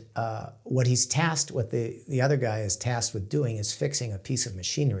 And what the other guy is tasked with doing is fixing a piece of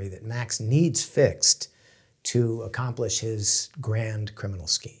machinery that Max needs fixed to accomplish his grand criminal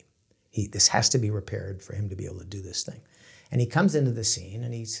scheme. This has to be repaired for him to be able to do this thing. And he comes into the scene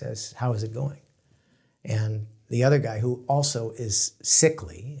and he says, how is it going? And the other guy, who also is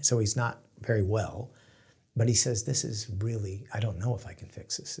sickly, so he's not very well, but he says, this is really, I don't know if I can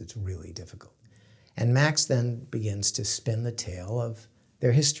fix this. It's really difficult. And Max then begins to spin the tale of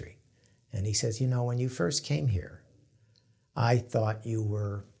their history. And he says, when you first came here, I thought you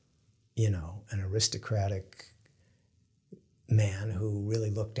were, an aristocratic man who really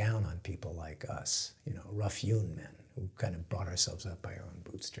looked down on people like us, rough-hewn men who kind of brought ourselves up by our own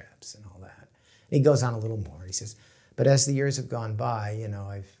bootstraps and all that. And he goes on a little more. He says, but as the years have gone by,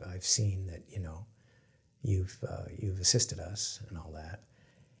 I've seen that, you've assisted us and all that.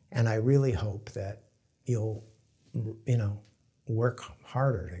 And I really hope that you'll, work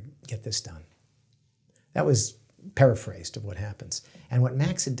harder to get this done. That was paraphrased of what happens. And what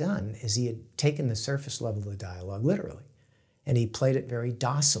Max had done is he had taken the surface level of the dialogue literally, and he played it very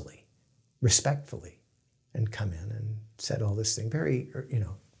docilely, respectfully, and come in and said all this thing very,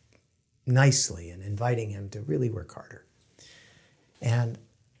 nicely and inviting him to really work harder. And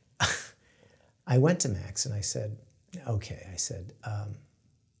I went to Max and I said, okay, I said,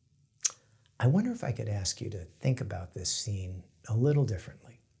 I wonder if I could ask you to think about this scene a little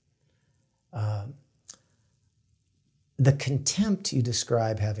differently. The contempt you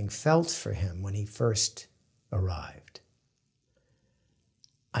describe having felt for him when he first arrived,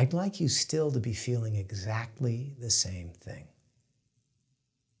 I'd like you still to be feeling exactly the same thing.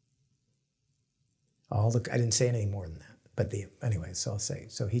 I didn't say anything more than that, but anyway, so I'll say.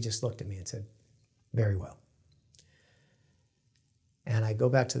 So he just looked at me and said, very well. And I go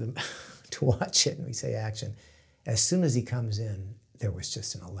back to watch it, and we say action. As soon as he comes in, there was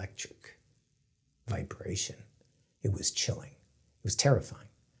just an electric vibration. It was chilling. It was terrifying.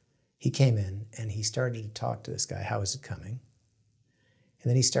 He came in and he started to talk to this guy. How is it coming? And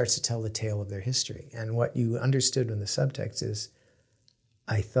then he starts to tell the tale of their history. And what you understood in the subtext is,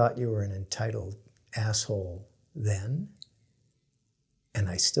 I thought you were an entitled asshole then, and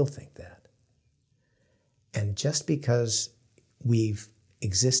I still think that. And just because we've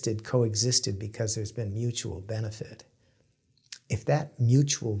coexisted because there's been mutual benefit, if that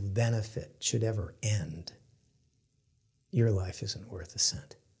mutual benefit should ever end, your life isn't worth a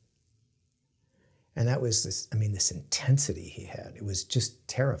cent. And that was this intensity he had. It was just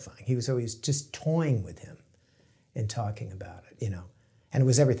terrifying. He was always just toying with him and talking about it, And it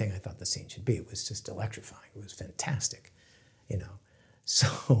was everything I thought the scene should be. It was just electrifying. It was fantastic,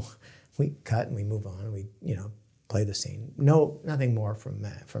 So we cut and we move on and we, play the scene. No, nothing more from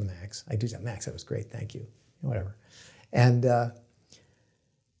Max. I do say, Max, that was great, thank you, whatever.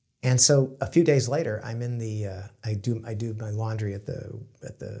 And so a few days later, I'm in the I do my laundry at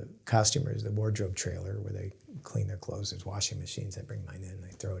the costumers, the wardrobe trailer where they clean their clothes. There's washing machines. I bring mine in, and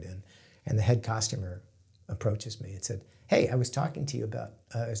I throw it in, and the head costumer approaches me and said, "Hey, I was talking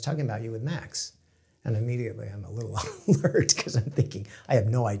about you with Max," and immediately I'm a little alert because I'm thinking I have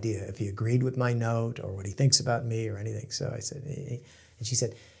no idea if he agreed with my note or what he thinks about me or anything. So I said, and she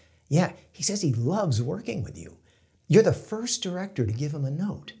said, "Yeah, he says he loves working with you. You're the first director to give him a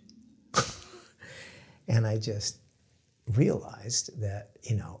note." And I just realized that,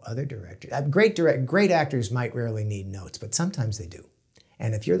 other directors, great actors might rarely need notes, but sometimes they do.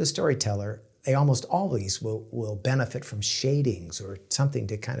 And if you're the storyteller, they almost always will benefit from shadings or something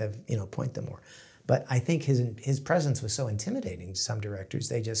to kind of, point them more. But I think his presence was so intimidating to some directors,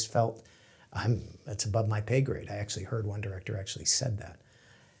 they just felt, it's above my pay grade. I actually heard one director actually said that.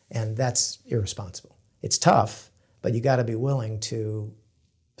 And that's irresponsible. It's tough, but you got to be willing to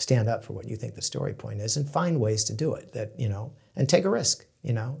stand up for what you think the story point is and find ways to do it and take a risk.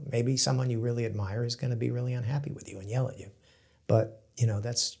 Maybe someone you really admire is going to be really unhappy with you and yell at you. But,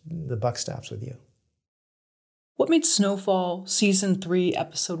 that's the buck stops with you. What made Snowfall Season 3,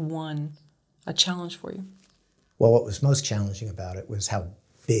 Episode 1 a challenge for you? Well, what was most challenging about it was how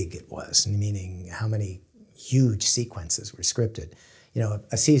big it was, meaning how many huge sequences were scripted.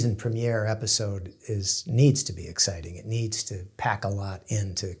 A season premiere episode needs to be exciting. It needs to pack a lot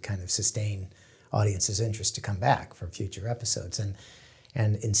in to kind of sustain audience's interest to come back for future episodes.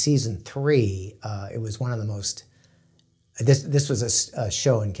 And in Season 3, it was one of the most, this was a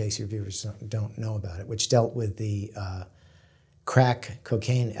show, in case your viewers don't know about it, which dealt with the crack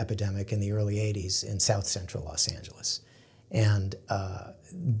cocaine epidemic in the early 80s in South Central Los Angeles. And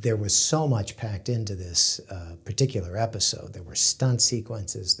there was so much packed into this particular episode. There were stunt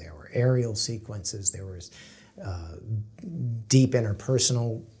sequences, there were aerial sequences, there was deep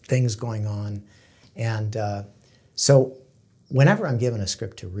interpersonal things going on. And so whenever I'm given a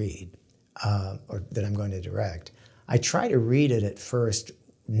script to read, or that I'm going to direct, I try to read it at first,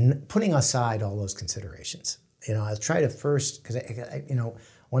 putting aside all those considerations. I'll try to first, because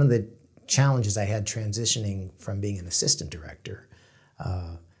one of the challenges I had transitioning from being an assistant director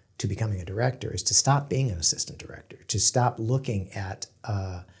to becoming a director is to stop being an assistant director, to stop looking at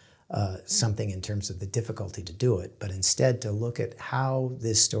something in terms of the difficulty to do it, but instead to look at how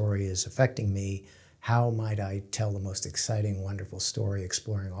this story is affecting me. How might I tell the most exciting, wonderful story,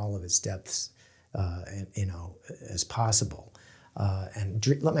 exploring all of its depths, as possible, and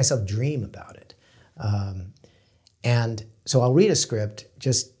let myself dream about it. And so I'll read a script,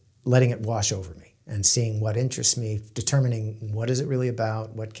 just letting it wash over me and seeing what interests me, determining what is it really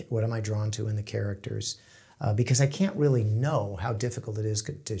about, what am I drawn to in the characters, because I can't really know how difficult it is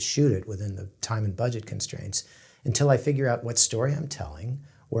to shoot it within the time and budget constraints until I figure out what story I'm telling,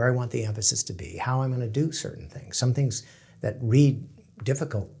 where I want the emphasis to be, how I'm going to do certain things. Some things that read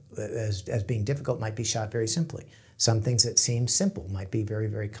difficult as being difficult might be shot very simply. Some things that seem simple might be very,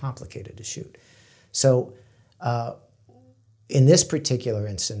 very complicated to shoot. So in this particular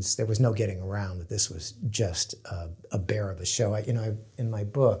instance, there was no getting around that this was just a bear of a show. In my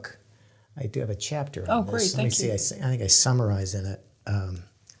book, I do have a chapter on this. Great, thank you. Let me see, I think I summarize in it.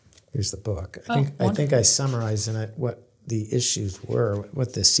 Here's the book. I think I summarize in it what the issues were,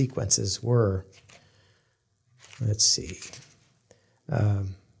 what the sequences were. Let's see.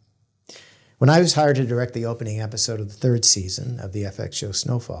 When I was hired to direct the opening episode of the third season of the FX show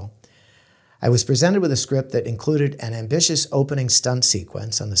Snowfall, I was presented with a script that included an ambitious opening stunt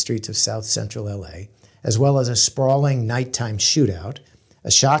sequence on the streets of South Central LA, as well as a sprawling nighttime shootout,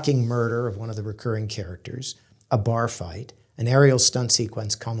 a shocking murder of one of the recurring characters, a bar fight, an aerial stunt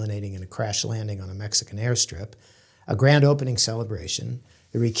sequence culminating in a crash landing on a Mexican airstrip, a grand opening celebration,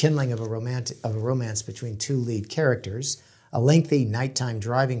 the rekindling of a romance between two lead characters, a lengthy nighttime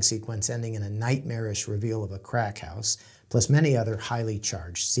driving sequence ending in a nightmarish reveal of a crack house, plus many other highly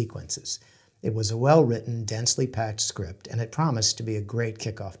charged sequences. It was a well-written, densely packed script, and it promised to be a great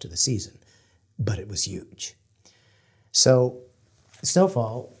kickoff to the season, but it was huge. So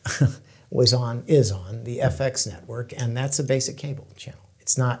Snowfall is on the FX network, and that's a basic cable channel.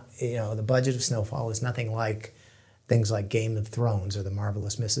 It's not, the budget of Snowfall is nothing like things like Game of Thrones or The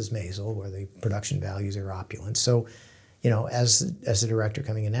Marvelous Mrs. Maisel, where the production values are opulent. So, as a director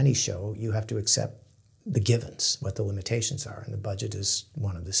coming in any show, you have to accept the givens, what the limitations are, and the budget is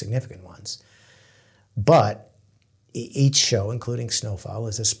one of the significant ones. But each show, including Snowfall,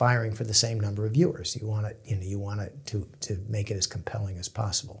 is aspiring for the same number of viewers. You want it to make it as compelling as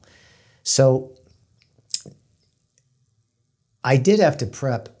possible. So I did have to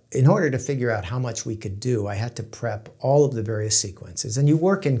prep, in order to figure out how much we could do, I had to prep all of the various sequences. And you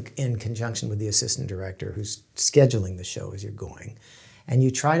work in conjunction with the assistant director who's scheduling the show as you're going. And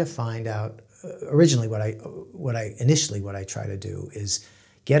you try to find out, originally what I try to do is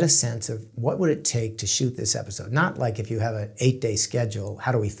get a sense of what would it take to shoot this episode. Not like if you have an 8-day schedule,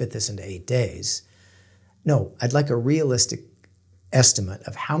 how do we fit this into 8 days? No, I'd like a realistic estimate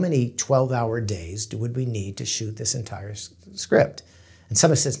of how many 12-hour days would we need to shoot this entire script. And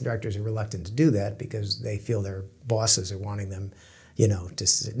some assistant directors are reluctant to do that because they feel their bosses are wanting them, to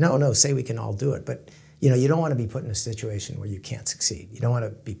say, no, say we can all do it. But, you don't want to be put in a situation where you can't succeed. You don't want to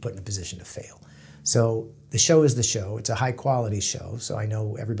be put in a position to fail. So the show is the show. It's a high-quality show, so I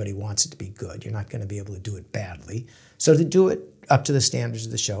know everybody wants it to be good. You're not going to be able to do it badly. So to do it up to the standards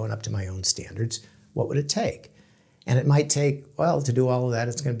of the show and up to my own standards, what would it take? And it might take, to do all of that,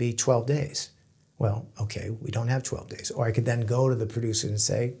 it's going to be 12 days. Well, okay, we don't have 12 days. Or I could then go to the producer and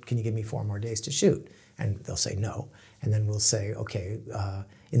say, can you give me 4 more days to shoot? And they'll say no. And then we'll say, okay,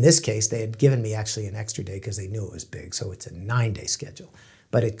 in this case, they had given me actually an extra day because they knew it was big, so it's a 9-day schedule.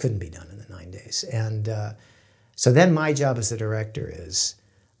 But it couldn't be done in the 9 days. And so then my job as the director is,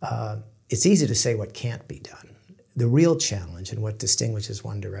 it's easy to say what can't be done. The real challenge and what distinguishes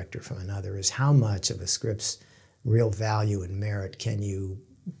one director from another is how much of a script's real value and merit can you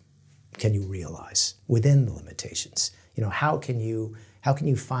realize within the limitations? How can you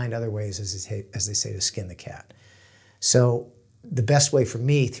find other ways, as they say, to skin the cat? So the best way for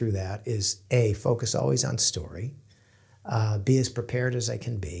me through that is A, focus always on story, be as prepared as I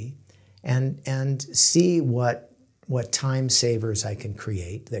can be, and see what time savers I can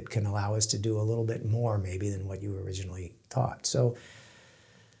create that can allow us to do a little bit more maybe than what you originally thought. So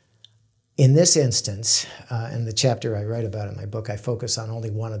in this instance, in the chapter I write about in my book, I focus on only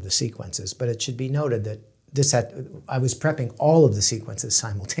one of the sequences, but it should be noted that I was prepping all of the sequences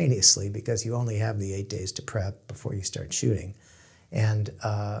simultaneously because you only have the 8 days to prep before you start shooting. And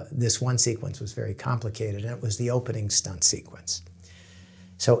this one sequence was very complicated, and it was the opening stunt sequence.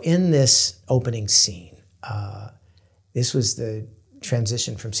 So in this opening scene, this was the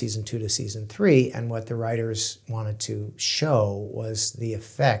transition from season 2 to season 3, and what the writers wanted to show was the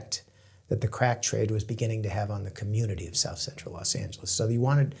effect that the crack trade was beginning to have on the community of South Central Los Angeles. So we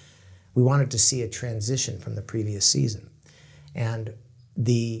wanted to see a transition from the previous season. And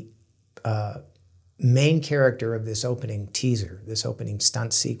the main character of this opening teaser, this opening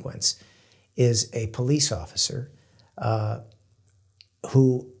stunt sequence, is a police officer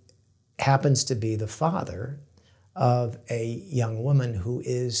who happens to be the father of a young woman who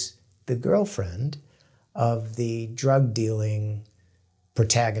is the girlfriend of the drug-dealing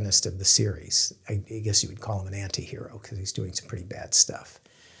protagonist of the series. I guess you would call him an anti-hero because he's doing some pretty bad stuff.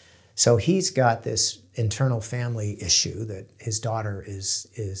 So he's got this internal family issue that his daughter is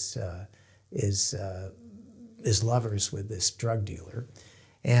lovers with this drug dealer,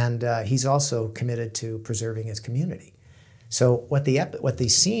 and he's also committed to preserving his community. So what the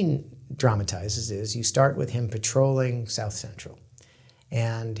scene dramatizes is you start with him patrolling South Central,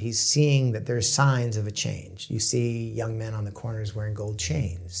 And he's seeing that there's signs of a change. You see young men on the corners wearing gold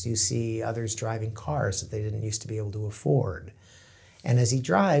chains. You see others driving cars that they didn't used to be able to afford. And as he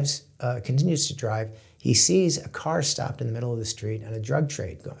drives, continues to drive, he sees a car stopped in the middle of the street and a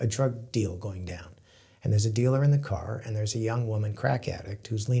drug deal going down. And there's a dealer in the car, and there's a young woman crack addict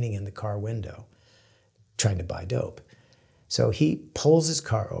who's leaning in the car window trying to buy dope. So he pulls his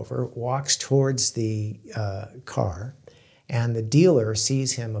car over, walks towards the car, and the dealer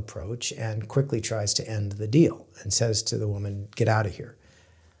sees him approach and quickly tries to end the deal and says to the woman, "Get out of here."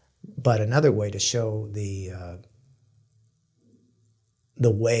 But another way to show the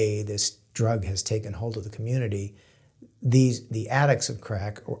way this drug has taken hold of the community, the addicts of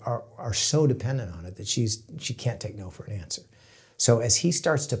crack are so dependent on it that she can't take no for an answer. So as he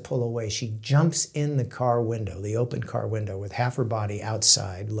starts to pull away, she jumps in the car window, the open car window, with half her body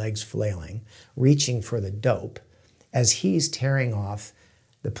outside, legs flailing, reaching for the dope. As he's tearing off,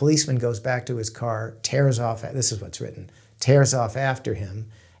 the policeman goes back to his car, tears off, this is what's written, tears off after him.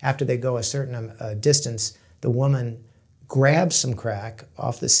 After they go a certain distance, the woman grabs some crack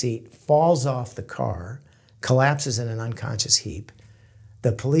off the seat, falls off the car, collapses in an unconscious heap.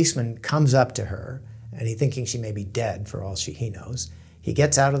 The policeman comes up to her, and he thinking she may be dead for all he knows. He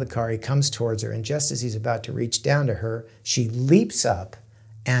gets out of the car, he comes towards her, and just as he's about to reach down to her, she leaps up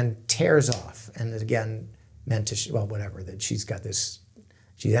and tears off. And again, meant to, well, whatever, that she's got this,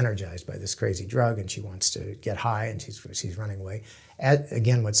 she's energized by this crazy drug and she wants to get high and she's running away.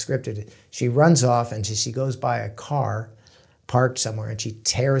 Again, what's scripted, she runs off and she goes by a car parked somewhere and she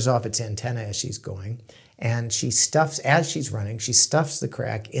tears off its antenna as she's going. And she stuffs, as she's running, she stuffs the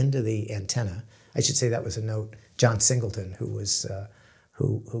crack into the antenna. I should say that was a note. John Singleton, who was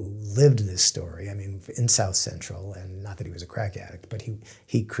who lived this story, I mean, in South Central, and not that he was a crack addict, but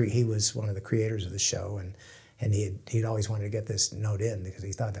he was one of the creators of the show, and he'd always wanted to get this note in because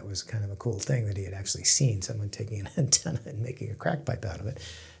he thought that was kind of a cool thing that he had actually seen someone taking an antenna and making a crack pipe out of it.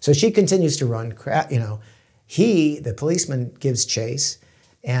 So she continues to run, the policeman gives chase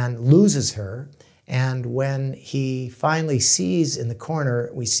and loses her. And when he finally sees in the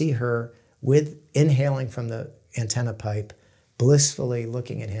corner, we see her with inhaling from the antenna pipe, blissfully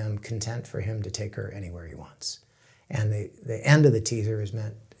looking at him, content for him to take her anywhere he wants. And the end of the teaser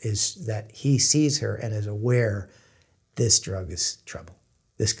is that he sees her and is aware this drug is trouble.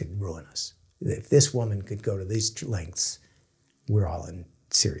 This could ruin us. If this woman could go to these lengths, we're all in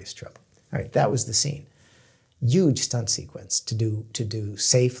serious trouble. All right, that was the scene. Huge stunt sequence to do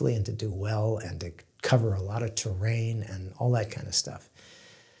safely and to do well and to cover a lot of terrain and all that kind of stuff.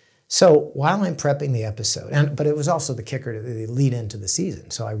 So while I'm prepping the episode, but it was also the kicker to the lead into the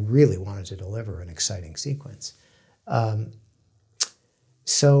season, so I really wanted to deliver an exciting sequence.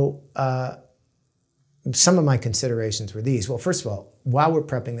 Some of my considerations were these. Well, first of all, while we're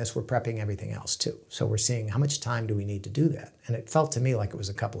prepping this, we're prepping everything else too. So we're seeing how much time do we need to do that? And it felt to me like it was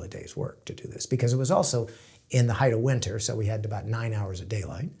a couple of days' work to do this because it was also in the height of winter, so we had about 9 hours of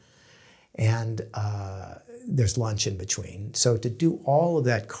daylight. And there's lunch in between. So to do all of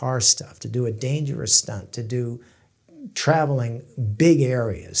that car stuff, to do a dangerous stunt, to do traveling big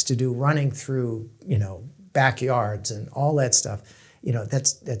areas, to do running through, backyards and all that stuff,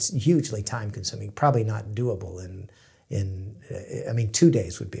 that's hugely time consuming, probably not doable in 2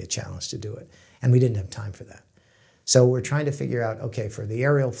 days would be a challenge to do it. And we didn't have time for that. So we're trying to figure out, okay, for the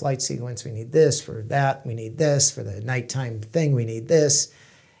aerial flight sequence, we need this, for that, we need this, for the nighttime thing, we need this.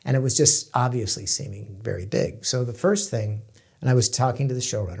 And it was just obviously seeming very big. So the first thing, and I was talking to the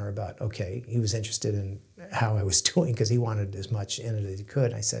showrunner about, okay, he was interested in how I was doing because he wanted as much in it as he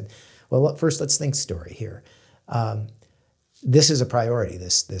could. I said, well, first let's think story here. This is a priority,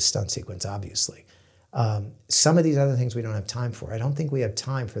 this stunt sequence, obviously. Some of these other things we don't have time for. I don't think we have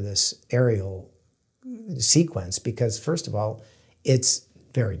time for this aerial sequence because, first of all, it's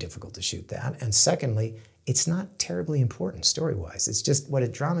very difficult to shoot that. And secondly, it's not terribly important story-wise. It's just what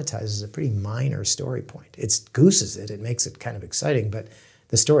it dramatizes is a pretty minor story point. It gooses it, it makes it kind of exciting, but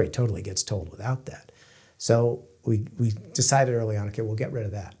the story totally gets told without that. So we decided early on, okay, we'll get rid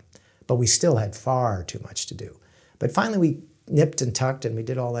of that. But we still had far too much to do. But finally we nipped and tucked and we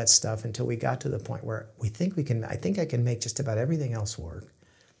did all that stuff until we got to the point where I think I can make just about everything else work.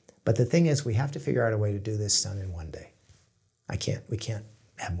 But the thing is, we have to figure out a way to do this stunt in one day. We can't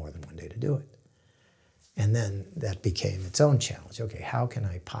have more than one day to do it. And then that became its own challenge. Okay, how can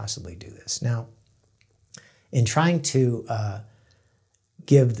I possibly do this? Now, in trying to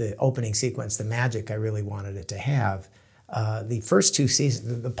give the opening sequence the magic I really wanted it to have, the first two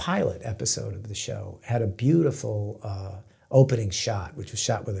seasons, the pilot episode of the show had a beautiful opening shot, which was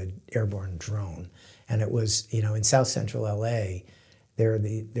shot with an airborne drone. And it was, in South Central LA,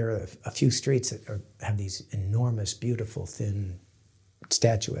 there are a few streets that have these enormous, beautiful, thin,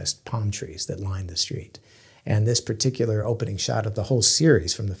 statuesque palm trees that line the street. And this particular opening shot of the whole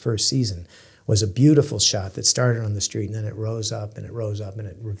series from the first season was a beautiful shot that started on the street, and then it rose up and it rose up, and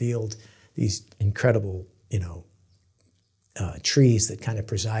it revealed these incredible, trees that kind of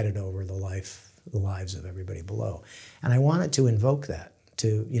presided over the lives of everybody below. And I wanted to invoke that,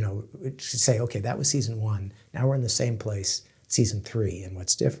 to say, okay, that was season 1. Now we're in the same place, season 3, and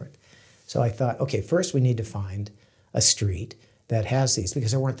what's different? So I thought, okay, first we need to find a street that has these,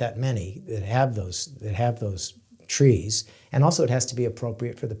 because there weren't that many that have those trees, and also it has to be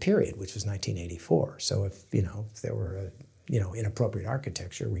appropriate for the period, which was 1984. So if there were inappropriate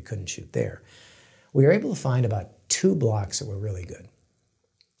architecture, we couldn't shoot there. We were able to find about 2 blocks that were really good.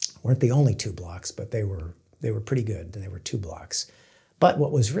 Weren't the only 2 blocks, but they were pretty good, and they were 2 blocks. But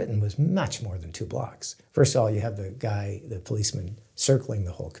what was written was much more than 2 blocks. First of all, you have the policeman circling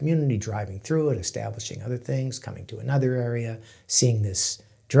the whole community, driving through it, establishing other things, coming to another area, seeing this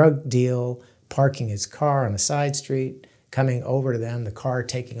drug deal, parking his car on a side street, coming over to them, the car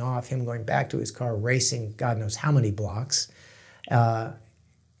taking off, him going back to his car, racing God knows how many blocks, and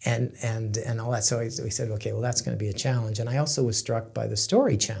all that. So we said, okay, well, that's going to be a challenge. And I also was struck by the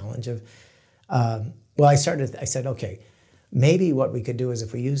story challenge of, I said, okay, maybe what we could do is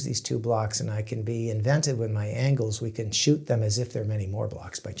if we use these 2 blocks and I can be inventive with my angles, we can shoot them as if there are many more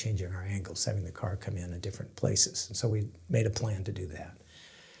blocks by changing our angles, having the car come in at different places. And so we made a plan to do that.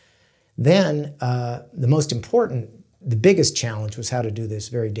 Then the biggest challenge was how to do this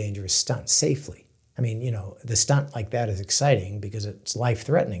very dangerous stunt safely. I mean, the stunt like that is exciting because it's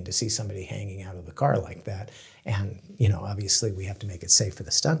life-threatening to see somebody hanging out of the car like that. And, obviously we have to make it safe for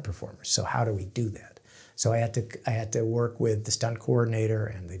the stunt performers. So how do we do that? So I had to work with the stunt coordinator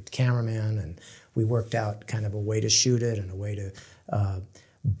and the cameraman, and we worked out kind of a way to shoot it and a way to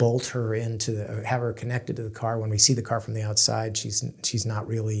bolt her have her connected to the car. When we see the car from the outside, she's not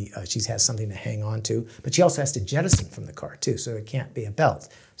really, she has something to hang on to, but she also has to jettison from the car too, so it can't be a belt.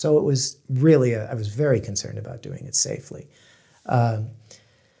 So it was really, I was very concerned about doing it safely.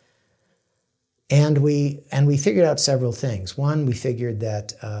 And we figured out several things. One, we figured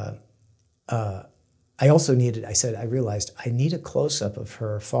that I realized I need a close-up of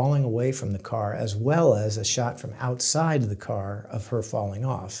her falling away from the car as well as a shot from outside the car of her falling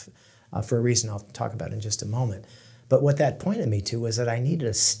off, for a reason I'll talk about in just a moment. But what that pointed me to was that I needed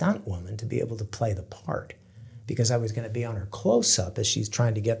a stunt woman to be able to play the part, because I was going to be on her close-up as she's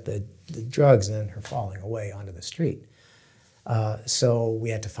trying to get the drugs and then her falling away onto the street. So we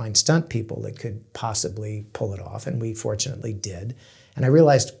had to find stunt people that could possibly pull it off, and we fortunately did. And I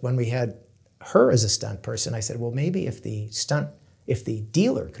realized when we had her as a stunt person, I said, well, maybe if the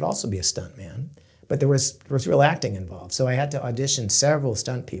dealer could also be a stunt man, but there was real acting involved. So I had to audition several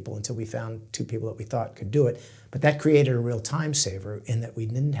stunt people until we found 2 people that we thought could do it. But that created a real time saver in that we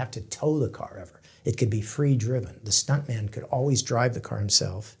didn't have to tow the car ever. It could be free driven. The stunt man could always drive the car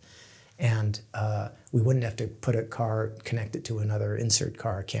himself, and we wouldn't have to put a car, connect it to another insert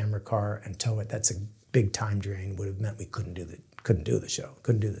car, a camera car, and tow it. That's a big time drain. Would have meant we couldn't do the show,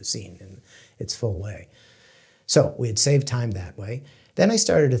 couldn't do the scene in its full way. So we had saved time that way. Then I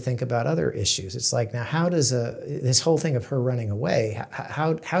started to think about other issues. It's like, now how does this whole thing of her running away,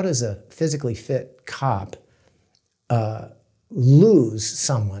 how does a physically fit cop lose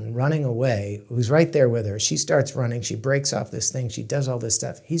someone running away who's right there with her? She starts running, she breaks off this thing, she does all this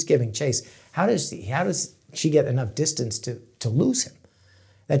stuff, he's giving chase. How does she get enough distance to lose him?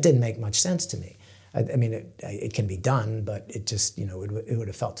 That didn't make much sense to me. I mean, it can be done, but it just, it would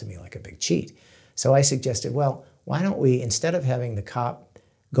have felt to me like a big cheat. So I suggested, well, why don't we, instead of having the cop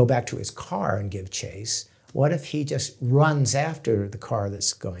go back to his car and give chase, what if he just runs after the car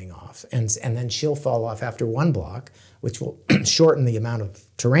that's going off, and then she'll fall off after 1 block, which will shorten the amount of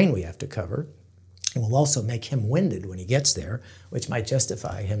terrain we have to cover, and will also make him winded when he gets there, which might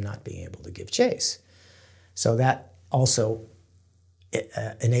justify him not being able to give chase. So that also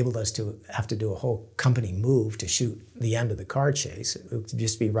enabled us to have to do a whole company move to shoot the end of the car chase. It would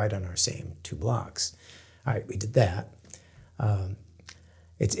just be right on our same 2 blocks. All right, we did that.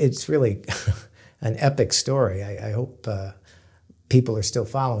 It's really an epic story. I hope people are still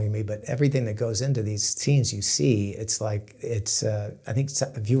following me, but everything that goes into these scenes you see, it's like, I think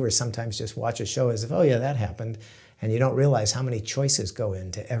viewers sometimes just watch a show as if, oh yeah, that happened, and you don't realize how many choices go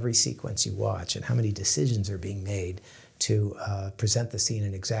into every sequence you watch and how many decisions are being made to present the scene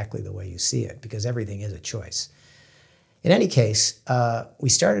in exactly the way you see it, because everything is a choice. In any case, we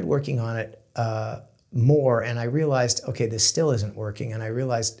started working on it more, and I realized, okay, this still isn't working. And I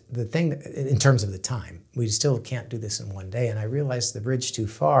realized the thing, in terms of the time, we still can't do this in one day. And I realized the bridge too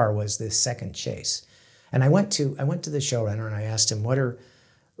far was this second chase. And I went to the showrunner and I asked him,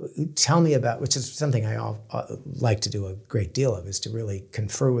 tell me about, which is something I like to do a great deal of, is to really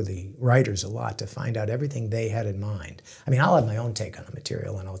confer with the writers a lot to find out everything they had in mind. I mean, I'll have my own take on the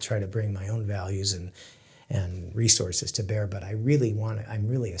material and I'll try to bring my own values and resources to bear, but I'm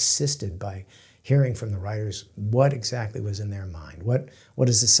really assisted by hearing from the writers what exactly was in their mind. What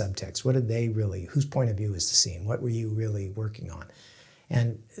is the subtext? What did they really, whose point of view is the scene? What were you really working on?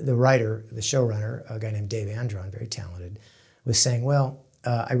 And the writer, the showrunner, a guy named Dave Andron, very talented, was saying, well,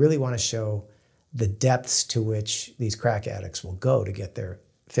 I really want to show the depths to which these crack addicts will go to get their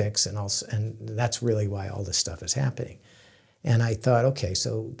fix, and that's really why all this stuff is happening. And I thought, okay,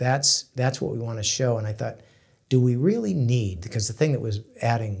 so that's what we want to show. And I thought, do we really need, because the thing that was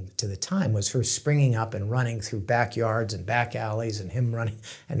adding to the time was her springing up and running through backyards and back alleys, and him running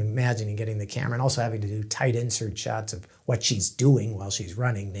and imagining getting the camera, and also having to do tight insert shots of what she's doing while she's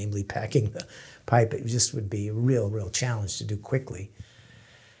running, namely packing the pipe. It just would be a real challenge to do quickly.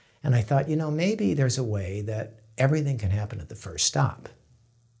 And I thought, maybe there's a way that everything can happen at the first stop.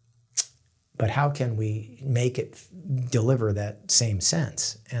 But how can we make it deliver that same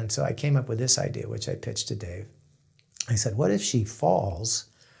sense? And so I came up with this idea, which I pitched to Dave. I said, what if she falls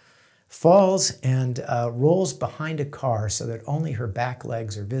and rolls behind a car so that only her back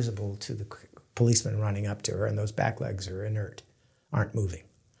legs are visible to the policeman running up to her, and those back legs are inert, aren't moving.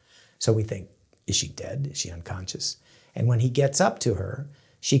 So we think, is she dead? Is she unconscious? And when he gets up to her,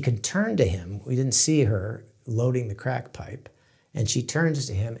 she could turn to him. We didn't see her loading the crack pipe. And she turns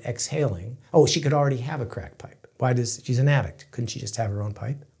to him, exhaling. Oh, she could already have a crack pipe. She's an addict. Couldn't she just have her own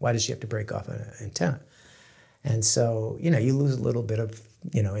pipe? Why does she have to break off an antenna? And so, you lose a little bit of,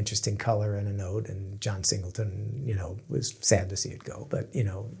 interesting color in a note. And John Singleton, was sad to see it go, but,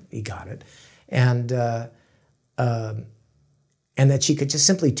 he got it. And that she could just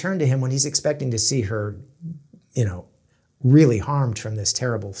simply turn to him when he's expecting to see her, really harmed from this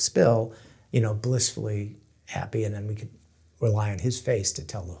terrible spill, blissfully happy, and then we could rely on his face to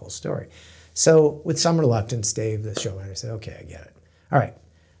tell the whole story. So with some reluctance, Dave, the showrunner, said, okay, I get it. All right,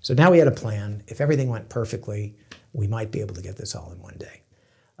 so now we had a plan. If everything went perfectly, we might be able to get this all in one day.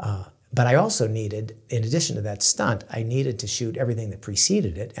 But I also needed, in addition to that stunt, I needed to shoot everything that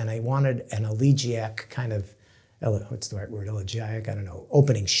preceded it, and I wanted an elegiac kind of, what's the right word, elegiac, I don't know,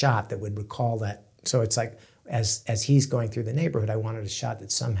 opening shot that would recall that. So it's like, as he's going through the neighborhood, I wanted a shot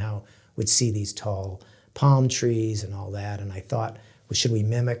that somehow would see these tall palm trees and all that. And I thought, well, should we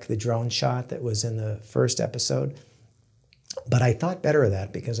mimic the drone shot that was in the first episode? But I thought better of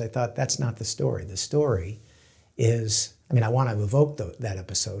that because I thought that's not the story. The story is, I want to evoke that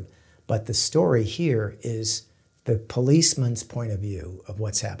episode, but the story here is the policeman's point of view of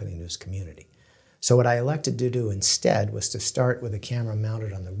what's happening to his community. So what I elected to do instead was to start with a camera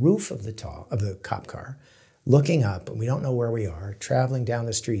mounted on the roof of the cop car, looking up, and we don't know where we are, traveling down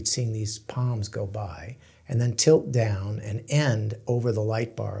the street, seeing these palms go by, and then tilt down and end over the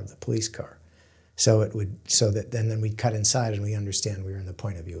light bar of the police car. So then we'd cut inside and we understand we were in the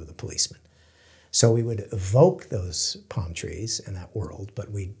point of view of the policeman. So we would evoke those palm trees in that world,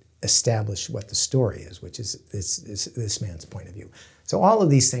 but we'd establish what the story is, which is this man's point of view. So all of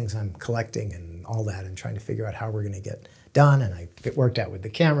these things I'm collecting and all that and trying to figure out how we're going to get done, and it worked out with the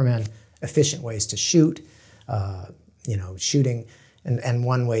cameraman, efficient ways to shoot, shooting. And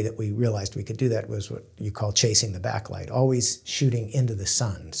one way that we realized we could do that was what you call chasing the backlight, always shooting into the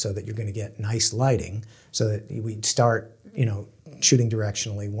sun so that you're going to get nice lighting, so that we'd start, shooting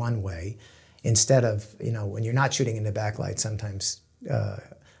directionally one way instead of, when you're not shooting in the backlight, sometimes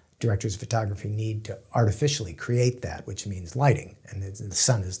directors of photography need to artificially create that, which means lighting. And the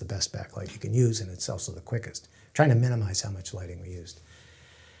sun is the best backlight you can use, and it's also the quickest. Trying to minimize how much lighting we used.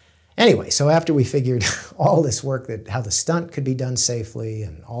 Anyway, so after we figured all this work, that how the stunt could be done safely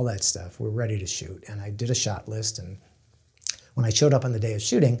and all that stuff, we're ready to shoot. And I did a shot list, and when I showed up on the day of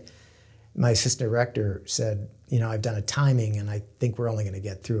shooting, my assistant director said, I've done a timing, and I think we're only going to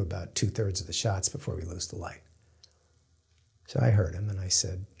get through about 2/3 of the shots before we lose the light. So I heard him, and I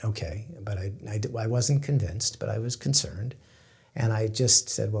said, okay, but I wasn't convinced, but I was concerned. And I just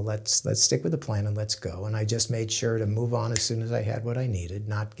said, well, let's stick with the plan and let's go. And I just made sure to move on as soon as I had what I needed,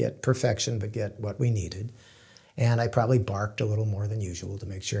 not get perfection, but get what we needed. And I probably barked a little more than usual to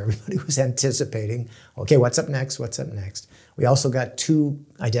make sure everybody was anticipating, okay, what's up next? What's up next? We also got 2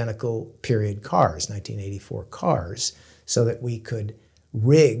 identical period cars, 1984 cars, so that we could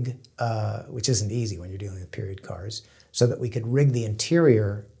rig, which isn't easy when you're dealing with period cars, so that we could rig the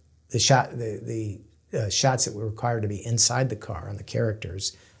interior, the shots that were required to be inside the car on the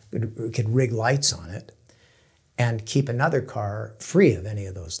characters. We could rig lights on it and keep another car free of any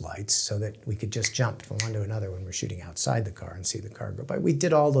of those lights so that we could just jump from one to another when we're shooting outside the car and see the car go by. We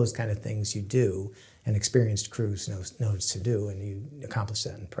did all those kind of things you do, and experienced crews knows to do, and you accomplish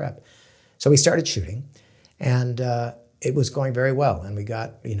that in prep. So we started shooting, and it was going very well, and we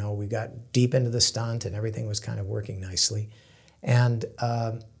got deep into the stunt, and everything was kind of working nicely. And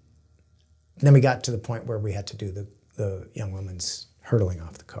then we got to the point where we had to do the young woman's hurtling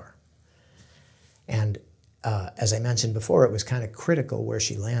off the car. And as I mentioned before, it was kind of critical where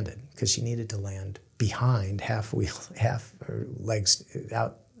she landed, because she needed to land behind, half her legs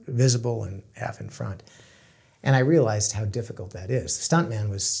out visible and half in front. And I realized how difficult that is. The stuntman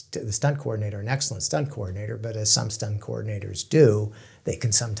was the stunt coordinator, an excellent stunt coordinator, but as some stunt coordinators do, they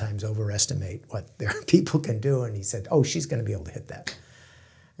can sometimes overestimate what their people can do. And he said, oh, she's going to be able to hit that.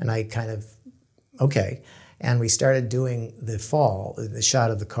 And I kind of, okay. And we started doing the fall, the shot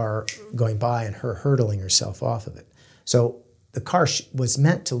of the car going by and her hurtling herself off of it. So the car was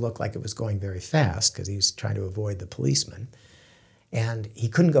meant to look like it was going very fast, because he was trying to avoid the policeman. And he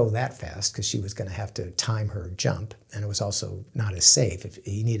couldn't go that fast because she was going to have to time her jump, and it was also not as safe.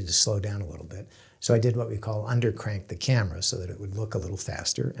 He needed to slow down a little bit. So I did what we call undercrank the camera so that it would look a little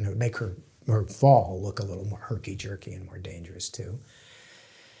faster, and it would make her fall look a little more herky-jerky and more dangerous too.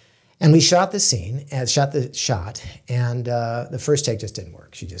 And we shot the scene, and shot the shot, and the first take just didn't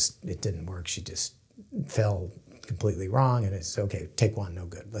work. It didn't work. She just fell completely wrong, and it's okay, take one, no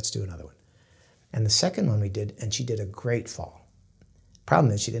good. Let's do another one. And the second one we did, and she did a great fall.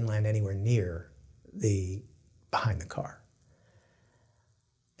 Problem is, she didn't land anywhere near behind the car.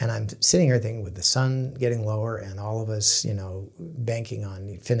 And I'm sitting here thinking, with the sun getting lower and all of us, banking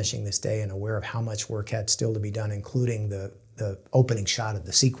on finishing this day and aware of how much work had still to be done, including the opening shot of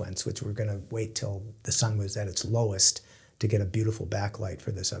the sequence, which we're going to wait till the sun was at its lowest to get a beautiful backlight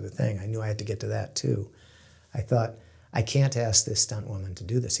for this other thing. I knew I had to get to that too. I thought, I can't ask this stunt woman to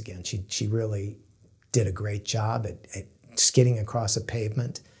do this again. She really did a great job at skidding across a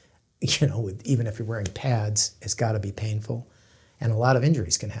pavement, even if you're wearing pads, it's got to be painful. And a lot of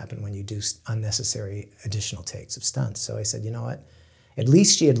injuries can happen when you do unnecessary additional takes of stunts. So I said, you know what? At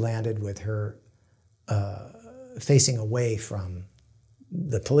least she had landed with her facing away from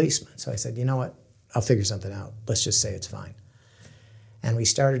the policeman. So I said, you know what? I'll figure something out. Let's just say it's fine. And we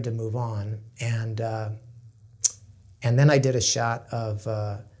started to move on. And then I did a shot of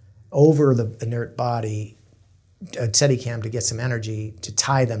over the inert body, a Steadicam to get some energy to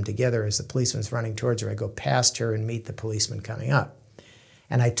tie them together as the policeman's running towards her. I go past her and meet the policeman coming up.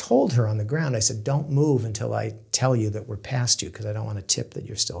 And I told her on the ground, I said, don't move until I tell you that we're past you, because I don't want to tip that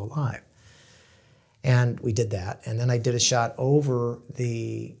you're still alive. And we did that. And then I did a shot over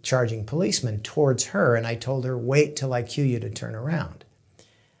the charging policeman towards her, and I told her, wait till I cue you to turn around,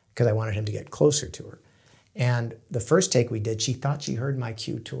 because I wanted him to get closer to her. And the first take we did, she thought she heard my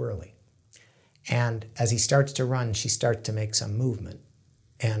cue too early. And as he starts to run, she starts to make some movement.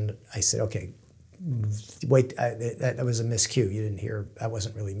 And I said, okay, wait, that was a miscue. You didn't hear, that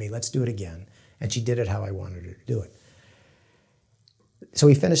wasn't really me. Let's do it again. And she did it how I wanted her to do it. So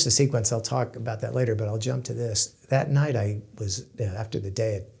we finished the sequence. I'll talk about that later, but I'll jump to this. That night I was, after the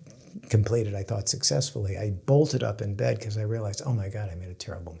day had completed, I thought successfully, I bolted up in bed because I realized, oh my God, I made a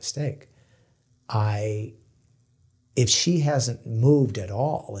terrible mistake. If she hasn't moved at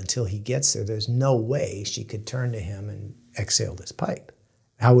all until he gets there, there's no way she could turn to him and exhale this pipe.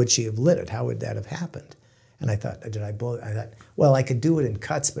 How would she have lit it? How would that have happened? And I thought, I thought, well, I could do it in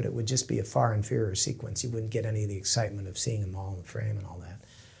cuts, but it would just be a far inferior sequence. You wouldn't get any of the excitement of seeing them all in the frame and all that.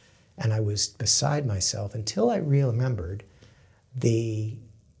 And I was beside myself until I remembered the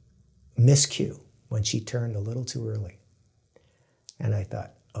miscue when she turned a little too early. And I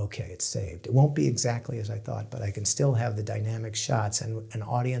thought, okay, it's saved. It won't be exactly as I thought, but I can still have the dynamic shots, and an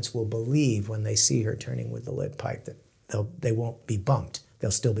audience will believe when they see her turning with the lit pipe that they won't be bumped. They'll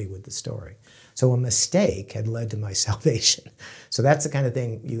still be with the story. So a mistake had led to my salvation. So that's the kind of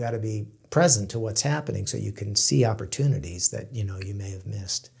thing, you got to be present to what's happening so you can see opportunities that you may have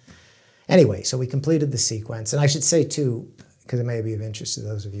missed. Anyway, so we completed the sequence. And I should say too, because it may be of interest to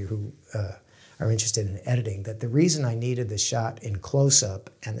those of you who are interested in editing, that the reason I needed the shot in close-up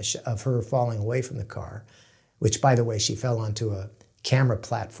and of her falling away from the car, which, by the way, she fell onto a camera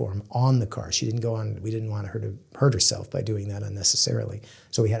platform on the car. She didn't go on, we didn't want her to hurt herself by doing that unnecessarily.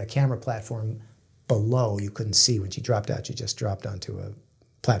 So we had a camera platform below. You couldn't see when she dropped out. She just dropped onto a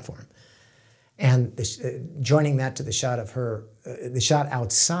platform. And joining that to the shot of her, the shot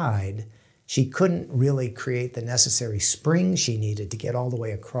outside, she couldn't really create the necessary spring she needed to get all the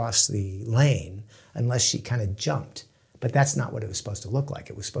way across the lane unless she kind of jumped. But that's not what it was supposed to look like.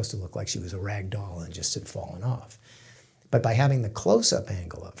 It was supposed to look like she was a rag doll and just had fallen off. But by having the close-up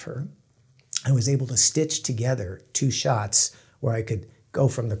angle of her, I was able to stitch together 2 shots where I could go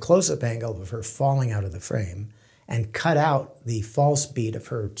from the close-up angle of her falling out of the frame and cut out the false beat of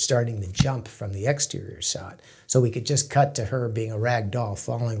her starting to jump from the exterior shot. So we could just cut to her being a rag doll,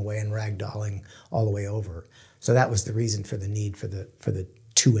 falling away and rag dolling all the way over. So that was the reason for the need for the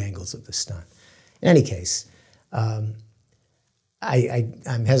 2 angles of the stunt. In any case, I'm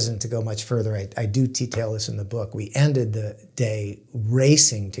hesitant to go much further. I do detail this in the book. We ended the day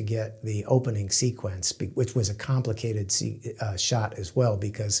racing to get the opening sequence, which was a complicated shot as well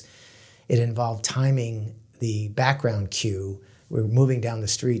because it involved timing the background cue. We were moving down the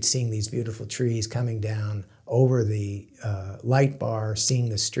street, seeing these beautiful trees coming down over the light bar, seeing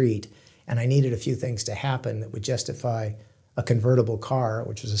the street, and I needed a few things to happen that would justify a convertible car,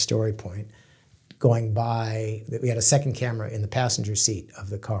 which was a story point, going by. We had a second camera in the passenger seat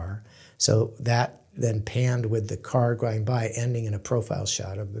of the car, so that then panned with the car going by, ending in a profile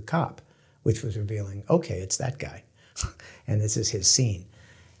shot of the cop, which was revealing, okay, it's that guy, and this is his scene.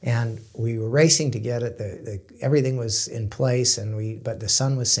 And we were racing to get it. Everything was in place, but the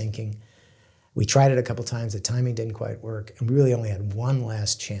sun was sinking. We tried it a couple times. The timing didn't quite work, and we really only had one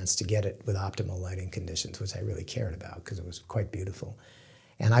last chance to get it with optimal lighting conditions, which I really cared about because it was quite beautiful.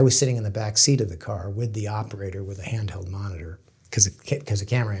 And I was sitting in the back seat of the car with the operator with a handheld monitor because the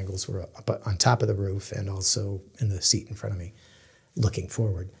camera angles were up on top of the roof and also in the seat in front of me, looking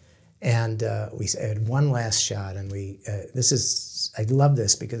forward. And we had one last shot, and I love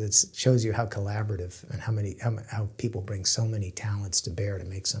this because it shows you how collaborative and how people bring so many talents to bear to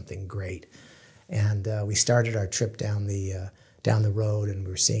make something great. And we started our trip down the road, and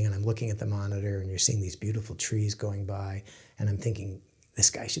I'm looking at the monitor, and you're seeing these beautiful trees going by, and I'm thinking, this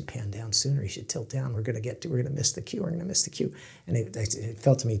guy should pan down sooner. He should tilt down. We're going to miss the cue. And it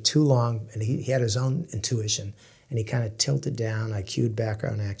felt to me too long, and he had his own intuition. And he kind of tilted down. I cued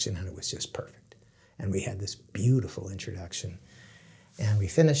background action, and it was just perfect. And we had this beautiful introduction. And we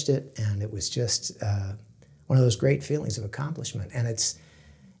finished it, and it was just one of those great feelings of accomplishment. And it's,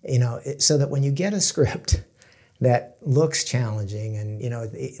 so that when you get a script that looks challenging, and,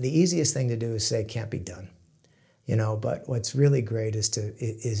 the easiest thing to do is say, can't be done. But what's really great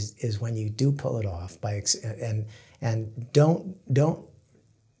is when you do pull it off and don't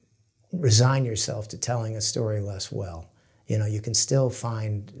resign yourself to telling a story less well. You can still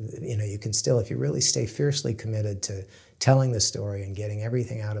find, if you really stay fiercely committed to telling the story and getting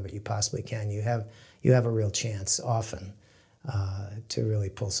everything out of it you possibly can, you have a real chance often to really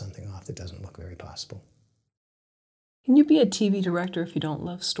pull something off that doesn't look very possible. Can you be a TV director if you don't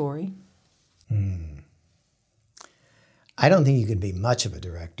love story? I don't think you can be much of a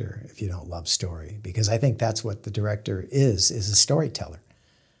director if you don't love story, because I think that's what the director is a storyteller.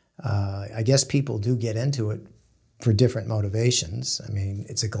 I guess people do get into it for different motivations. I mean,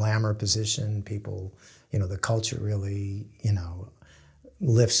 it's a glamour position. People, the culture really,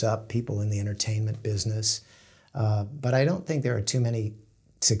 lifts up people in the entertainment business. But I don't think there are too many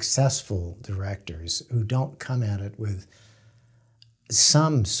successful directors who don't come at it with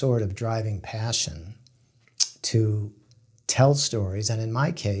some sort of driving passion to tell stories, and in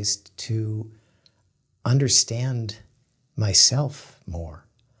my case, to understand myself more.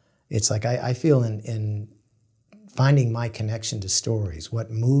 It's like I feel in finding my connection to stories,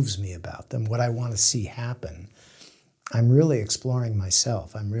 what moves me about them, what I want to see happen. I'm really exploring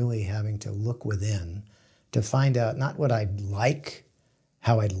myself. I'm really having to look within to find out not what I'd like,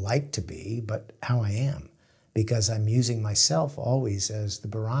 how I'd like to be, but how I am, because I'm using myself always as the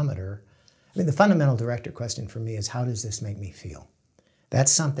barometer. I mean, the fundamental director question for me is, how does this make me feel?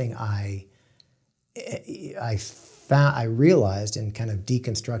 That's something I realized in kind of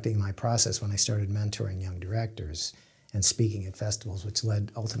deconstructing my process when I started mentoring young directors and speaking at festivals, which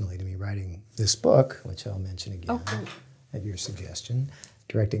led ultimately to me writing this book, which I'll mention again at your suggestion,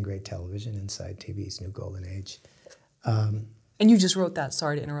 Directing Great Television, Inside TV's New Golden Age. And you just wrote that,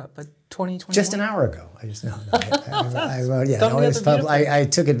 sorry to interrupt, but 2021? Just an hour ago. I wrote, yeah. I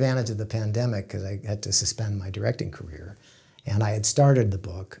took advantage of the pandemic because I had to suspend my directing career. And I had started the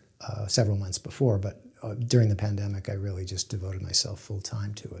book several months before, but during the pandemic, I really just devoted myself full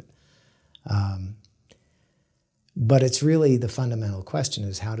time to it. But it's really the fundamental question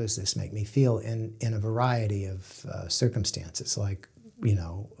is, how does this make me feel in a variety of circumstances? Like,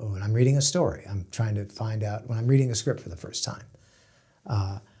 when I'm reading a story, I'm trying to find out, when I'm reading a script for the first time,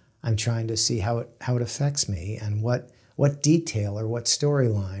 I'm trying to see how it affects me and what what detail or what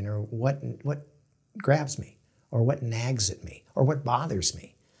storyline or what grabs me or what nags at me or what bothers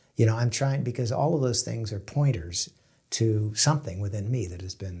me. You know, I'm trying, because all of those things are pointers to something within me that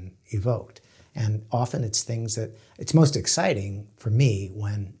has been evoked. And often it's things that, it's most exciting for me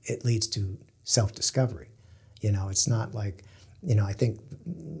when it leads to self-discovery. You know, it's not like, you know, I think,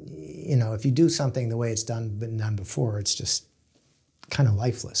 you know, if you do something the way it's been done before, it's just kind of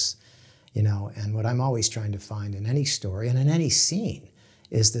lifeless, you know. And what I'm always trying to find in any story and in any scene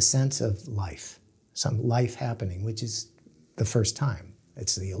is the sense of life, some life happening, which is the first time.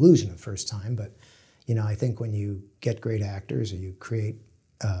 It's the illusion of first time, but, you know, I think when you get great actors or you create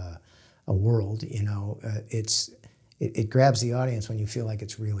a world, you know, it grabs the audience when you feel like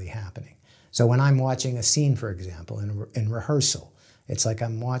it's really happening. So when I'm watching a scene, for example, in rehearsal, it's like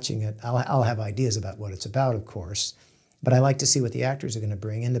I'm watching it. I'll have ideas about what it's about, of course, but I like to see what the actors are going to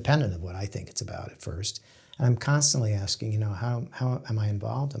bring, independent of what I think it's about at first. And I'm constantly asking, you know, how am I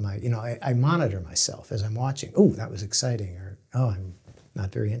involved? Am I, you know, I monitor myself as I'm watching. Oh, that was exciting, or oh, I'm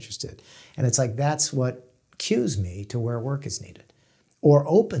not very interested. And it's like that's what cues me to where work is needed, or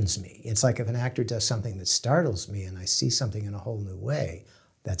opens me. It's like if an actor does something that startles me and I see something in a whole new way,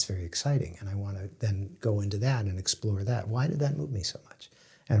 that's very exciting. And I want to then go into that and explore that. Why did that move me so much?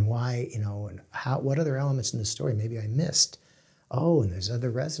 And why, you know, and how, what other elements in the story maybe I missed? Oh, and there's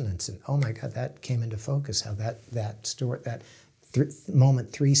other resonance. And oh my God, that came into focus, how that story, that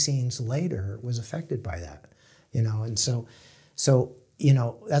moment 3 scenes later was affected by that, you know. And so, you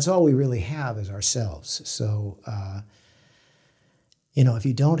know, that's all we really have is ourselves. So, you know, if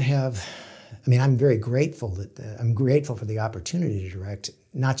you don't have, I mean, I'm very grateful that I'm grateful for the opportunity to direct,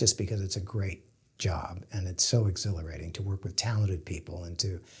 not just because it's a great job and it's so exhilarating to work with talented people and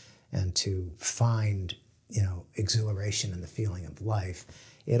to find, you know, exhilaration in the feeling of life.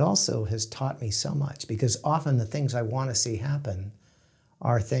 It also has taught me so much, because often the things I want to see happen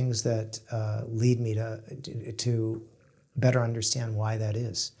are things that lead me to better understand why that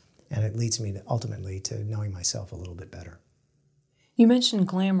is, and it leads me ultimately to knowing myself a little bit better. You mentioned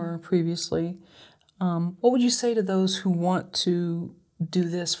glamour previously. What would you say to those who want to do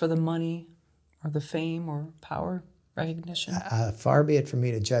this for the money or the fame or power, recognition? Far be it from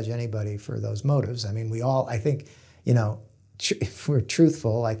me to judge anybody for those motives. I mean, we all, I think, you know, if we're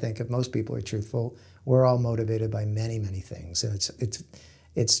truthful, I think if most people are truthful, we're all motivated by many, many things. And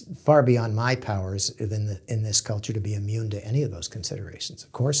it's far beyond my powers in this culture to be immune to any of those considerations.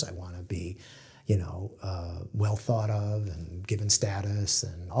 Of course I want to be, you know, well thought of and given status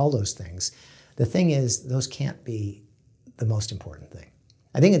and all those things. The thing is, those can't be the most important thing.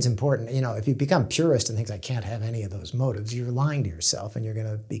 I think it's important, you know, if you become purist and think I can't have any of those motives, you're lying to yourself and you're going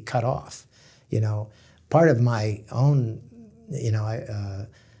to be cut off. You know, part of my own, you know,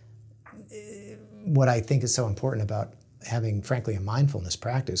 what I think is so important about having, frankly, a mindfulness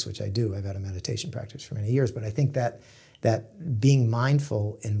practice, which I do. I've had a meditation practice for many years, but I think that being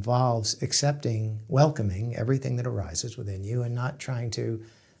mindful involves accepting, welcoming everything that arises within you and not trying to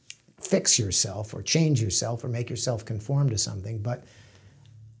fix yourself or change yourself or make yourself conform to something.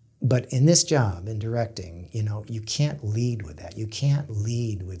 But in this job, in directing, you know, you can't lead with that. You can't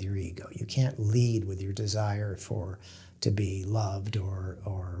lead with your ego. You can't lead with your desire to be loved or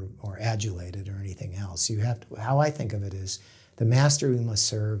adulated or anything else. You have to, how I think of it is, the master we must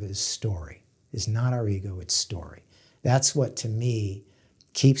serve is story. It's not our ego, it's story. That's what, to me,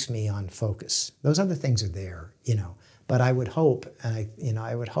 keeps me on focus. Those other things are there, you know, but I would hope, and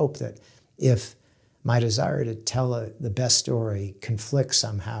I would hope that if my desire to tell the best story conflicts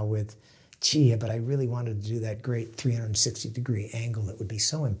somehow with, gee, but I really wanted to do that great 360-degree angle that would be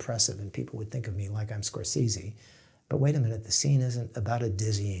so impressive and people would think of me like I'm Scorsese. But wait a minute, the scene isn't about a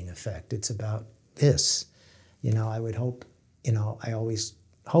dizzying effect. It's about this. You know, I would hope, you know, I always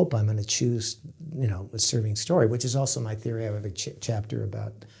hope I'm going to choose, you know, a serving story, which is also my theory. I have a chapter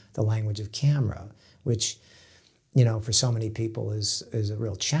about the language of camera, which, you know, for so many people is a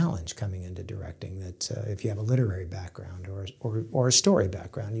real challenge coming into directing, that if you have a literary background or a story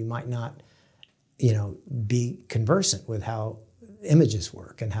background, you might not, you know, be conversant with how images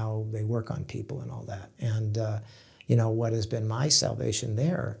work and how they work on people and all that. And, you know, what has been my salvation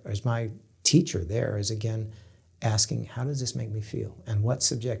there, as my teacher there, is again asking, how does this make me feel? And what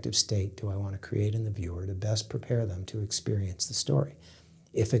subjective state do I want to create in the viewer to best prepare them to experience the story?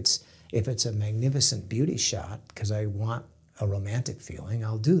 If it's a magnificent beauty shot, because I want a romantic feeling,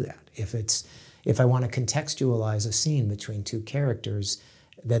 I'll do that. If I want to contextualize a scene between two characters,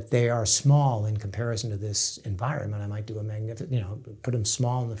 that they are small in comparison to this environment, I might do a magnificent, you know, put them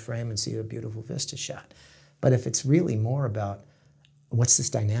small in the frame and see a beautiful vista shot. But if it's really more about what's this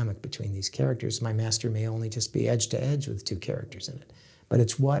dynamic between these characters? My master may only just be edge to edge with two characters in it. But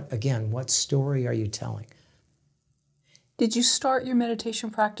it's what story are you telling? Did you start your meditation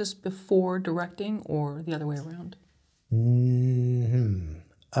practice before directing or the other way around?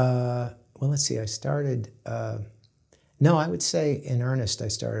 Well, let's see. I started, no, I would say in earnest, I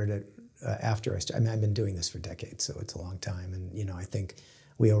started it after I started. I mean, I've been doing this for decades, so it's a long time. And, you know, I think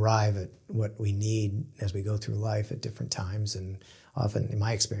we arrive at what we need as we go through life at different times. And often, in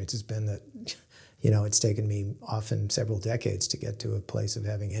my experience, has been that, you know, it's taken me often several decades to get to a place of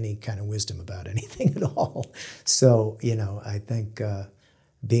having any kind of wisdom about anything at all. So, you know, I think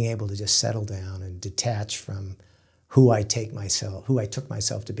being able to just settle down and detach from who I took myself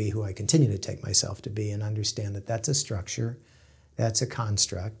to be, who I continue to take myself to be, and understand that that's a structure, that's a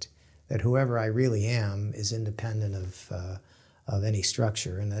construct, that whoever I really am is independent of any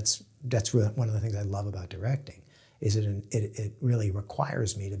structure, and that's really one of the things I love about directing. Is it really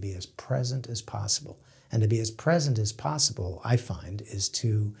requires me to be as present as possible, and to be as present as possible, I find, is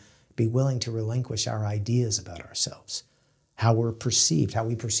to be willing to relinquish our ideas about ourselves, how we're perceived, how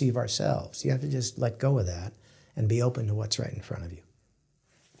we perceive ourselves. You have to just let go of that and be open to what's right in front of you.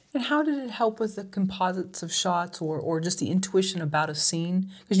 And how did it help with the composites of shots or just the intuition about a scene?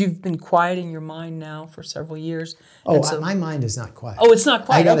 Because you've been quieting your mind now for several years. My mind is not quiet. Oh, it's not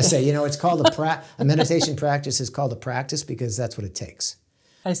quiet. I got to say, you know, it's called a meditation practice is called a practice because that's what it takes.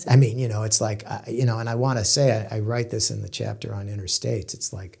 I see. I mean, you know, it's like, you know, and I want to say, I write this in the chapter on inner states.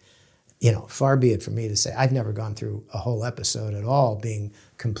 It's like, you know, far be it from me to say, I've never gone through a whole episode at all being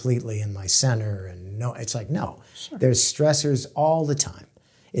completely in my center. And no, it's like, no, sure. There's stressors all the time.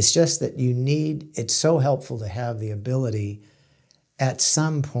 It's just that it's so helpful to have the ability at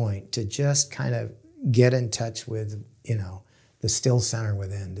some point to just kind of get in touch with, you know, the still center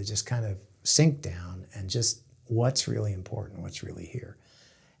within, to just kind of sink down and just what's really important, what's really here.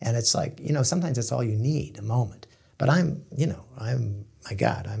 And it's like, you know, sometimes that's all you need, a moment. But I'm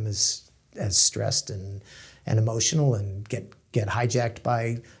as stressed and emotional and get hijacked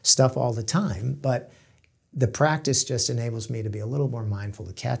by stuff all the time. But the practice just enables me to be a little more mindful,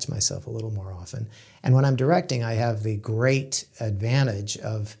 to catch myself a little more often. And when I'm directing, I have the great advantage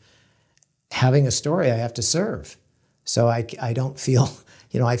of having a story I have to serve. So I don't feel,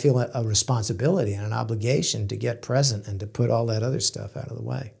 you know, I feel a responsibility and an obligation to get present and to put all that other stuff out of the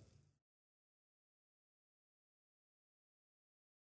way.